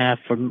year and a half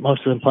for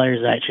most of the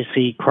players to actually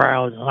see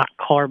crowds and not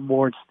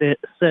cardboard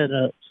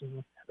setups.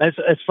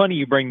 It's funny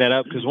you bring that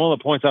up, because one of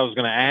the points I was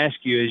going to ask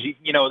you is,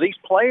 you know, these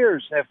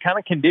players have kind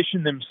of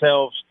conditioned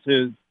themselves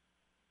to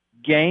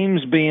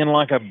games being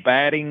like a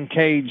batting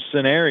cage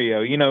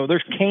scenario. You know,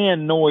 there's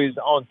canned noise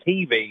on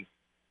TV,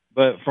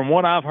 but from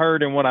what I've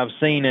heard and what I've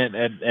seen at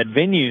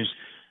venues,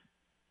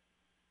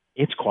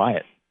 it's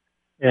quiet.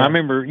 Yeah. You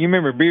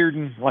remember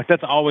Bearden? Like,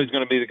 that's always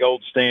going to be the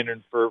gold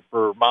standard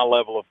for my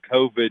level of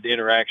COVID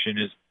interaction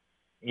is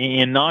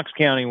in Knox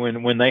County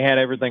when they had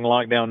everything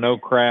locked down, no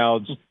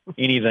crowds,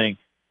 anything.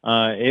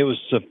 It was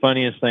the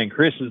funniest thing.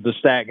 Chris is the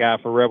stat guy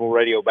for Rebel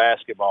Radio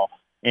basketball,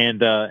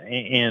 and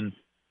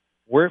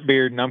we're at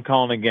Bearden. I'm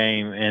calling a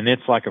game, and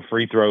it's like a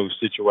free throw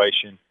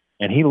situation.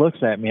 And he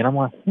looks at me, and I'm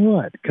like,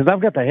 "What?" Because I've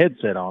got the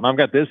headset on. I've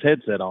got this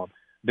headset on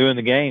doing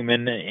the game,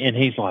 and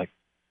he's like,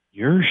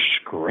 "You're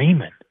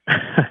screaming,"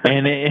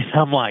 and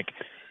I'm like,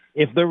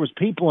 "If there was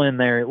people in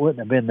there, it wouldn't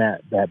have been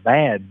that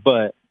bad."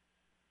 But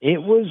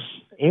it was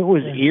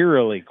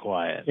eerily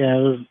quiet. Yeah,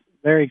 it was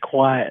very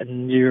quiet,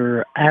 and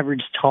your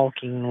average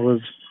talking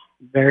was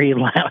very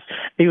loud.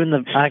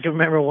 I can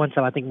remember one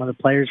time, I think one of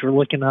the players were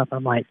looking up.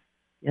 I'm like,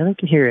 yeah, they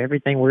can hear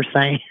everything we're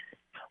saying.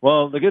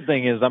 Well, the good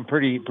thing is I'm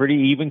pretty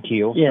even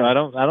keel. Yeah.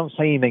 So I don't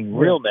say anything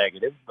real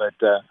negative, but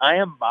I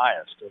am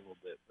biased a little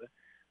bit.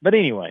 But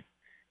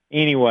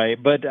anyway,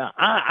 but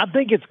I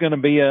think it's going to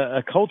be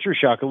a culture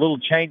shock, a little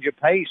change of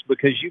pace,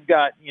 because you've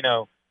got,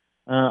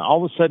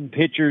 all of a sudden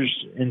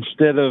pitchers,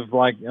 instead of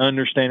like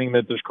understanding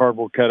that there's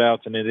cardboard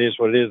cutouts and it is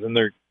what it is, and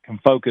they can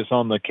focus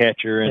on the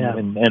catcher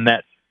and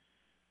that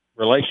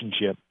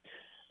relationship.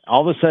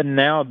 All of a sudden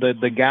now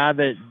the guy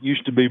that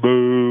used to be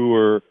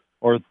boo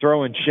or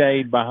throwing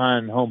shade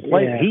behind home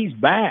plate, he's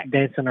back.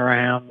 Dancing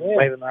around,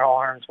 waving their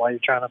arms while you're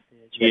trying to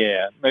pitch.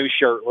 Yeah, maybe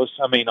shirtless.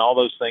 I mean, all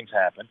those things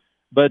happen.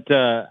 But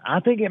I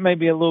think it may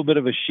be a little bit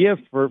of a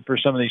shift for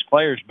some of these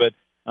players. But,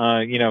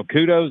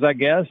 kudos, I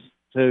guess,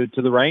 to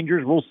the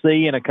Rangers. We'll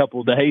see in a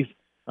couple of days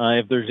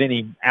if there's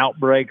any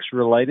outbreaks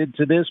related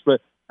to this.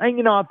 But, I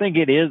think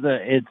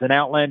it's an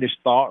outlandish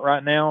thought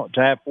right now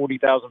to have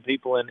 40,000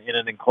 people in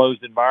an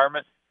enclosed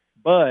environment.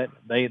 But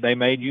they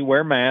made you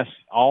wear masks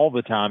all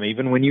the time,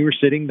 even when you were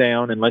sitting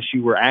down, unless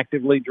you were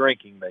actively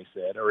drinking, they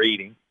said, or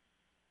eating.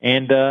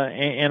 And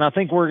I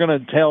think we're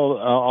going to tell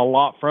a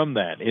lot from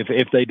that.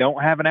 If they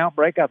don't have an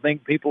outbreak, I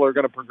think people are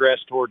going to progress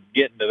toward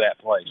getting to that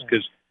place.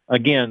 Because,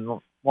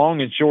 again,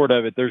 long and short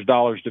of it, there's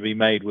dollars to be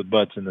made with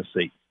butts in the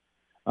seats.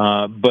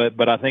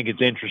 But I think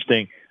it's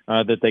interesting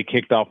that they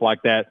kicked off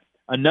like that.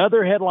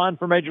 Another headline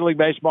for Major League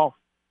Baseball,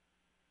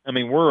 I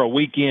mean, we're a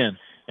week in,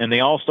 and the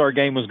All-Star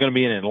game was going to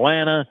be in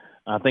Atlanta.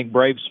 I think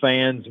Braves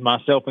fans,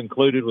 myself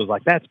included, was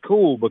like, that's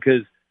cool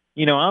because,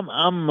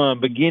 I'm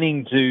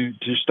beginning to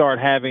start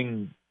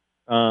having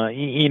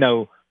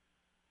times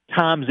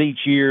each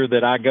year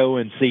that I go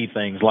and see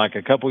things. Like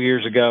a couple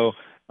years ago,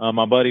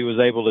 my buddy was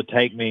able to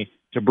take me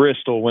to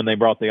Bristol when they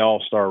brought the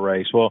All-Star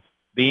race. Well,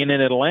 being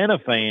an Atlanta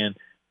fan,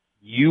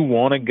 you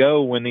want to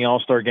go when the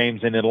All-Star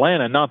game's in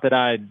Atlanta. Not that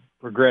I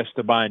progressed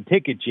to buying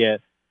tickets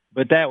yet,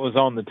 but that was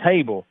on the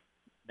table.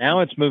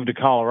 Now it's moved to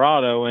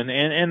Colorado, and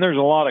there's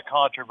a lot of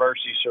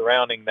controversy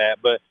surrounding that.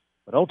 But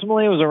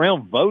ultimately it was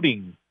around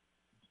voting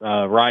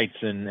rights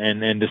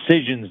and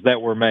decisions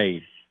that were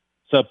made.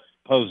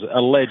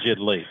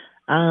 Allegedly.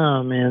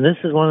 Oh, man, this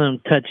is one of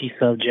them touchy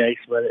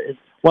subjects, but it's...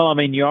 Well, I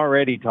mean, you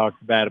already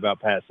talked bad about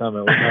Pat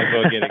Summitt. We might as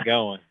well get it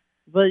going.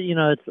 But,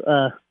 it's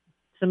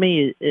to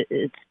me,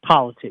 it's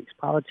politics.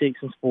 Politics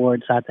and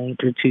sports, I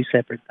think, are two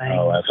separate things.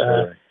 Oh,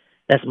 absolutely.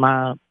 That's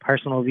my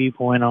personal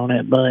viewpoint on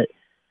it. But,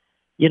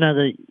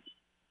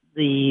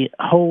 the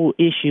whole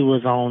issue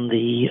was on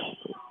the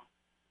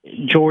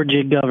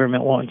Georgia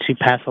government wanting to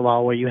pass a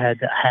law where you had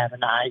to have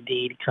an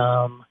ID to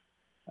come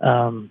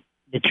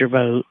get your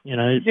vote.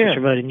 Get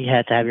your vote, and you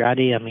had to have your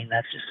ID. I mean,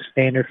 that's just a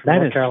standard for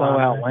North Carolina. That is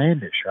so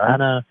outlandish, right? I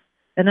know.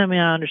 And I mean,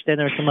 I understand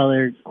there are some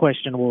other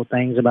questionable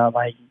things about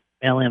like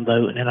mail-in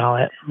voting and all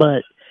that,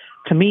 but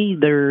to me,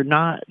 they're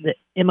not. The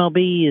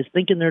MLB is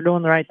thinking they're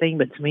doing the right thing,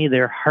 but to me,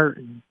 they're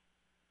hurting.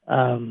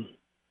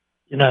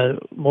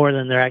 More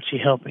than they're actually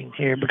helping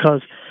here,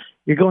 because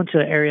you're going to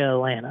an area of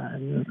Atlanta,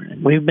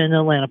 and we've been to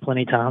Atlanta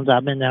plenty of times.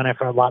 I've been down there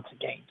for lots of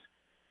games.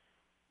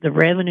 The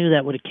revenue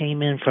that would have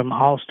came in from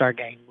All-Star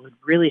game would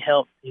really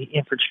help the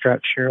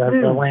infrastructure of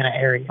the Atlanta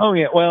area. Oh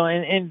yeah, well,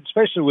 and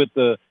especially with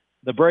the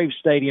Braves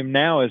Stadium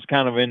now is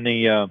kind of in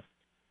the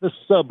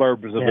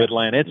suburbs of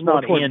Atlanta. It's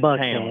not in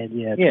town.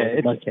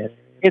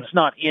 It's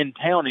not in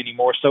town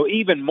anymore. So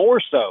even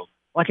more so,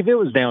 like if it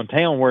was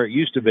downtown where it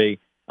used to be,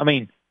 I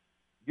mean,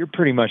 you're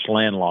pretty much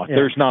landlocked. Yeah.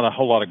 There's not a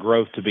whole lot of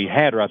growth to be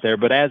had right there.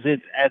 But as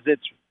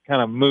it's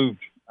kind of moved,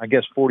 I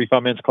guess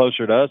 45 minutes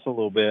closer to us a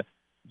little bit,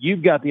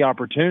 you've got the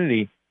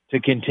opportunity to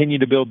continue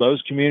to build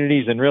those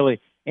communities and really,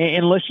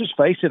 and let's just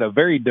face it, a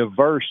very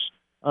diverse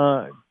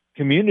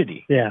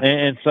community. Yeah.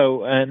 And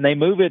so they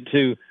move it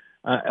to,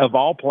 of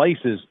all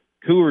places,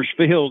 Coors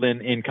Field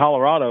in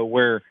Colorado,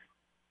 where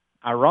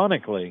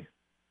ironically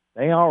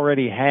they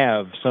already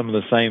have some of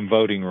the same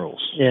voting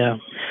rules. Yeah.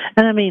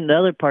 And I mean, the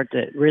other part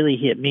that really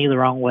hit me the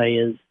wrong way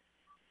is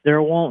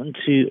they're wanting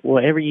to,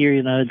 well, every year,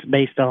 it's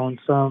based on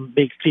some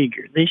big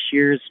figure. This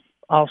year's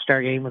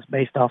All-Star game was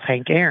based off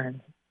Hank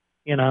Aaron.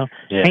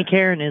 Hank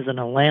Aaron is an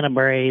Atlanta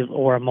Brave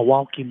or a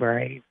Milwaukee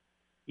Brave,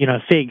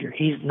 figure.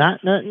 He's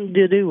not nothing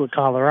to do with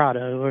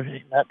Colorado or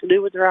nothing to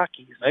do with the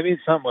Rockies. Maybe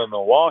it's something with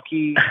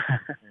Milwaukee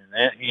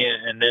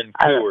and then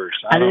Coors.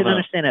 I didn't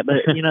understand that, but,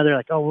 they're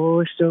like, oh, well,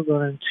 we're still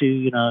going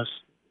to,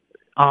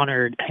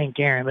 honor Hank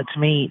Aaron. But to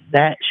me,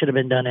 that should have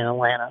been done in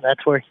Atlanta.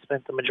 That's where he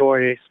spent the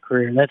majority of his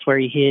career. That's where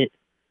he hit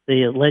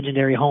the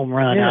legendary home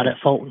run out at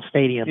Fulton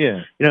Stadium.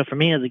 Yeah. For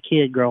me as a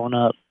kid growing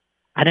up,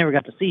 I never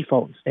got to see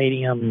Fulton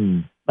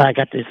Stadium, but I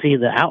got to see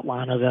the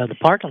outline of the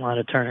parking lot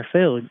of Turner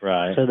Field.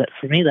 Right. So that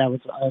for me, that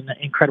was an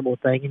incredible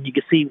thing. And you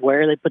could see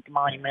where they put the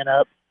monument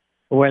up,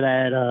 where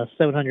that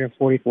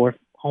 744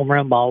 home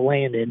run ball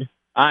landed.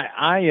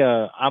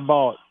 I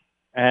bought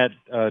at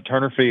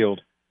Turner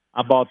Field.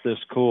 I bought this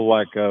cool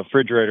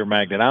refrigerator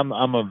magnet.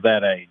 I'm of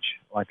that age.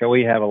 Like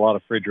we have a lot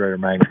of refrigerator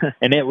magnets,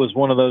 and it was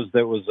one of those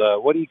that was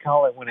what do you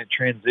call it when it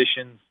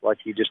transitions? Like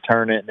you just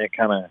turn it and it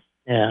kind of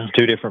Yeah.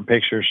 Two different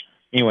pictures.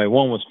 Anyway,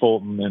 one was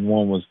Fulton and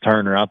one was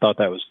Turner. I thought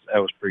that was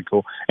pretty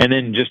cool. And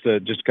then just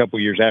a couple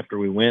years after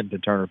we went to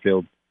Turner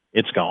Field,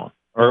 it's gone.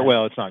 Or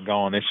well, it's not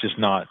gone. It's just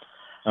not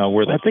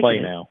where they play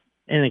now.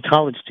 And the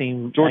college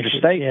team, Georgia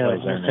State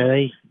plays there now.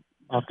 They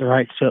bought the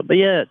rights to it. But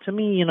yeah, to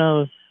me,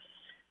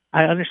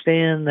 I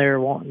understand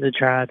they're wanting to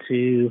try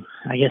to,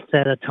 I guess,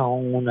 set a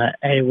tone that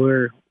hey,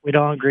 we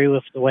don't agree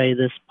with the way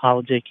this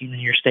politicking in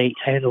your state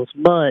handles,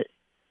 but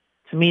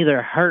to me,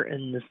 they're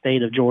hurting the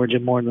state of Georgia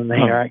more than they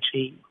are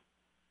actually.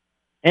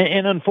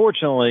 And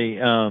unfortunately,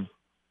 and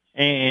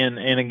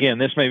again,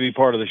 this may be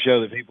part of the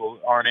show that people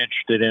aren't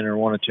interested in or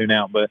want to tune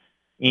out, but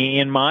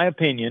in my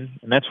opinion,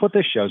 and that's what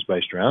this show's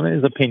based around,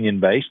 is opinion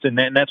based, and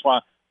that's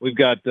why we've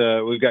got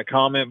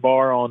comment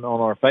bar on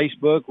our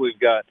Facebook. We've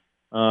got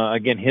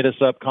again, hit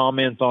us up,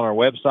 comments on our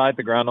website,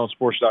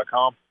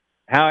 thegrindonsports.com.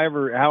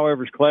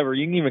 However's clever,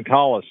 you can even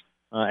call us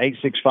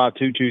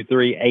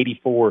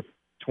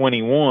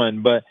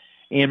 865-223-8421. But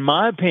in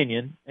my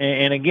opinion,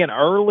 and again,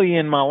 early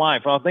in my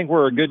life, I think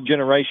we're a good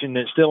generation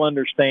that still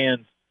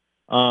understands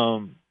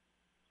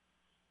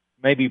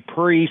maybe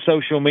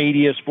pre-social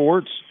media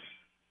sports,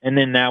 and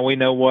then now we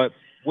know what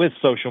with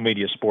social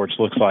media sports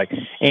looks like.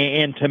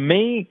 And to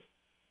me,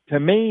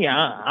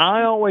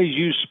 I always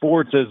use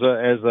sports as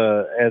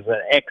an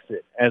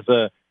exit, as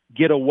a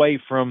get away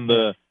from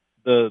the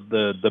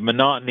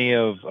monotony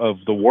of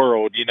the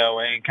world,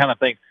 and kind of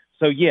think.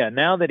 So yeah,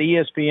 now that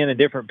ESPN and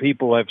different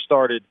people have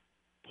started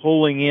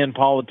pulling in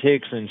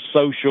politics and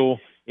social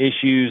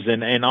issues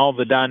and all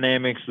the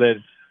dynamics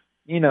that,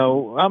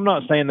 I'm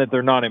not saying that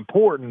they're not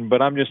important,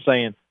 but I'm just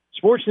saying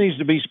sports needs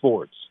to be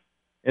sports.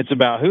 It's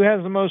about who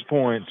has the most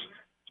points.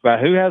 It's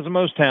about who has the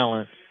most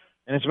talent.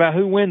 And it's about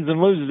who wins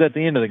and loses at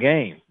the end of the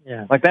game.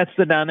 Yeah. Like, that's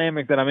the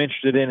dynamic that I'm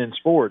interested in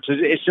sports.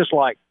 It's just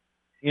like,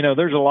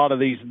 there's a lot of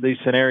these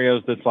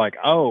scenarios that's like,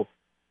 oh,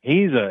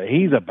 he's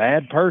a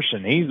bad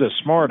person. He's a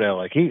smart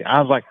aleck.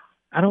 I was like,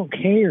 I don't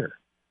care.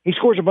 He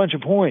scores a bunch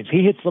of points.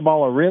 He hits the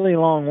ball a really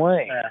long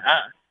way.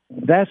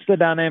 That's the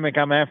dynamic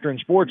I'm after in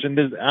sports. And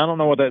I don't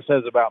know what that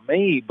says about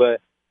me,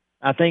 but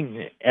I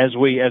think as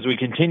we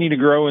continue to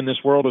grow in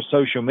this world of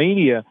social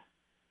media,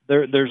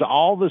 there's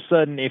all of a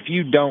sudden, if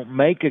you don't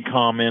make a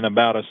comment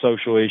about a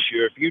social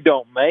issue, if you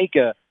don't make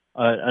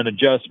an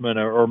adjustment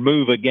or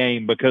move a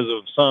game because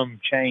of some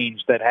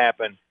change that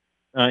happened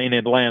in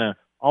Atlanta,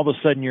 all of a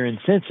sudden you're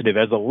insensitive.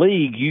 As a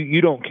league,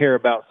 you don't care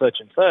about such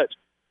and such.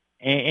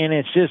 And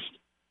it's just,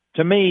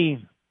 to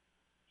me,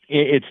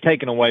 it's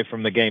taken away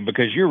from the game,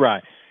 because you're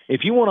right.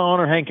 If you want to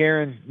honor Hank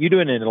Aaron, you do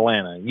it in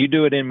Atlanta. You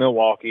do it in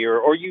Milwaukee,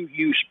 or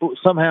you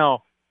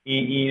somehow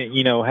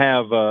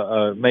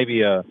have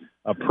maybe a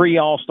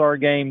pre-All-Star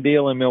game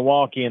deal in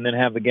Milwaukee and then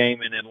have the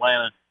game in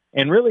Atlanta,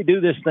 and really do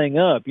this thing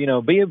up.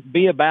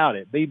 Be about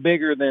it. Be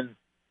bigger than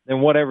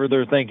whatever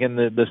they're thinking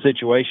the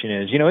situation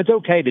is. It's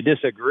okay to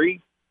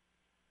disagree,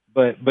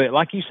 but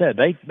like you said,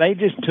 they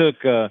just took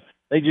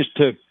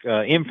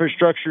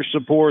infrastructure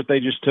support. They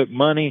just took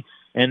money,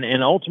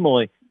 and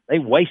ultimately they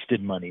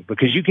wasted money,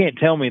 because you can't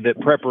tell me that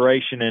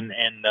preparation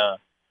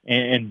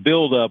and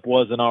build up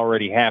wasn't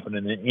already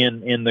happening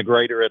in the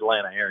greater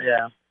Atlanta area.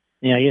 Yeah.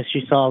 Yeah, I guess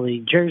you saw the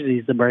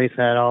jerseys the Braves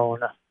had on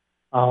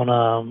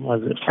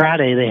was it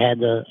Friday? They had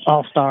the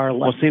All-Star.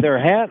 Well, see, their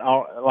hat,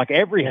 like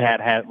every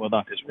hat, well,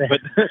 not this one, but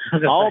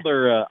all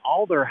their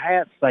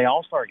hats say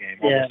All-Star game.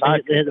 Yeah,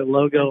 they had the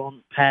logo on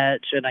the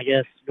patch, and I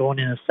guess going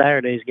into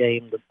Saturday's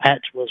game, the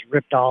patch was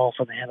ripped off,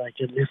 and they had like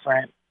a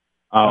different.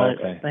 Oh,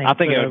 okay. I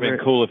think it would have been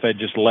cool if they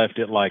just left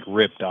it like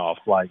ripped off,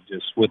 like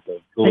just with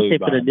the glue. I think they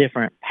put a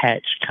different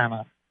patch kind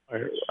of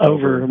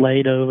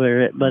overlaid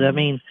over it, but I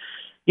mean.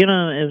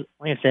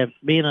 Like I said,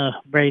 being a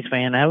Braves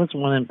fan, that was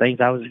one of the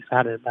things I was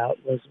excited about,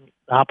 was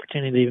the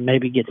opportunity to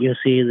maybe get to go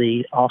see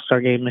the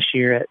All-Star game this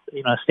year at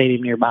a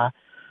stadium nearby.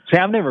 See,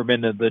 I've never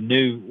been to the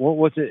new. What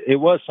was it? It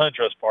was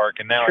SunTrust Park,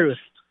 and now Truist.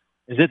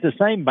 Is it the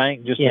same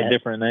bank, just a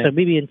different name? So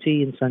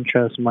BB&T and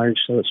SunTrust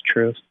merged, so it's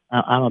Truist.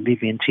 I'm a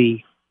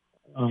BB&T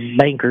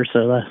banker,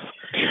 so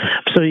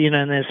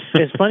and as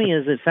funny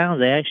as it sounds,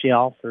 they actually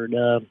offered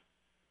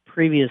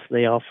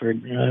previously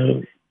offered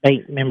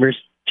bank members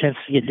chance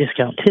to get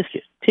discount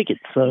tickets.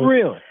 So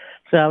really,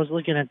 so I was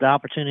looking at the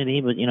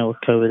opportunity, but with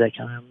COVID, that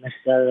kind of messed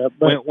that up.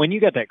 But when you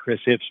got that Chris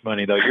Hips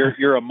money, though,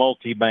 you're a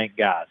multi-bank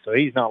guy, so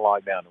he's not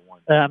locked down to one.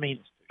 I mean,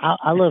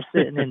 I love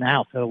sitting in the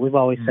outfield. We've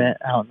always sat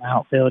out in the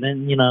outfield,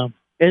 and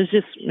it's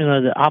just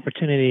the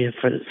opportunity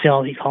for see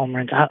all these home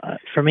runs.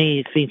 For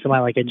me, seeing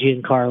somebody like a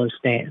Giancarlo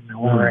Stanton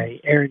or a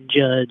Aaron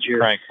Judge or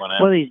one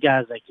of these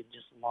guys that can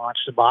just launch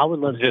the ball. I would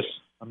love to.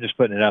 I'm just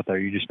putting it out there.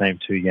 You just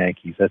named two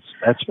Yankees. That's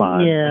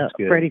fine. Yeah, that's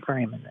good. Freddie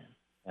Freeman. Then.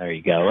 There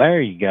you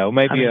go.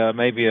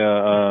 Maybe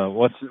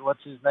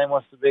what's his name?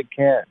 What's the big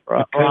cat?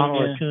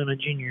 Ronald Acuna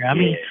Jr. I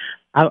mean,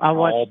 I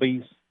watched.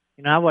 Albies.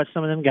 I watched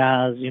some of them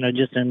guys,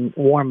 just in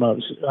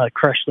warm-ups,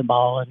 crush the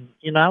ball,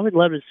 and I would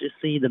love to just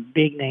see the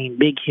big name,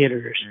 big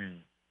hitters.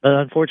 But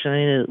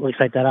unfortunately, it looks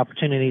like that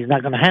opportunity is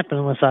not going to happen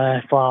unless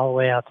I fly all the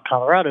way out to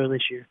Colorado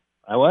this year.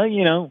 Well,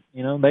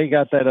 they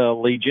got that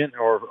Allegiant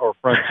or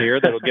Frontier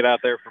that'll get out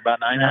there for about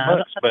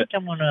 $900. I think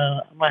I'm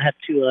gonna have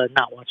to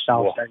not watch the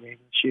All-Star game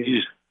this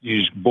year. You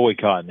just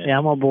boycotting it. Yeah,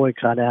 I'm gonna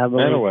boycott it. I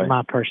believe, Anyway.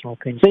 my personal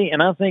opinion. See,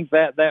 and I think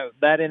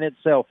that in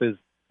itself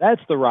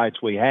that's the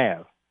rights we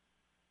have,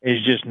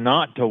 is just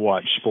not to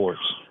watch sports,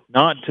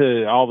 not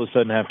to all of a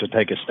sudden have to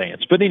take a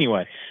stance. But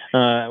anyway,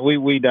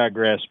 we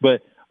digress.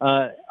 But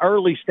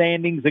early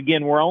standings,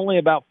 again, we're only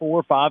about 4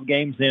 or 5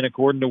 games in,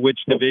 according to which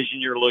division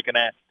you're looking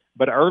at.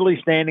 But early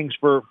standings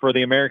for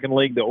the American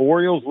League, the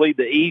Orioles lead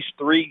the East,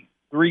 three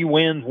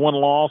wins, 1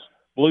 loss.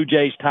 Blue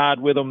Jays tied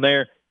with them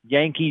there.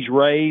 Yankees,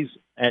 Rays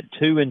at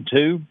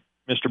 2-2.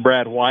 Mr.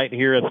 Brad White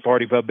here at the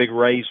Party Pub, big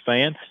Rays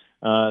fan.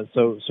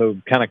 So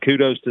kind of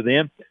kudos to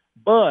them.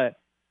 But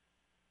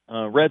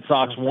Red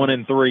Sox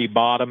 1-3,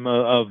 bottom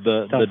of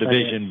the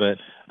division. But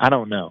I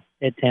don't know.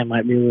 Ed Tam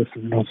might be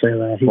listening. Don't say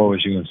that. What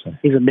was you going to say?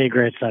 He's a big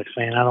Red Sox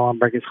fan. I don't want to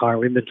break his heart.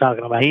 We've been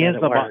talking about he that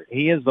is at work.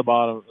 He is the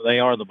bottom. They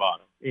are the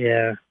bottom.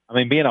 Yeah. I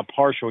mean, being a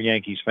partial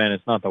Yankees fan,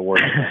 it's not the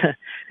worst.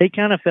 He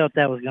kind of felt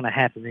that was going to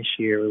happen this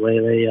year, the way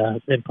they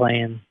been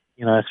playing,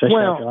 especially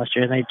after last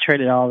year. And they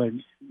traded all their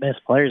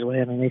best players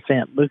away. I mean, they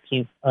sent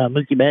Mookie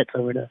Betts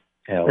over to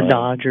the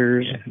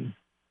Dodgers. Yeah.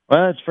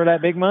 Well, it's for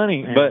that big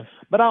money. Yeah.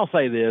 But I'll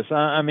say this.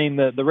 I mean,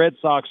 the Red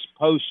Sox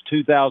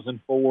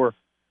post-2004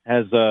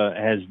 has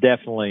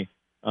definitely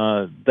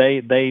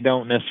they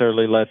don't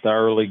necessarily let the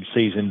early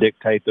season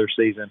dictate their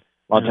season.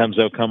 A lot of times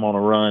they'll come on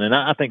a run, and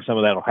I think some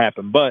of that will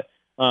happen. But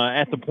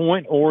at the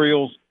point,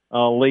 Orioles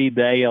lead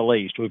the AL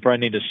East. We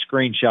probably need to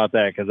screenshot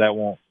that because that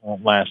won't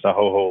last a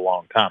whole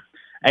long time.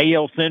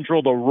 AL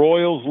Central, the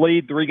Royals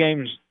lead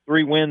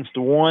 3 wins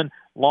to 1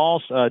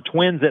 loss.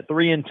 Twins at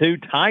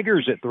 3-2,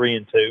 Tigers at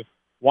 3-2,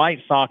 White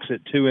Sox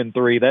at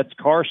 2-3. That's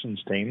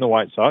Carson's team, the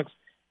White Sox.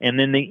 And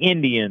then the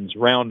Indians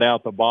round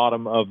out the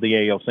bottom of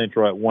the AL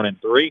Central at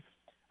 1-3.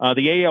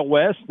 The AL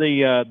West,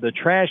 the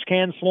trash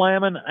can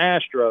slamming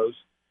Astros,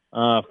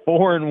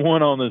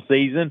 4-1 on the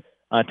season.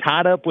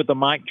 Tied up with the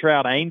Mike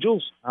Trout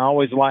Angels. I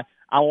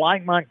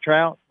like Mike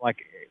Trout. Like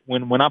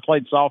when I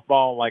played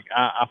softball, like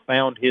I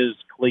found his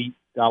cleat.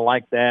 I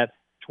like that.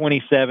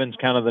 27's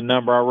kind of the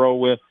number I roll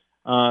with.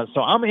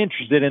 So I'm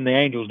interested in the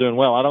Angels doing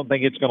well. I don't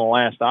think it's going to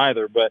last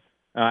either, but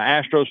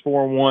Astros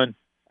 4-1,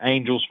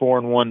 Angels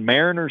 4-1,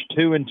 Mariners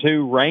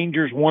 2-2,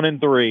 Rangers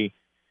 1-3,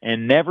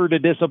 and never to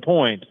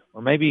disappoint,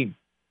 or maybe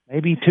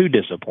to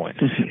disappoint.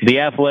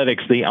 The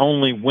Athletics, the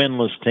only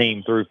winless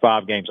team through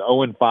 5 games,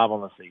 0-5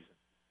 on the season.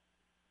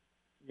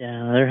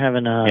 Yeah, they're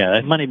having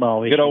a money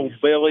ball issue. Good old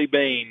Billy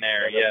Bean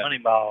there. Yeah, money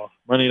ball.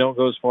 Money don't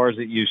go as far as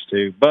it used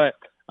to. But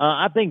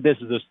I think this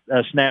is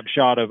a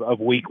snapshot of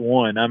week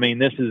 1. I mean,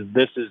 this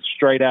is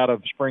straight out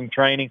of spring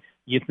training.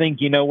 You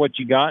think you know what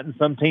you got, and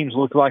some teams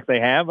look like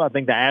they have. I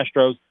think the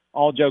Astros,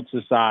 all jokes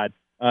aside,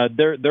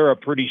 they're a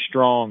pretty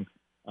strong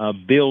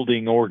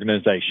building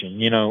organization.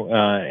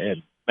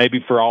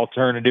 Maybe for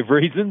alternative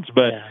reasons,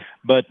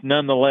 but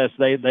nonetheless,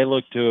 they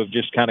look to have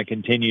just kind of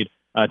continued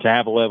to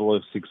have a level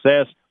of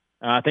success.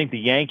 I think the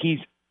Yankees,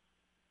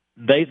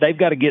 they've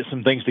got to get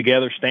some things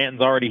together.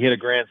 Stanton's already hit a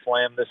grand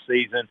slam this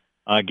season.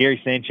 Gary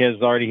Sanchez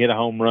has already hit a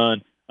home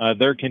run.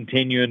 They're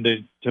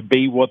continuing to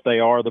be what they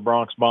are, the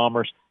Bronx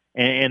Bombers.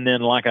 And then,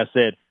 like I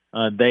said,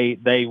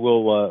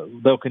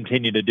 they'll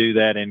continue to do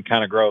that and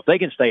kind of grow. If they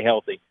can stay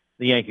healthy,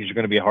 the Yankees are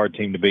going to be a hard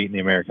team to beat in the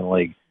American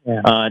League.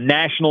 Yeah.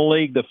 National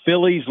League, the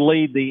Phillies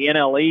lead the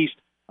NL East.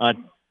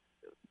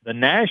 The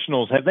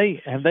Nationals,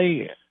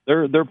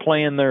 they're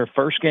playing their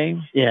first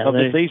game of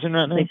the season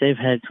right now? I think they've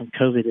had some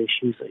COVID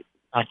issues that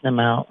knocked them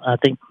out. I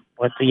think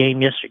the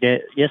game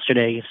yesterday against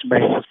the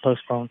Braves was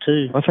postponed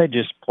too. Well, if they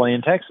just play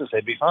in Texas,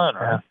 they'd be fine,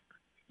 right? Yeah.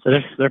 So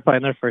they're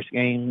playing their first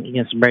game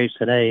against the Braves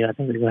today. I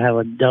think they're going to have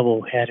a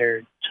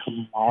doubleheader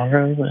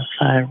tomorrow, if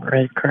I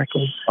read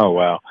correctly. Oh,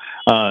 wow.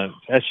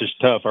 That's just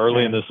tough.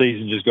 Early in the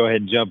season, just go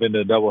ahead and jump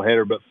into a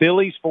doubleheader. But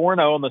Phillies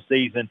 4-0 on the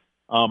season.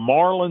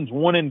 Marlins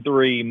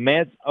 1-3,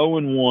 Mets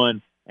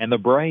 0-1, and the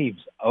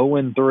Braves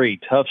 0-3.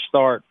 Tough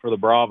start for the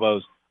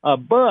Bravos.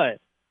 But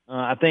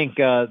I think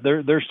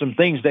there's some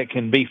things that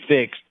can be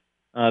fixed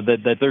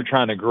that they're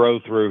trying to grow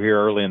through here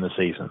early in the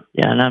season.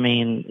 Yeah, and I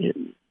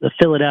mean, the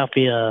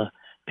Philadelphia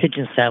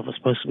pitching staff was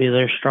supposed to be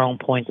their strong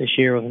point this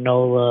year with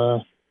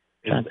Nola.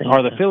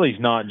 Are the Phillies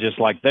not just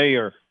like they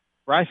are?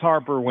 Bryce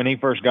Harper, when he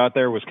first got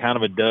there, was kind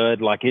of a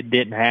dud. Like it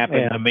didn't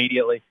happen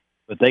immediately,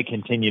 but they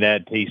continue to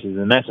add pieces,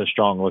 and that's a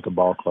strong-looking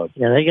ball club.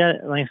 Yeah, they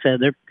got, like I said,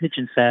 their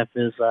pitching staff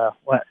is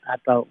what I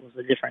thought was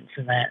the difference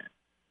in that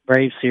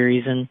Braves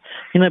series. And,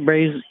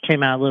 Braves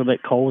came out a little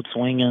bit cold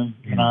swinging.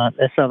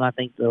 That's something I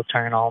think they'll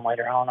turn on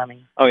later on. I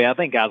mean, I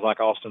think guys like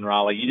Austin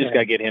Riley, you just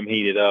got to get him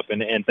heated up,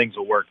 and things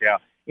will work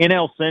out.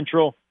 NL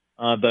Central,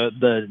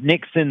 the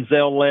Nick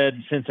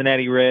Senzel-led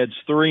Cincinnati Reds,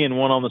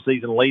 3-1 on the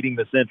season, leading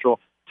the Central,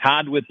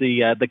 tied with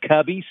the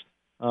Cubbies,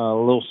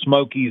 little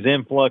Smokies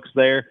influx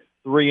there,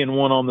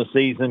 3-1 on the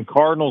season.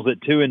 Cardinals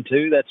at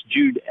 2-2, that's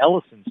Jude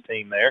Ellison's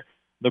team there.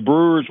 The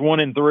Brewers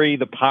 1-3,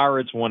 the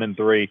Pirates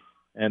 1-3,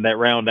 and that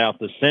round out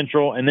the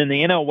Central. And then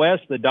the NL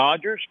West, the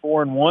Dodgers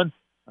 4-1,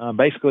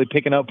 basically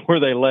picking up where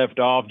they left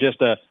off.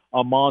 Just a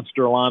a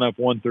monster lineup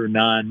 1 through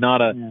 9.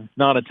 Not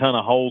a ton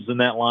of holes in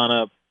that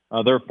lineup.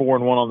 They're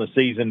 4-1 on the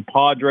season.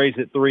 Padres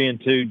at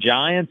 3-2.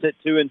 Giants at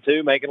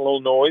 2-2, making a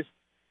little noise.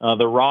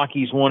 The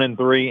Rockies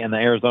 1-3, and the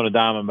Arizona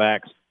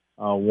Diamondbacks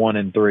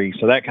 1-3.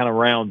 So that kind of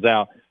rounds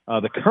out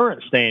the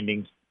current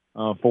standings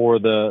for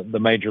the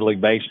Major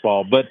League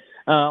Baseball. But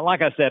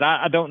like I said,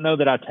 I don't know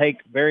that I take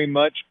very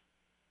much.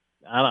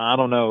 I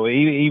don't know,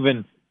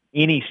 even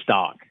any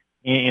stock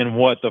in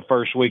what the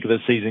first week of the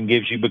season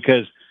gives you,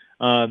 because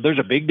there's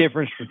a big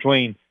difference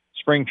between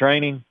spring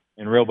training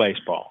and real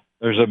baseball.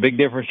 There's a big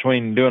difference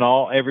between doing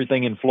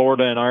everything in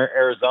Florida and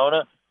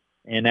Arizona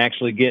and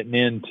actually getting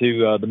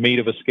into the meat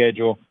of a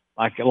schedule.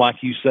 Like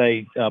you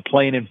say,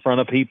 playing in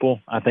front of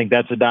people. I think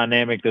that's a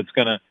dynamic that's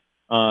going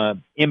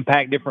to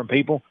impact different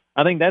people.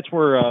 I think that's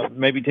where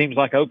maybe teams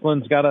like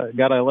Oakland's got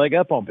a leg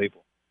up on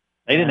people.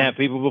 They didn't have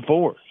people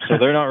before, so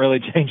they're not really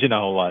changing a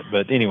whole lot.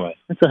 But anyway,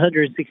 it's a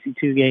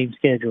 162-game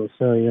schedule,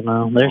 so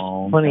there's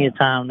plenty of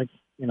time to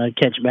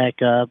catch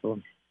back up.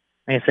 Like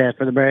I said,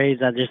 for the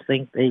Braves, I just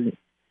think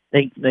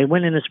they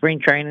went into spring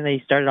training.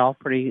 They started off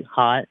pretty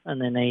hot, and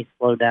then they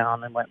slowed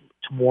down and went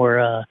to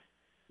more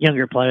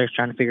younger players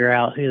trying to figure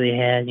out who they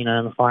had, in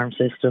the farm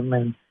system.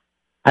 And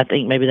I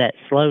think maybe that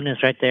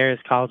slowness right there is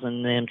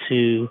causing them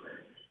to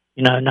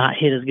not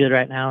hit as good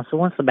right now. So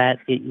once the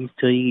bats get used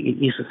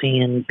to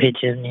seeing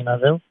pitching,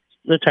 they'll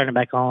turn it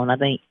back on. I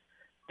think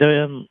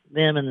them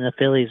and the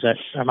Phillies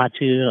are my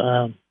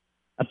two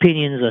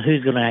opinions of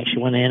who's going to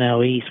actually win the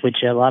NL East,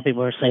 which a lot of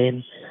people are saying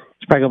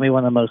it's probably going to be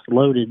one of the most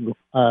loaded.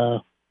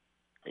 The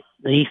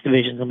East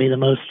Division is going to be the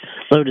most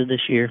loaded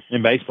this year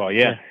in baseball.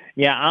 Yeah.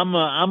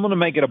 I'm going to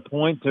make it a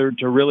point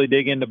to really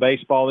dig into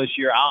baseball this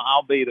year.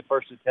 I'll be the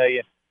first to tell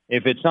you,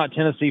 if it's not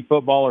Tennessee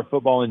football or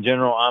football in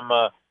general, I'm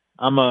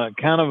a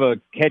kind of a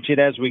catch it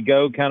as we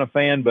go kind of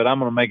fan, but I'm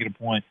going to make it a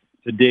point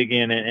to dig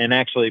in and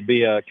actually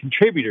be a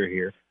contributor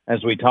here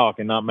as we talk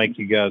and not make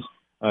you guys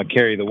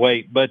carry the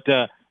weight. But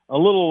a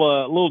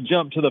little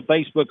jump to the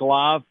Facebook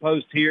Live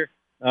post here.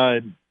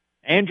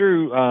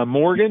 Andrew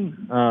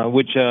Morgan,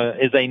 which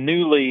is a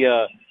newly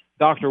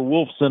Dr.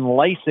 Wolfson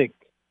LASIK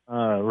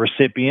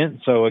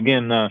recipient. So,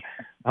 again, I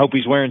hope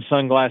he's wearing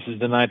sunglasses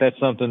tonight. That's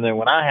something that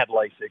when I had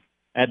LASIK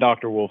at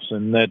Dr.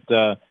 Wolfson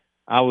that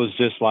I was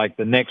just like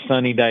the next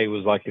sunny day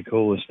was like the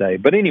coolest day.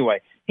 But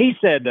anyway, he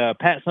said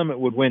Pat Summitt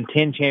would win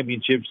 10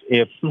 championships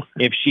if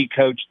she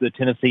coached the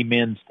Tennessee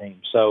men's team.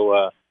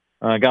 So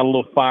got a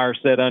little fire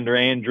set under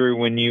Andrew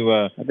when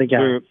you threw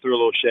a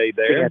little shade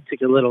there. I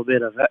took a little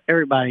bit of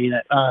everybody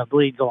that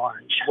bleeds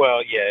orange.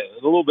 Well, yeah,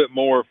 a little bit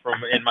more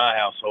from in my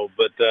household.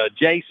 But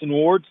Jason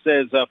Ward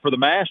says for the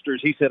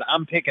Masters, he said,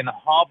 I'm picking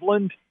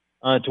Hovland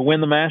to win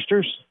the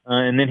Masters.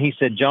 And then he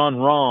said John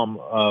Rahm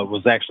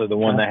was actually the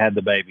one that had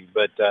the baby.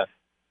 But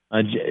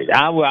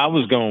I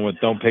was going with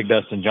don't pick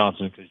Dustin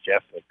Johnson because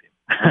Jeff picked him.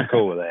 I'm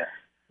cool with that.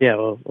 Yeah,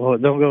 well,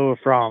 don't go with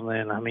Rahm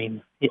then. I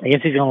mean, I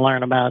guess he's going to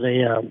learn about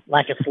a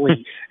lack of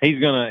sleep. He's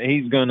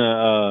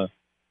gonna.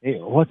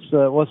 What's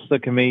the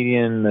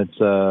comedian that's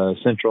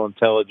Central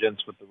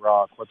Intelligence with The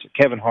Rock? What's it?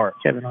 Kevin Hart.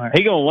 Kevin Hart.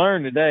 He gonna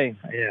learn today.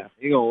 Yeah,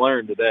 he gonna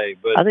learn today.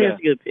 But I think it's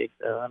a good pick,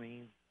 though. I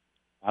mean,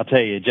 I'll tell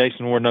you,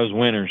 Jason Ward knows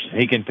winners.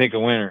 He can pick a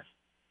winner,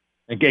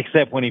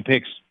 except when he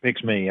picks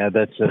me.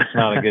 That's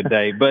not a good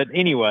day. But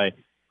anyway,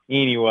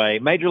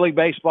 Major League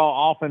Baseball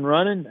off and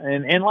running.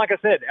 And like I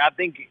said, I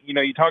think,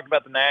 you talked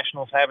about the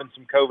Nationals having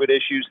some COVID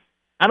issues.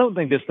 I don't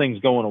think this thing's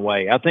going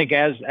away. I think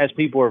as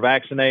people are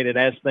vaccinated,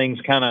 as things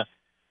kind of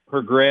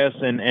progress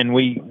and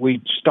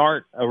we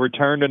start a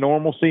return to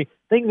normalcy,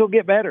 things will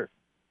get better.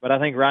 But I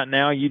think right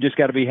now you just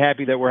got to be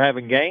happy that we're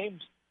having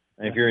games.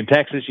 And if you're in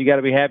Texas, you got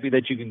to be happy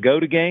that you can go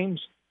to games.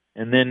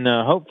 And then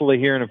hopefully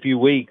here in a few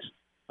weeks,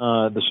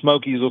 the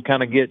Smokies will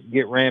kind of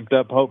get ramped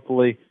up,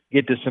 hopefully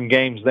get to some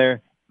games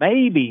there.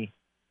 Maybe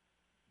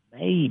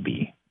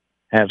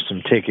have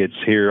some tickets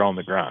here on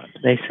the grind.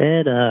 They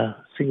said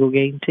single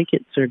game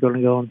tickets are going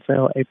to go on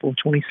sale April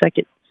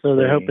 22nd. So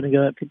they're hoping to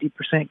go at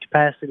 50%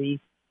 capacity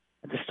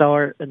at the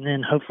start, and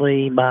then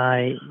hopefully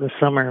by the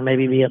summer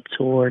maybe be up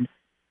toward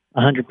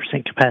 100%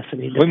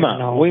 capacity. We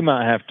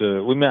might have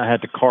to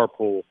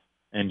carpool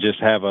and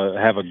just have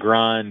a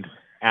grind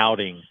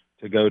outing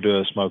to go to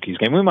a Smokies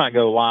game. We might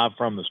go live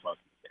from the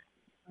Smokies game.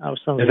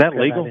 Is that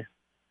legal? Idea.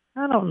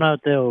 I don't know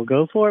if they'll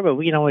go for it, but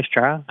we can always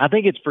try. I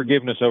think it's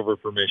forgiveness over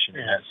permission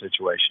in that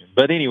situation.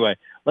 But anyway,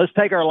 let's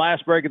take our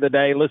last break of the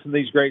day. Listen to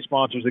these great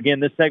sponsors. Again,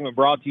 this segment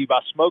brought to you by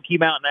Smoky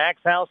Mountain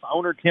Axe House,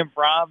 owner Tim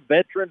Fry,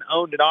 veteran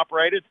owned and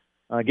operated.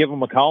 Give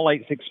them a call,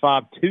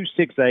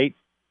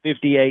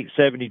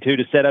 865-268-5872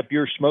 to set up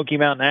your Smoky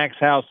Mountain Axe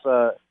House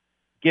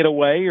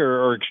getaway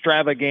or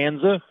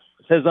extravaganza.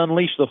 It says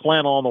unleash the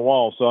flannel on the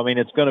wall. So, I mean,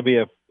 it's going to be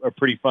a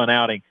pretty fun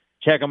outing.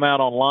 Check them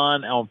out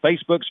online on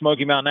Facebook,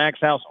 Smoky Mountain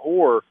Axe House,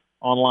 or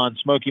online,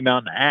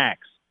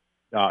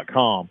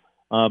 SmokyMountainAxe.com.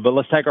 But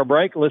let's take our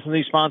break. Listen to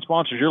these fine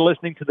sponsors. You're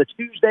listening to the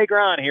Tuesday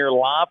Grind here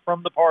live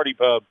from the Party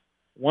Pub,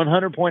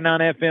 100.9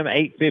 FM,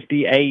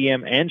 850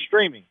 AM, and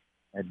streaming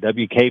at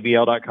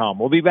WKVL.com.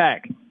 We'll be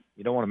back.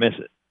 You don't want to miss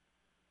it.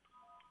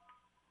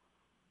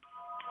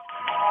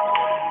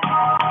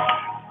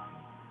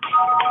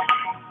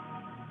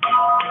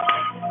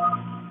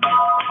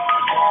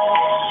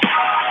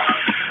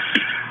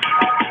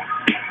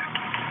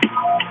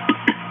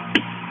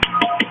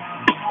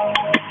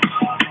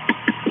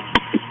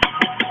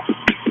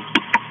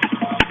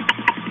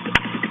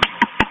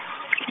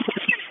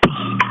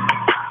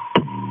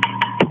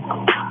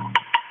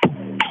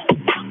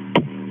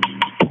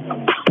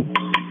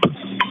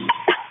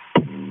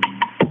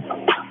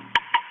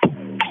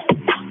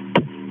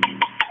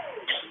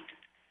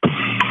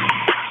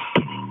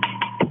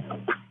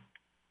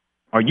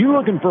 Are you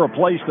looking for a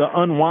place to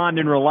unwind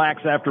and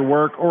relax after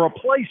work or a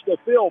place to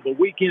fill the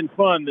weekend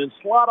fun? Then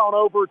slide on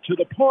over to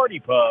the Party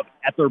Pub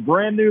at their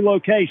brand new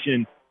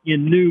location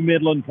in New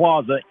Midland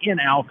Plaza in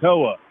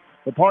Alcoa.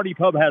 The Party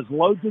Pub has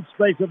loads of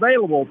space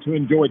available to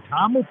enjoy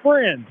time with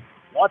friends,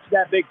 watch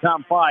that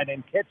big-time fight,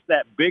 and catch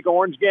that big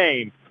orange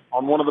game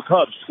on one of the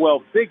pub's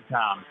 12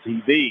 big-time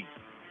TVs.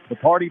 The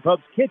Party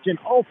Pub's kitchen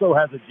also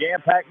has a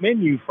jam-packed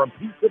menu from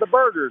pizza to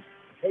burgers,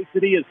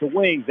 quesadillas to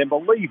wings, and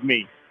believe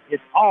me,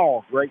 it's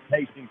all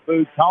great-tasting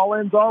food.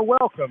 Call-ins are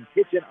welcome.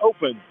 Kitchen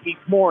opens each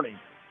morning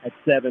at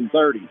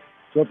 7:30.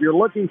 So if you're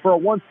looking for a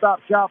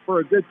one-stop shop for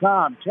a good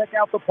time, check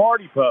out the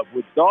Party Pub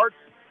with darts,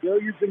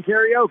 billiards, and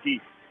karaoke.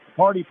 The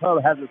Party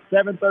Pub has a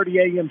 7:30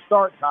 a.m.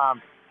 start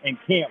time and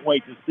can't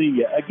wait to see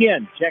you.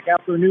 Again, check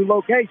out their new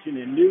location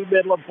in New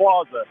Midland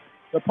Plaza,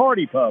 the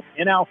Party Pub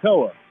in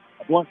Alcoa,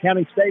 a Blount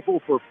County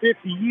staple for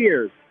 50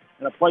 years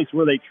and a place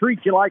where they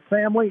treat you like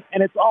family,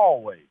 and it's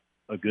always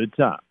a good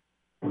time.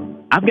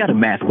 I've got a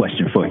math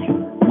question for you.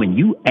 When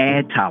you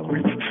add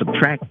tolerance,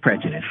 subtract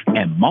prejudice,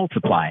 and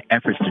multiply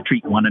efforts to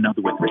treat one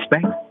another with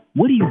respect,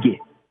 what do you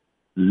get?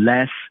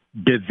 Less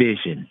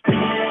division.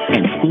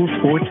 And school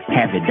sports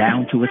have it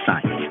down to a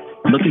science.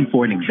 Looking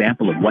for an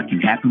example of what can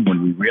happen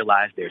when we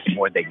realize there's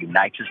more that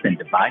unites us than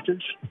divides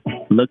us?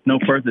 Look no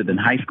further than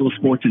high school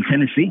sports in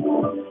Tennessee.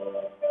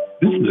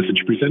 This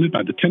message presented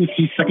by the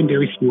Tennessee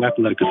Secondary School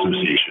Athletic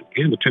Association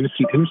and the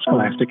Tennessee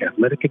Interscholastic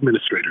Athletic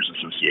Administrators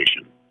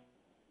Association.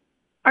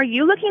 Are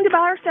you looking to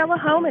buy or sell a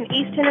home in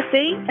East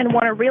Tennessee and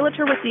want a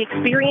realtor with the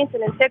experience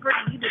and integrity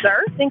you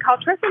deserve? Then call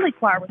Tressa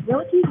Lequire with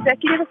Realty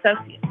Executive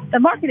Associates. The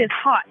market is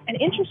hot and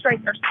interest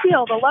rates are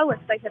still the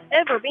lowest they have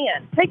ever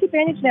been. Take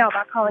advantage now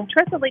by calling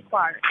Tressa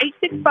Lequire at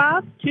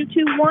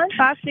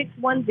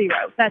 865-221-5610.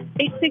 That's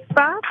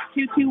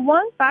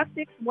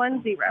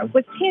 865-221-5610.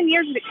 With 10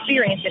 years of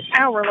experience in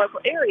our local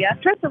area,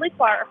 Tressa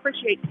Lequire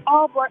appreciates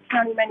all Blount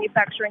County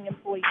manufacturing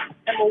employees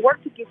and will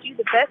work to get you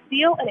the best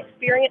deal and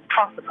experience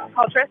possible.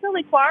 Call Tressa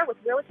Lequire with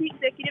Realty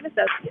Executive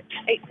Associates,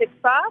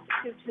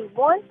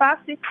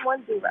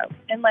 865-221-5610,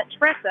 and let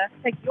Tressa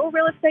take your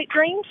real estate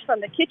dreams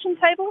from the kitchen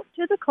table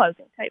to the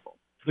closing table.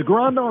 The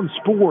Grind on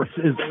Sports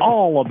is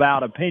all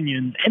about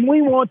opinions, and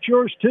we want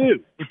yours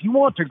too. If you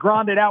want to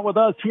grind it out with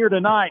us here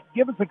tonight,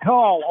 give us a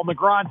call on the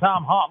Grind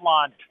Time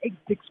Hotline,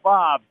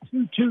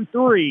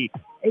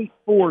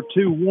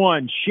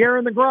 865-223-8421. Share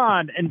in the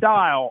grind and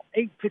dial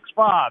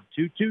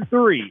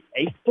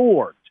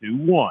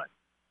 865-223-8421.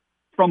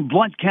 From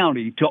Blount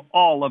County to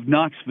all of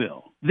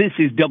Knoxville, this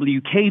is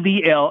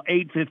WKVL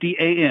 850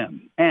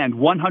 AM and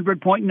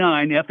 100.9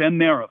 FM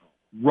Maryville,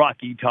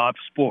 Rocky Top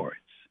Sports.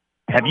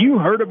 Have you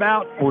heard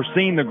about or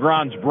seen the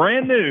Grind's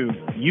brand new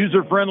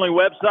user-friendly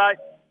website?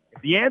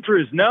 If the answer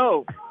is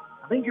no,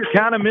 I think you're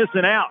kind of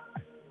missing out.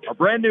 Our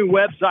brand new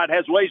website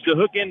has ways to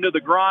hook into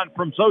the Grind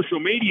from social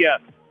media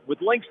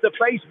with links to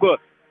Facebook,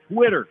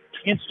 Twitter,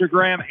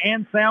 Instagram,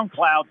 and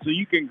SoundCloud so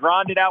you can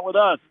grind it out with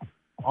us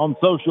on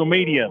social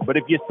media. But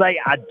if you say,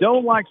 I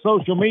don't like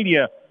social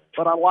media,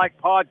 but I like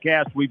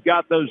podcasts, we've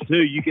got those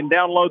too. You can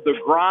download the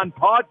Grind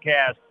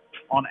podcast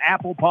on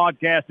Apple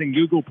Podcasts and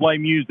Google Play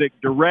Music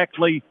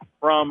directly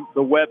from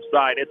the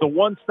website. It's a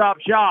one-stop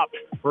shop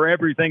for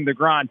everything The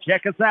Grind.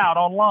 Check us out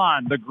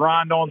online,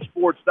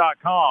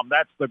 thegrindonsports.com.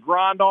 That's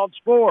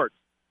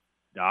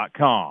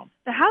thegrindonsports.com.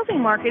 The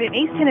housing market in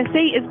East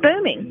Tennessee is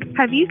booming.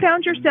 Have you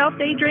found yourself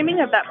daydreaming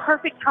of that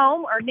perfect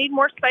home or need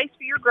more space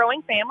for your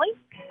growing family?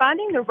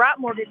 Finding the right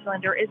mortgage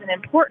lender is an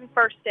important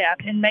first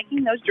step in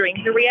making those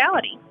dreams a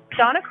reality.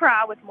 Donna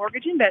Cry with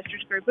Mortgage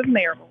Investors Group of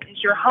Maryville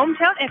is your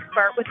hometown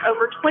expert with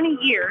over 20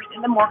 years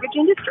in the mortgage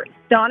industry.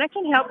 Donna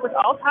can help with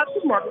all types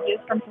of mortgages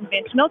from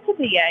conventional to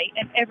VA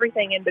and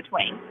everything in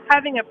between.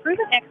 Having a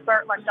proven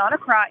expert like Donna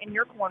Cry in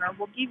your corner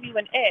will give you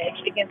an edge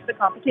against the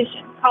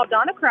competition. Call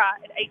Donna Cry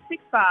at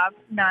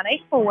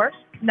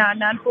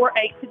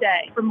 865-984-9948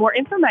 today for more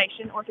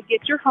information or to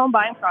get your home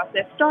buying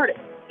process started.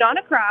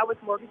 Donna Cry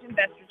with Mortgage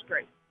Investors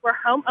Group, where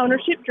home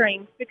ownership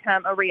dreams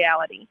become a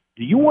reality.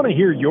 Do you want to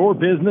hear your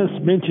business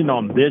mentioned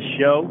on this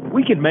show?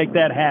 We can make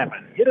that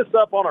happen. Hit us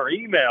up on our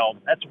email.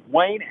 That's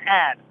Wayne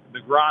at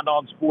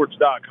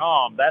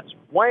thegrindonsports.com. That's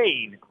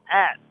Wayne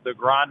at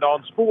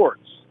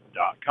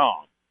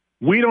thegrindonsports.com.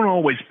 We don't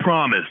always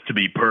promise to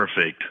be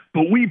perfect,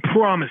 but we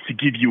promise to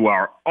give you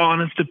our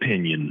honest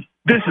opinion.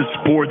 This is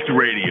sports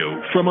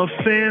radio from a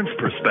fan's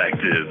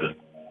perspective.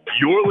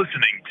 You're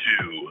listening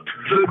to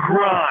The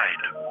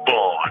Grind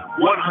on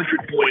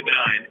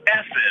 100.9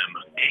 FM,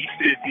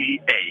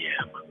 850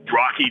 AM,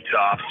 Rocky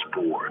Top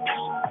Sports.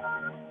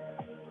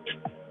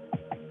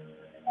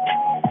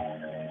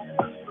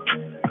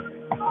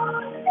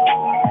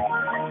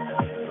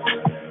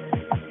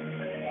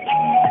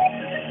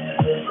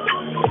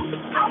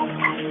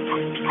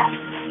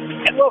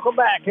 And welcome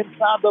back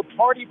inside the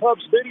Party Pub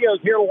Studios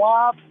here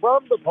live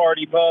from the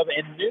Party Pub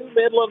in New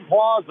Midland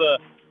Plaza.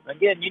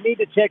 Again, you need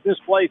to check this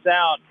place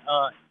out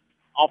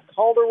off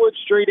Calderwood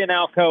Street in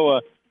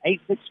Alcoa.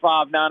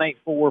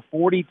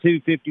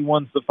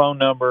 865-984-4251 is the phone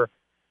number.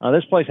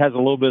 This place has a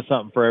little bit of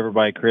something for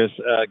everybody, Chris.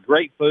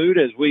 Great food,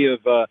 as we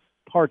have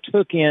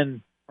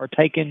partaken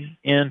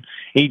in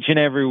each and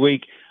every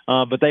week.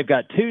 But they've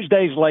got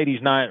Tuesdays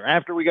ladies' night.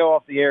 After we go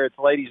off the air, it's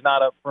ladies'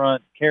 night up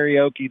front,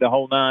 karaoke, the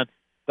whole nine.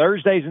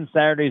 Thursdays and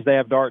Saturdays they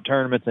have dart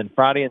tournaments, and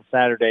Friday and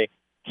Saturday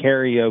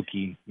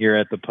karaoke here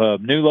at the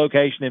pub. New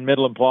location in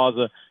Midland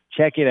Plaza.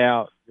 Check it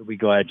out. You'll be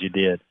glad you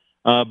did.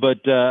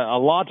 But a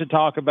lot to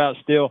talk about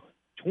still.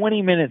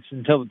 20 minutes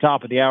until the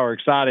top of the hour.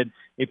 Excited.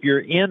 If you're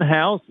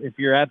in-house, if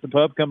you're at the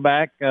pub, come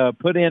back,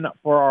 put in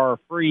for our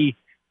free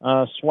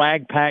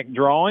swag pack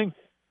drawing.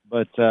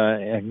 But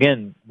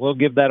again, we'll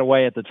give that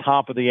away at the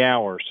top of the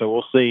hour. So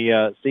we'll see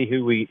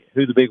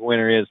who the big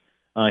winner is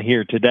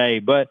here today.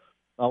 But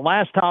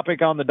last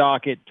topic on the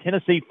docket: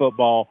 Tennessee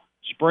football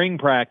spring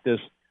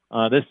practice.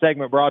 This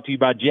segment brought to you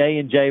by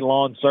J&J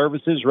Lawn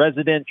Services,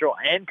 residential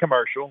and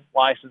commercial,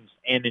 licensed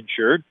and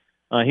insured.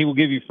 He will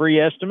give you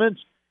free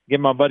estimates. Give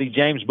my buddy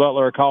James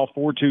Butler a call,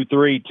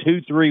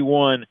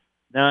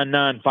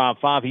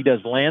 423-231-9955. He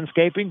does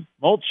landscaping,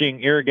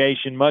 mulching,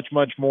 irrigation, much,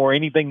 much more.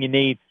 Anything you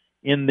need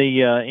in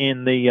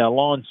the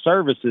lawn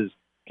services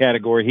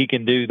category, he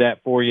can do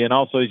that for you. And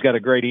also he's got a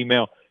great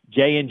email,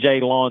 J&J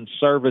Lawn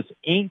Service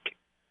Inc.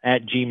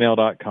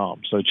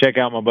 @gmail.com. So check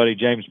out my buddy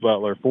James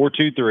Butler,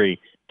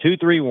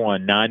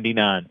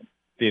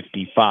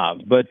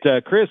 423-231-9955. But,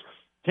 Chris,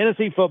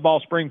 Tennessee football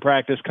spring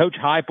practice, Coach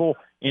Heupel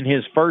in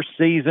his first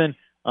season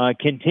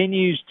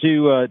continues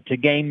to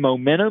gain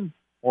momentum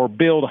or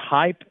build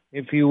hype,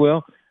 if you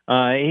will.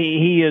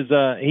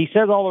 He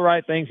says all the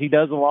right things. He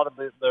does a lot of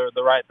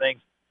the right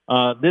things.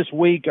 This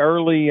week,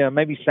 early,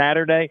 maybe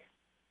Saturday,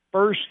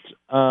 first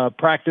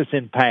practice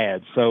in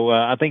pads. So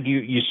I think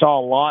you saw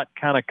a lot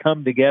kind of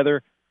come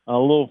together,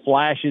 little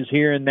flashes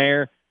here and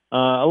there,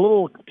 a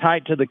little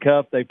tight to the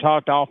cuff. They've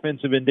talked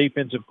offensive and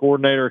defensive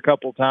coordinator a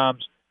couple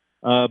times,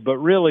 but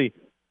really,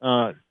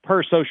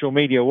 per social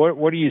media,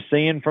 what are you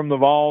seeing from the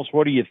Vols?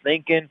 What are you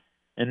thinking?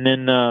 And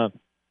then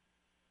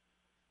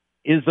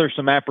is there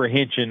some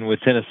apprehension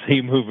with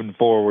Tennessee moving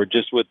forward,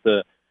 just with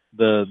the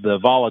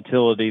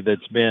volatility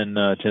that's been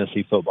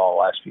Tennessee football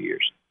the last few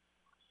years?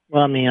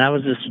 Well, I mean, I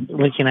was just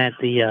looking at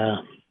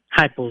the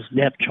Heupel's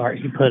depth chart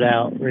he put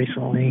out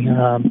recently.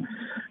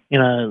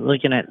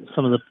 Looking at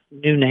some of the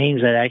new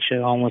names that actually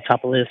are on the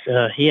top of the list.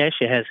 He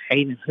actually has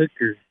Hayden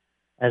Hooker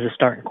as a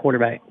starting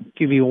quarterback,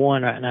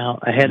 QB1 right now,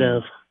 ahead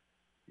of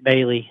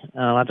Bailey.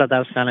 I thought that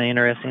was kind of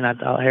interesting. I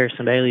thought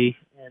Harrison Bailey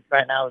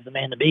right now is the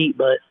man to beat,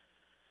 but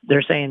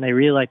they're saying they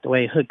really like the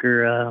way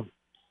Hooker,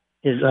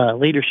 his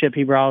leadership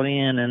he brought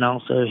in, and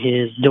also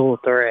his dual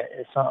threat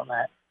is something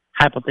that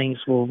Heupel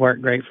thinks will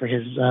work great for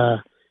his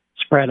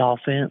spread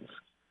offense.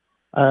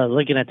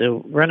 Looking at the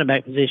running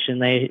back position,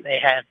 they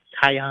have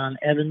Tyon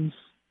Evans.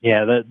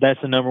 Yeah,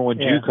 that's the number one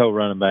JUCO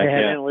running back. They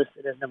have him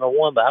listed as number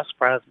one, but I was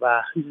surprised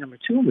by who's number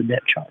two on the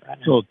depth chart right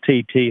now. Little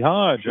T.T.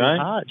 Hodge, right?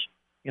 Hodge.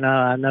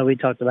 I know we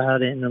talked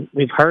about it, and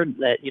we've heard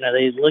that,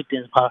 they looked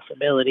into the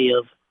possibility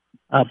of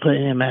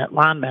putting him at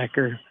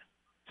linebacker.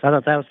 So I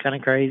thought that was kind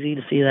of crazy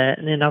to see that.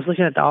 And then I was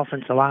looking at the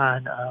offensive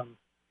line.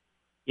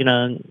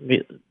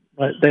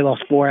 They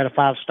lost 4 out of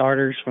 5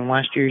 starters from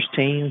last year's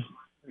team.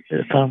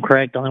 If I'm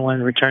correct, the only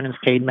one returning is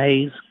Cade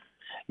Mays.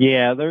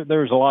 Yeah,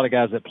 there's a lot of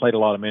guys that played a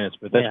lot of minutes,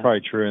 but that's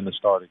probably true in the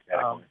starting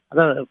category.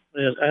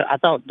 I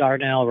thought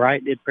Darnell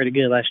Wright did pretty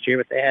good last year,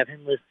 but they have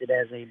him listed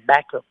as a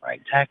backup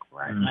right tackle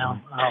right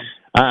now.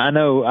 I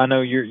know. I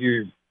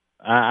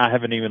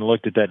haven't even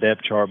looked at that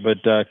depth chart,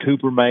 but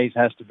Cooper Mays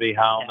has to be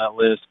high on that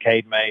list.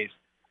 Cade Mays,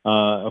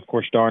 of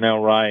course, Darnell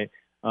Wright.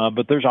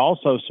 But there's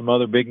also some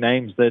other big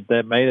names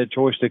that made a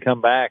choice to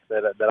come back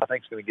that I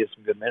think is going to get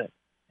some good minutes.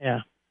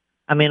 Yeah.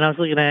 I mean, I was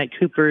looking at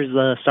Cooper's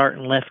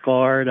starting left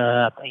guard.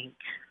 I think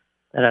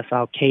that I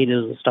saw Cade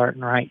as a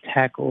starting right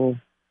tackle.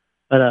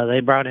 But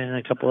they brought in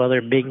a couple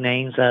other big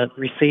names.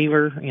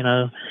 Receiver,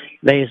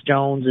 Veas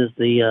Jones is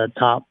the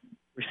top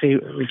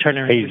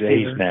returning receiver.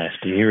 He's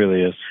nasty. He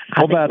really is.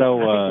 I think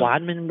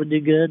Weidman would do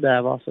good, but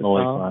I've also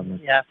saw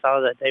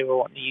that they were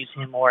wanting to use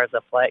him more as a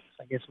flex.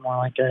 I guess more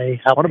like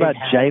a help. What about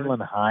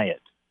Jalen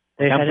Hyatt?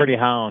 I'm pretty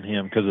high on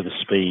him because of the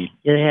speed.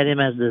 Yeah, they had him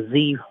as the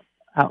Z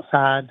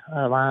outside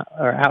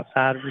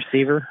outside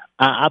receiver.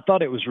 I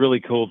thought it was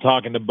really cool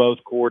talking to both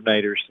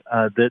coordinators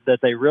that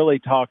they really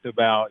talked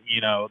about,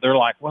 they're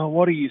like, well,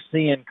 what are you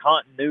seeing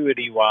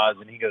continuity-wise?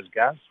 And he goes,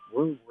 guys,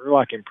 we're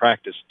like in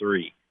practice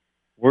 3.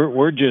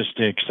 We're just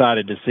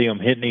excited to see them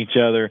hitting each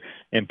other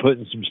and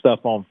putting some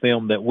stuff on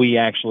film that we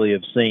actually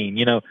have seen.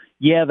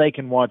 They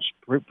can watch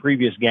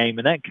previous game,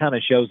 and that kind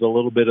of shows a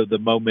little bit of the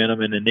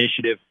momentum and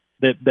initiative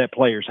that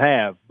players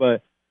have.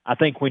 But I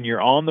think when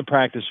you're on the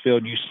practice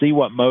field, you see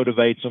what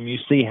motivates them. You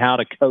see how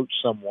to coach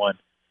someone.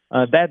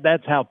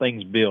 That's how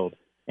things build.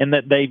 And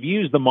that they've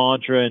used the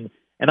mantra, and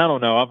I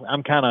don't know,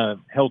 I'm kind of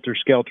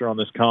helter-skelter on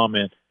this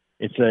comment.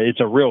 It's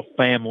a real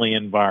family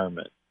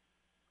environment.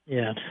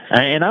 Yeah.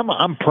 And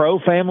I'm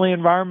pro-family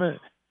environment,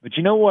 but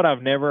you know what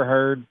I've never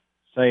heard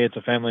say it's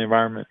a family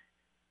environment?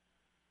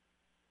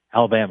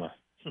 Alabama.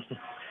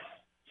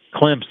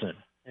 Clemson.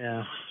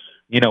 Yeah.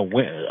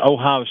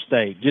 Ohio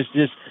State,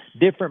 just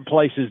different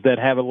places that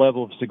have a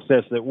level of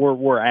success that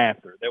we're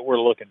after, that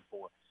we're looking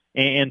for.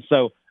 And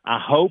so I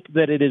hope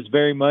that it is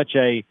very much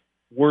a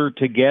we're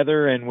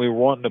together and we're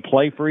wanting to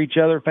play for each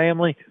other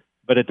family.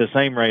 But at the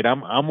same rate,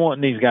 I'm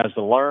wanting these guys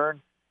to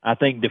learn. I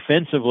think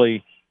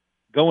defensively,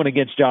 going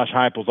against Josh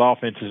Heupel's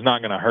offense is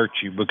not going to hurt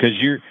you because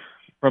you're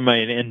from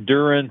an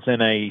endurance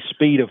and a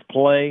speed of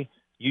play,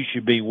 you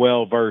should be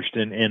well versed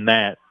in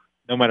that,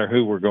 no matter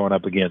who we're going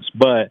up against.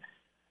 But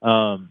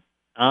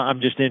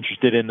I'm just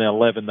interested in the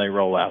 11 they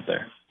roll out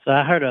there. So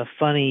I heard a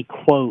funny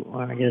quote,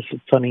 or I guess a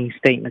funny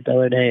statement the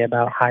other day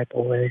about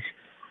Heupel is,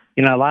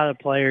 you know, a lot of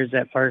players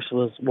at first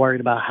was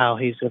worried about how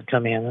he's going to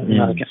come in, you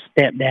know, like a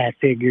stepdad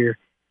figure,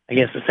 I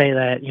guess to say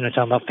that, you know,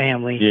 talking about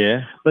family.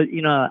 Yeah. But,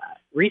 you know,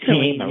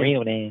 recently,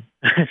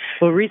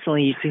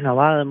 recently you've seen a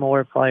lot of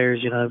more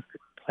players, you know,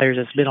 players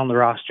that's been on the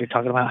roster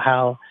talking about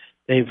how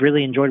they've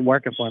really enjoyed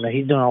working for him. That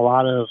he's doing a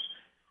lot of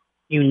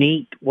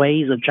unique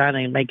ways of trying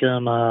to make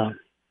them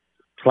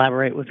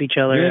collaborate with each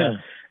other. Yeah.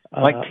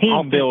 Like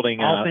team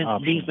building.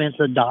 Offense,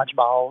 defensive,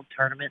 dodgeball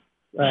tournament.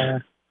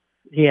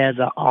 He has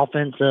an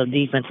offensive,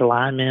 defensive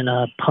lineman,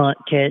 punt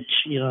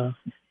catch. You know,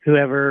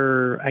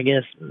 whoever, I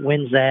guess,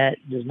 wins that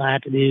does not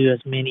have to do as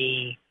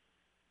many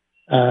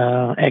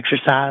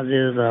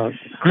exercises,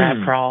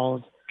 crab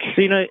crawls.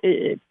 So, you know,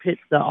 it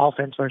pits the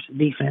offense versus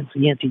defense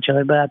against each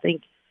other. But I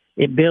think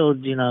it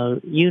builds, you know,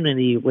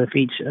 unity with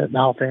each the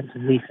offense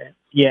and defense.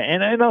 Yeah,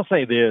 and I'll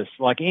say this,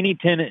 like any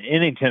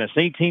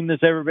Tennessee team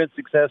that's ever been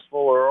successful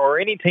or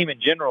any team in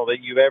general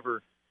that you've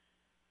ever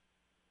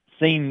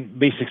seen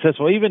be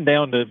successful, even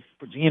down to,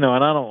 you know,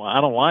 and I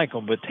don't like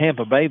them, but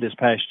Tampa Bay this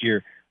past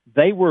year,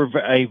 they were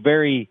a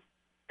very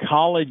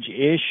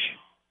college-ish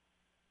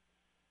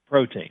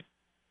pro team.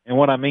 And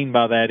what I mean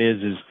by that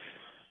is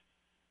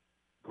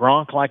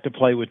Gronk liked to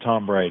play with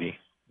Tom Brady.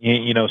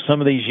 You know,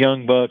 some of these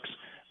young bucks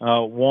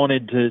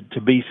wanted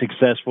to be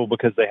successful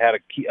because they had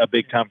a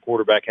big-time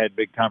quarterback, had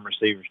big-time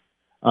receivers.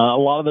 A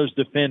lot of those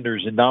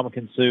defenders, and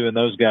Ndamukong Suh and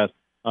those guys,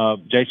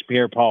 Jason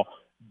Pierre-Paul,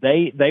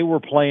 they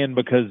were playing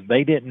because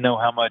they didn't know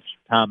how much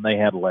time they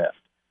had left.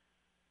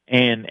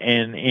 And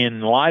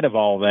in light of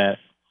all that,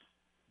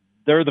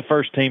 they're the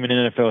first team in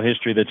NFL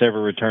history that's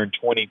ever returned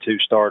 22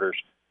 starters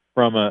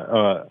from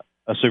a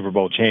Super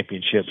Bowl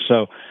championship.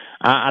 So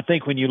I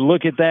think when you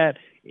look at that,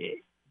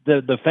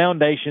 the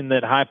foundation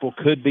that Heupel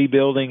could be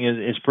building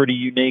is pretty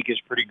unique, is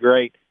pretty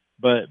great.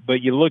 But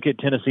you look at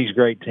Tennessee's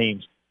great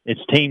teams.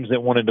 It's teams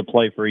that wanted to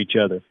play for each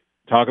other.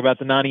 Talk about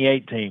the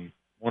 '98 team.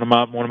 One of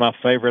my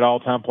favorite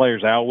all-time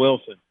players, Al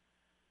Wilson.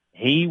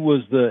 He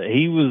was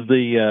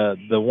the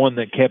one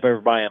that kept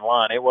everybody in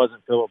line. It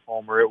wasn't Philip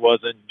Fulmer. It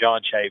wasn't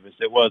John Chavis.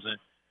 It wasn't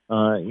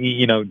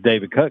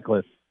David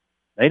Cutcliffe.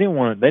 They didn't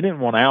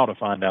want Al to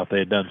find out they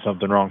had done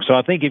something wrong. So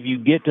I think if you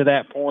get to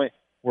that point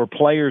where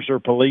players are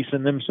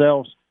policing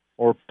themselves,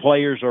 or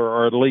players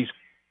are at least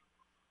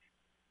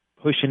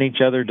pushing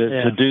each other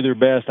to do their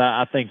best,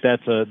 I think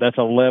that's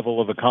a level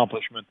of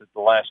accomplishment that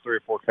the last 3 or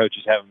 4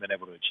 coaches haven't been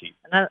able to achieve.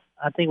 And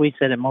I think we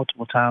said it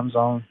multiple times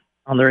on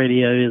the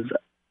radio is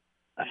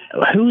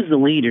who's the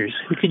leaders?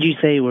 Who could you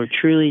say were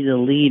truly the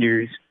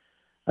leaders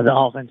of the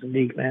offense and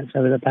defense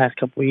over the past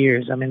couple of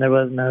years? I mean, there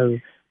was no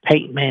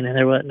Peyton Manning,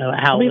 there wasn't no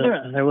Howard.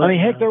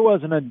 There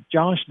wasn't a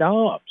Josh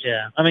Dobbs.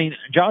 Yeah. I mean,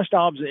 Josh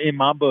Dobbs in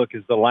my book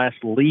is the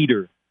last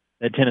leader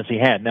that Tennessee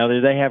had. Now,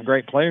 did they have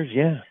great players?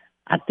 Yeah.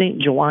 I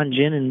think Jawan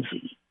Jennings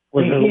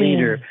was a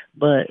leader,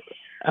 but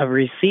a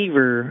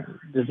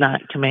receiver does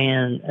not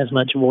command as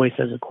much voice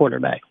as a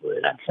quarterback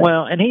would.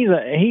 Well, and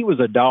he was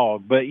a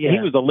dog, but he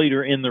was a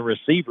leader in the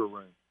receiver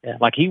room. Yeah.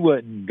 Like he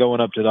wasn't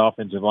going up to the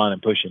offensive line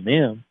and pushing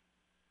them.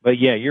 But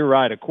yeah, you're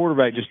right. A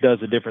quarterback just does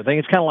a different thing.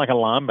 It's kind of like a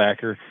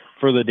linebacker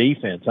for the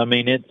defense. I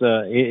mean, it's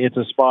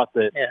a spot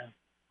that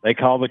they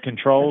call the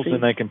controls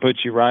and they can put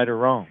you right or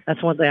wrong.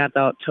 That's one thing I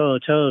thought To'o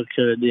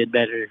could have did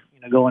better,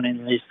 going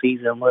into this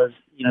season was,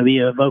 be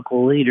a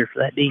vocal leader for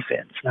that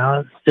defense.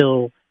 Now it's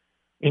still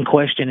in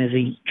question. Is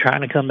he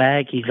trying to come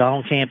back? He's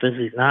on campus.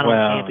 He's not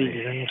on campus.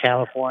 He's in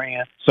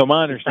California. So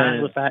my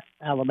understanding with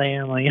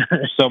Alabama.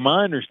 So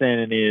my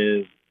understanding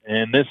is,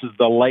 and this is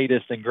the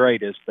latest and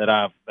greatest that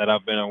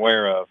I've been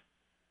aware of,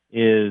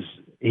 is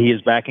he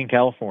is back in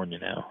California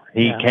now.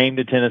 He came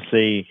to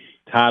Tennessee,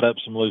 tied up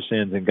some loose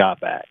ends, and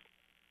got back.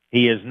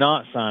 He is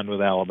not signed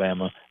with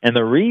Alabama, and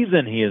the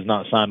reason he is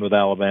not signed with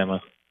Alabama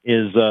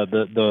is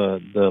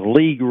the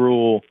league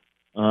rule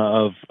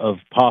of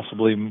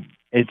possibly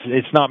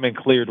it's not been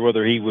cleared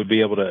whether he would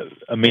be able to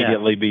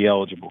immediately be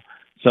eligible.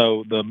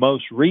 So the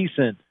most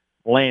recent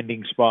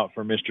landing spot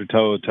for Mr.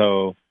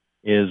 To'o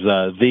is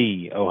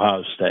the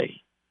Ohio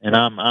State, and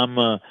I'm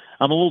a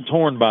little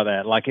torn by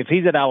that. Like if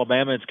he's at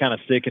Alabama, it's kind of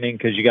sickening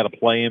because you got to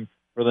play him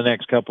for the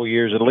next couple of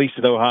years. At least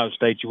at Ohio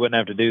State, you wouldn't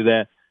have to do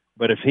that.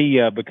 But if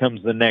he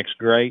becomes the next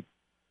great,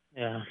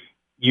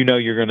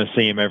 you're going to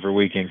see him every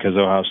weekend because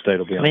Ohio State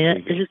will be on TV.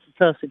 It's just a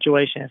tough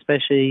situation,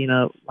 especially,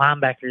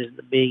 linebacker is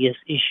the biggest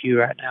issue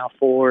right now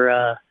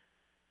for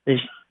this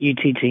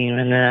UT team.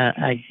 And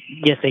I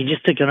guess they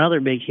just took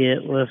another big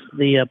hit with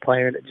the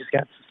player that just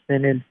got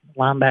suspended,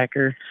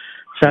 linebacker.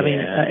 So, an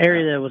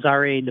area that was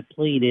already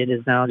depleted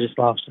has now just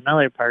lost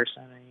another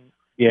person.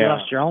 You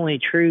lost your only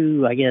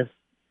true, I guess.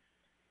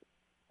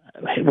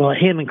 Well,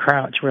 him and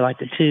Crouch were like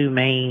the two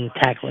main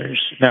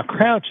tacklers. Now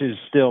Crouch is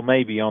still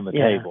maybe on the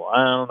table.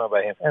 I don't know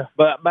about him,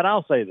 but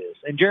I'll say this: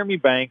 and Jeremy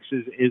Banks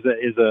is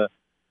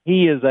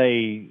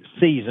a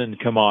seasoned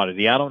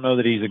commodity. I don't know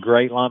that he's a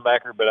great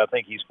linebacker, but I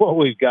think he's what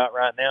we've got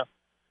right now.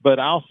 But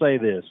I'll say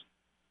this: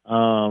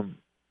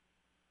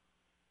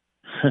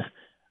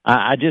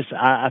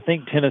 I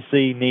think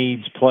Tennessee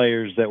needs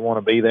players that want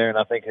to be there, and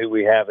I think who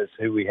we have is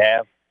who we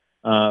have.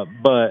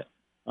 But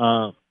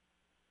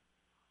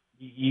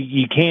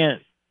you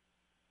can't.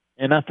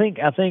 And I think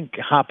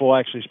Heupel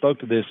actually spoke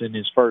to this in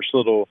his first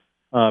little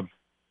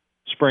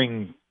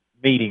spring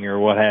meeting or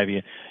what have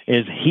you.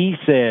 Is he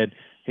said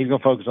he's going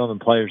to focus on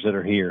the players that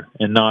are here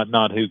and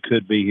not who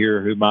could be here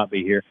or who might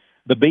be here.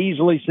 The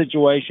Beasley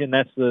situation,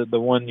 that's the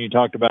one you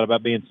talked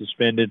about being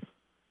suspended.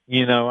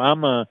 You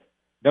know,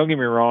 don't get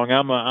me wrong,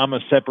 I'm a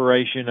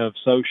separation of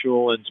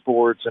social and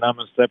sports, and I'm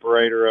a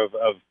separator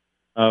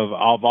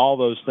of all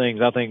those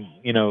things. I think,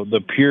 you know,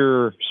 the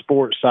pure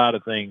sports side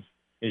of things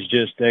is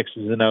just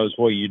X's and O's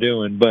what you're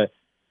doing. But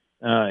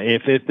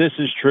if this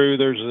is true,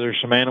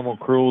 there's some animal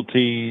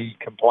cruelty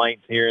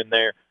complaints here and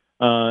there.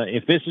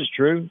 If this is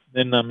true,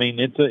 then I mean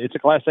it's a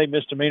Class A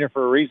misdemeanor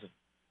for a reason.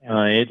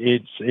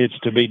 It's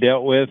to be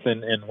dealt with,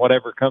 and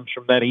whatever comes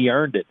from that, he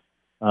earned it.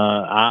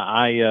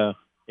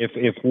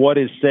 If what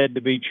is said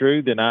to be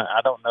true, then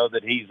I don't know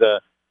that he's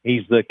the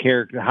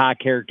high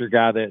character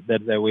guy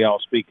that we all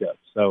speak of.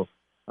 So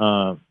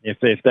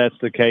if that's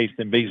the case,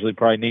 then Beasley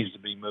probably needs to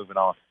be moving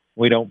on.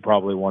 We don't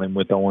probably want him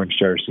with the orange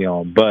jersey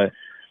on, but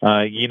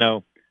you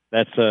know,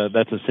 that's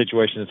a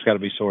situation that's got to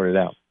be sorted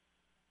out.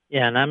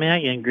 Yeah, and I mean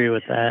I can agree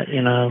with that.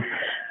 You know,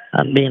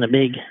 being a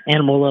big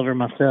animal lover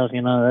myself,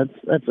 you know,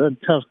 that's a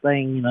tough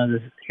thing. You know,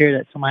 to hear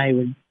that somebody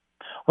would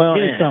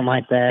do something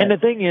like that. And the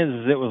thing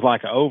is, it was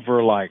like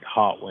over like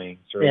hot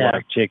wings or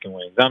like chicken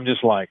wings. I'm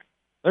just like,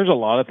 there's a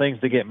lot of things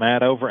to get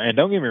mad over, and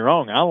don't get me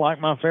wrong, I like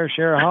my fair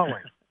share of hot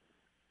wings.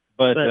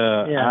 But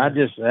I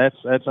just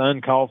that's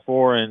uncalled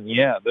for, and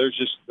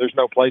there's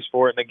no place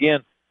for it. And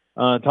again,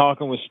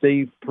 talking with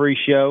Steve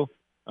pre-show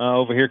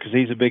over here because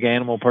he's a big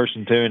animal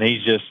person too, and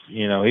he's just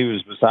he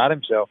was beside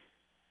himself.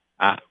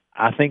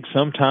 I think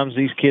sometimes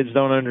these kids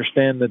don't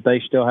understand that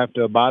they still have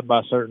to abide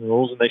by certain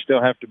rules and they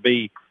still have to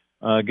be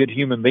good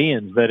human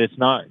beings. That it's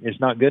not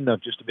good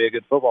enough just to be a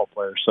good football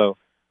player. So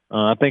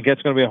I think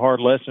that's going to be a hard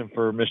lesson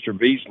for Mr.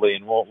 Beasley,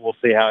 and we'll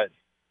see how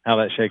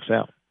that shakes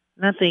out.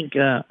 And I think,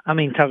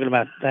 talking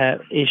about that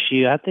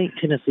issue, I think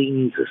Tennessee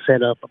needs to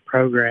set up a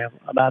program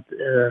about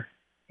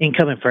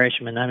incoming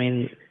freshmen. I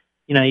mean,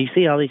 you know, you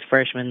see all these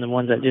freshmen, the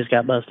ones that just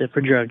got busted for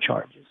drug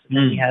charges. And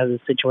then you have a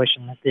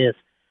situation like this.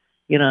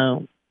 You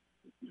know,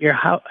 you're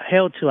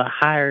held to a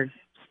higher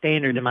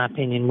standard, in my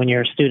opinion, when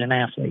you're a student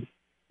athlete.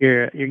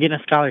 You're getting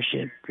a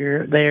scholarship.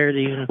 You're there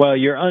to... Well,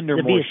 you're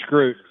under more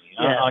scrutiny.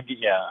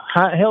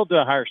 Held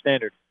to a higher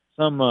standard.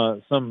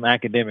 Some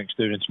academic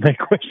students may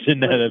question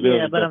that ability.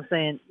 Yeah, but I'm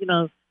saying, you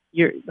know,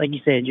 you're like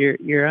you said,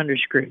 you're under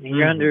scrutiny,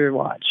 you're under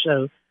watch.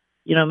 So,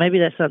 you know, maybe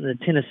that's something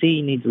that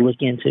Tennessee needs to look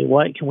into.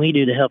 What can we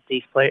do to help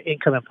these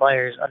incoming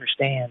players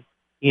understand?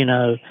 You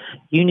know,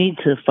 you need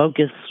to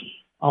focus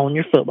on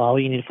your football.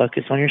 You need to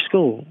focus on your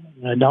school.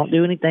 You know, don't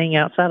do anything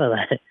outside of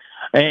that.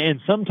 And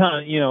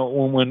sometimes, you know,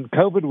 when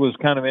COVID was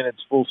kind of in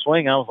its full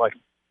swing, I was like,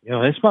 you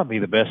know, this might be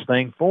the best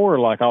thing for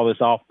like all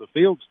this off the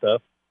field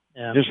stuff.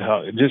 Yeah.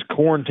 Just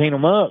quarantine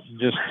them up,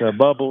 just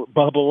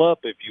bubble up,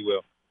 if you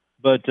will.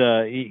 But,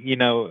 you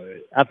know,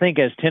 I think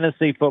as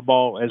Tennessee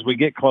football, as we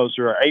get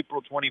closer,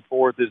 April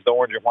 24th is the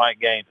orange and white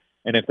game.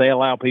 And if they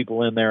allow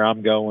people in there,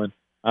 I'm going.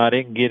 I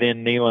didn't get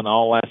in Neyland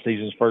all last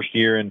season's first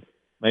year, and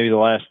maybe the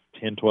last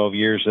 10, 12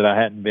 years that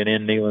I hadn't been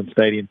in Neyland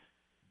Stadium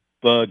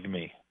bugged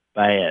me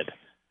bad.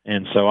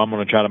 And so I'm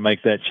going to try to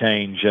make that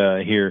change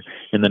here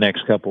in the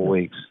next couple of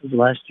weeks. It was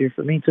last year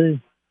for me,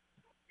 too.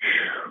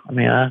 I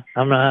mean,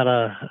 I'm not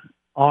a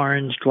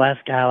orange glass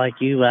guy like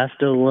you, but I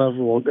still love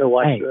to go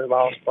watch the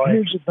Vols play.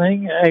 Here's the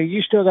thing. Hey,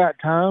 you still got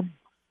time.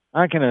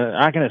 I can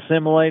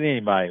assimilate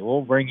anybody.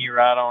 We'll bring you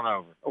right on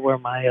over. I wear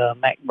my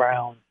Mac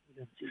Brown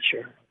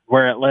T-shirt.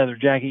 Wear that leather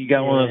jacket. You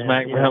got one of those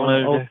Mac Brown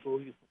leather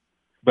jackets?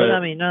 But I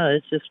mean, no,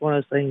 it's just one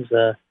of those things.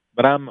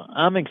 But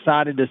I'm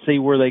excited to see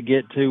where they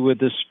get to with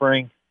this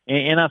spring.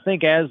 And I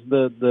think as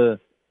the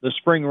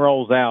spring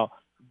rolls out,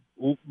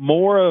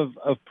 more of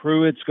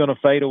Pruitt's going to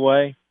fade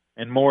away,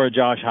 and more of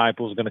Josh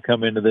Heupel is going to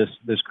come into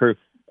this crew.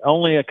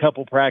 Only a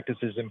couple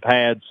practices in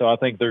pads, so I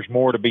think there's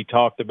more to be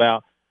talked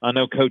about. I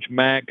know Coach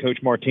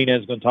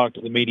Martinez is going to talk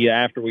to the media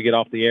after we get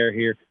off the air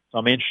here, so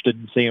I'm interested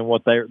in seeing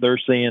what they're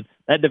seeing.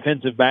 That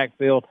defensive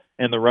backfield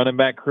and the running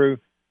back crew,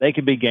 they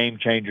can be game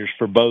changers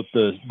for both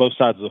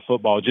sides of the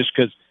football, just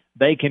because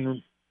they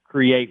can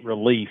create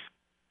relief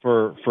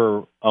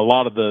for a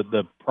lot of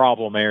the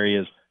problem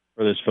areas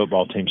for this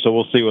football team. So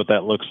we'll see what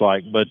that looks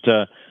like. But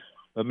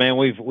man,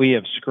 we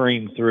have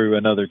screamed through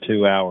another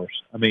 2 hours.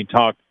 I mean,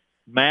 talked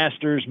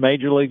Masters,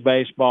 Major League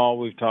Baseball.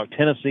 We've talked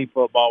Tennessee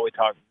football. We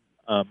talked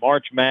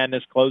March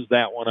Madness, closed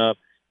that one up,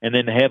 and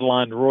then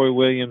headlined Roy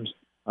Williams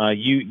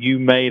You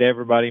made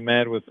everybody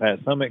mad with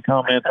Pat Summitt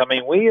comments. I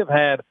mean, we have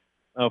had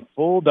a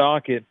full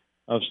docket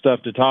of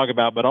stuff to talk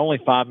about, but only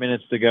 5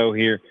 minutes to go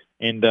here.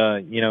 And,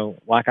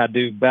 like I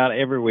do about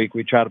every week,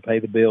 we try to pay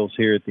the bills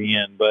here at the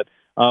end. But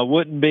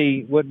wouldn't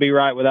be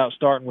right without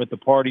starting with the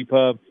Party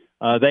Pub.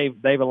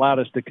 They've allowed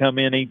us to come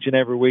in each and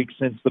every week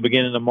since the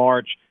beginning of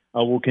March.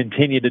 We'll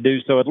continue to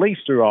do so at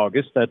least through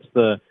August. That's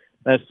the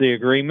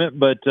agreement.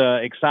 But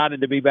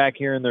excited to be back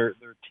here in their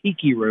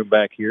tiki room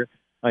back here.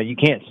 You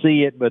can't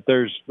see it, but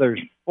there's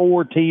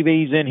 4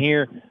 TVs in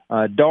here,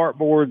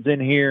 dartboards in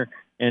here,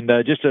 and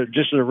just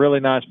a really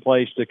nice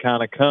place to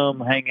kind of come,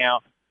 hang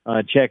out,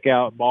 check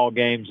out ball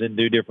games, and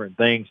do different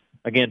things.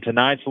 Again,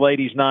 tonight's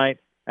ladies' night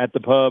at the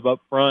pub up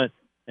front,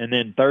 and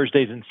then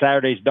Thursdays and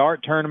Saturdays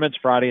dart tournaments,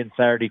 Friday and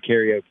Saturday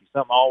karaoke.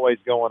 Something always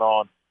going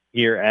on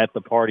here at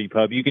the Party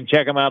Pub. You can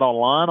check them out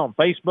online on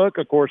Facebook,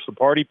 of course, the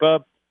Party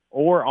Pub,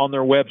 or on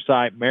their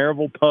website,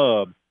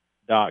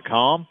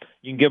 MaryvillePub.com.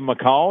 You can give them a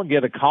call,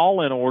 get a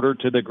call-in order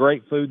to the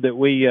great food that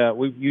we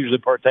usually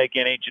partake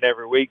in each and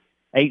every week,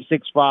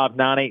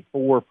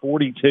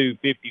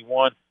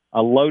 865-984-4251,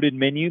 a loaded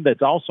menu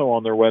that's also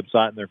on their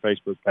website and their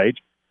Facebook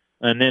page.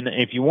 And then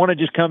if you want to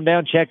just come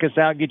down, check us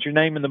out, get your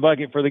name in the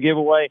bucket for the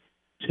giveaway,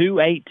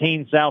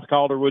 218 South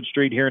Calderwood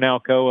Street here in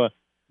Alcoa.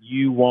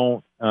 You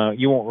won't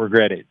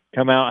regret it.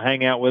 Come out,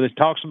 hang out with us,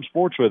 talk some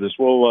sports with us.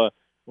 We'll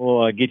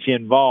get you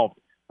involved.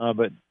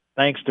 But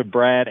thanks to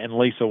Brad and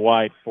Lisa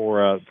White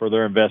for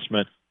their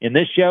investment in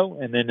this show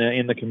and then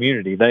in the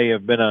community. They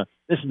have been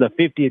this is the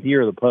 50th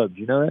year of the pub.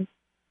 Do you know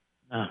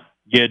that?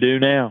 You do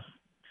now.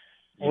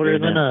 Older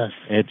than us.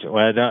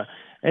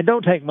 It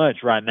don't take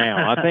much right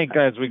now. I think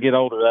as we get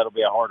older, that'll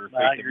be a harder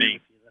feat to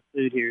meet. The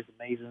food here is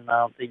amazing. I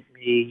don't think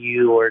me,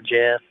 you, or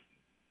Jeff,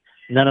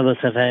 none of us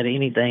have had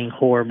anything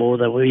horrible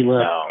that we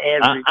love. No,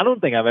 I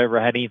don't think I've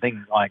ever had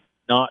anything like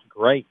not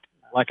great.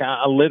 Like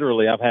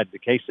I've had the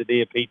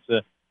quesadilla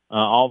pizza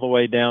all the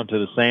way down to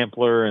the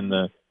sampler and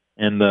the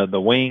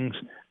wings.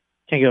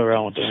 Can't go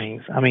wrong with the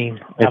wings. I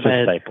mean, it's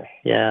a staple.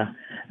 Yeah,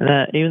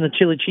 and even the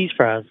chili cheese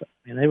fries. I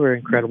mean, they were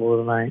incredible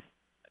tonight.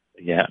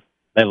 Yeah,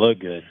 they look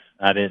good.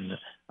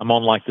 I'm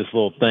on like this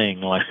little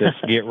thing, like this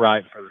get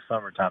right for the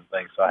summertime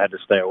thing, so I had to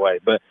stay away.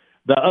 But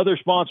the other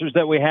sponsors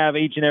that we have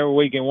each and every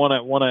week and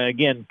want to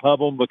again pub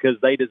them because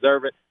they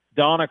deserve it.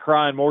 Donna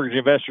Cry and Mortgage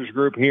Investors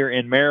Group here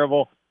in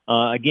Maryville.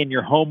 Again,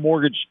 your home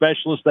mortgage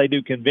specialist. They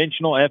do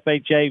conventional,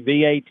 FHA,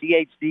 VA,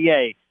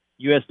 THDA,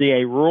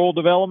 USDA rural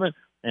development,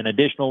 and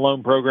additional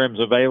loan programs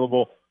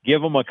available.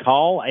 Give them a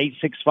call,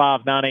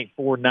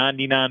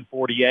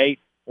 865-984-9948,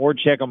 or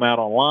check them out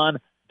online,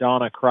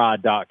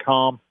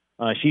 donnacry.com.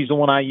 She's the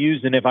one I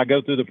use, and if I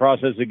go through the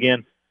process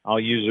again, I'll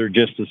use her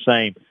just the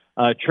same.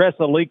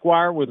 Tressa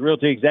Leakwire with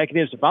Realty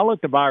Executives. If I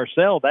look to buy or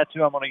sell, that's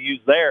who I'm going to use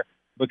there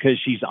because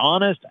she's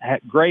honest,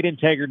 great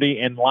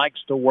integrity, and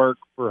likes to work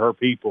for her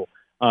people.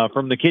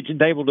 From the kitchen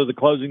table to the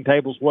closing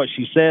table is what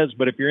she says,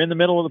 but if you're in the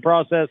middle of the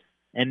process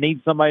and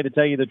need somebody to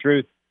tell you the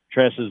truth,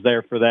 Tressa's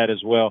there for that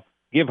as well.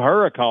 Give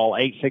her a call,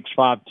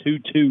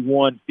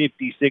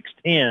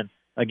 865-221-5610.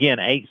 Again,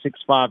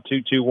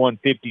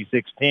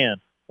 865-221-5610.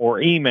 Or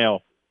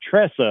email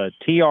Tressa,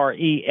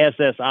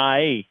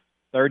 TRESSIA,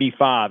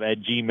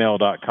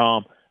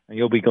 35@gmail.com. And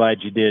you'll be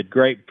glad you did.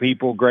 Great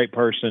people, great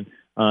person,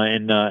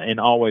 and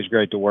always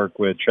great to work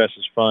with.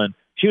 Tressa's fun.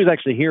 She was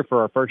actually here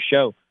for our first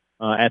show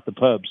at the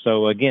pub.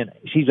 So, again,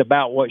 she's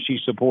about what she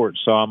supports.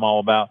 So I'm all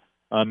about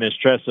Miss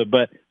Tressa.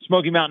 But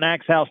Smoky Mountain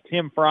Axe House,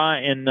 Tim Fry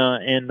and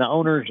the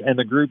owners and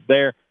the group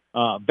there,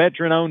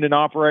 veteran-owned and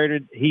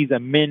operated. He's a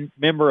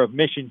member of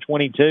Mission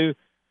 22,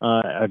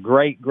 a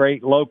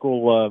great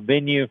local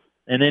venue.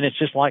 And then it's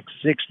just like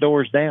 6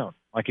 doors down.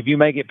 Like if you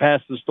make it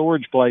past the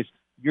storage place,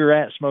 you're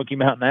at Smoky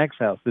Mountain Axe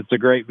House. It's a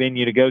great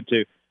venue to go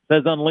to. It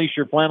says unleash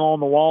your flannel on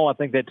the wall. I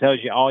think that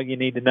tells you all you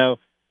need to know.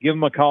 Give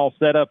them a call.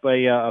 Set up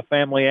a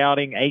family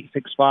outing,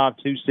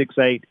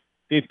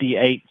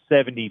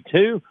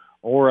 865-268-5872,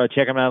 or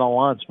check them out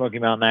online,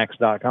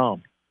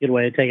 SmokyMountainAxe.com. Good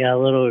way to take out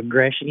a little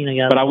aggression.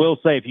 But I will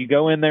say, if you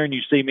go in there and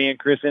you see me and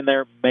Chris in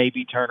there,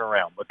 maybe turn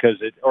around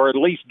or at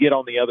least get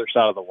on the other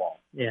side of the wall.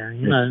 Yeah,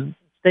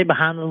 stay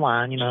behind the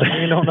line. You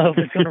don't know if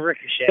it's going to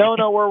ricochet. Don't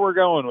know where we're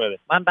going with it.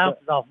 Mine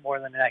bounces off more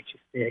than it actually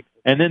sticks.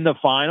 And then the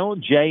final,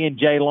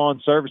 J&J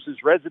Lawn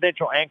Services,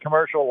 residential and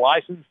commercial,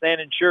 licensed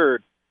and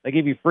insured. They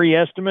give you free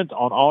estimates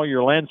on all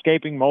your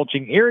landscaping,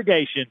 mulching,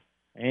 irrigation,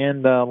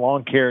 and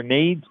lawn care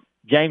needs.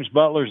 James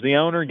Butler's the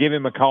owner. Give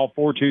him a call,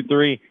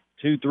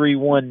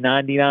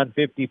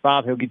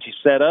 423-231-9955. He'll get you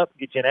set up,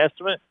 get you an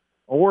estimate,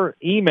 or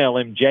email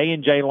him,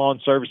 J&J Lawn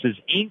Services,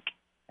 Inc.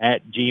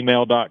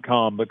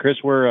 @gmail.com. But,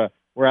 Chris, we're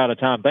out of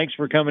time. Thanks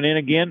for coming in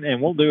again, and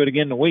we'll do it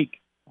again in a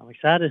week. I'm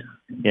excited.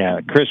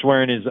 Yeah, Chris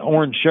wearing his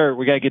orange shirt.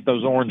 We got to get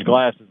those orange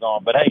glasses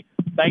on. But, hey,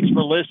 thanks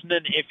for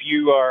listening. If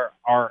you are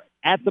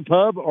at the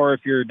pub or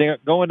if you're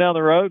going down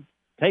the road,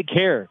 take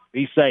care.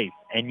 Be safe.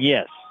 And,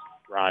 yes,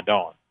 ride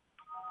on.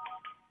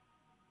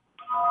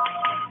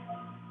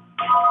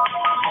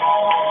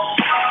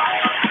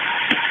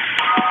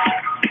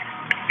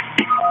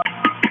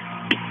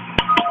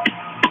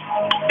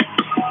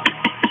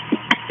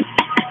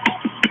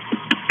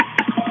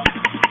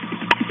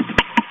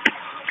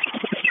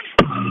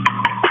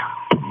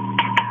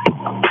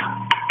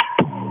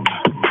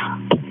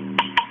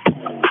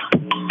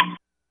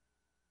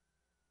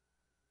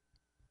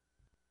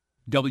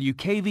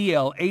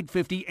 WKVL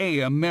 850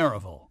 AM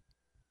Maryville,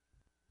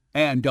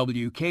 and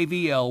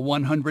WKVL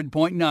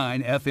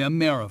 100.9 FM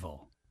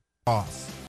Maryville.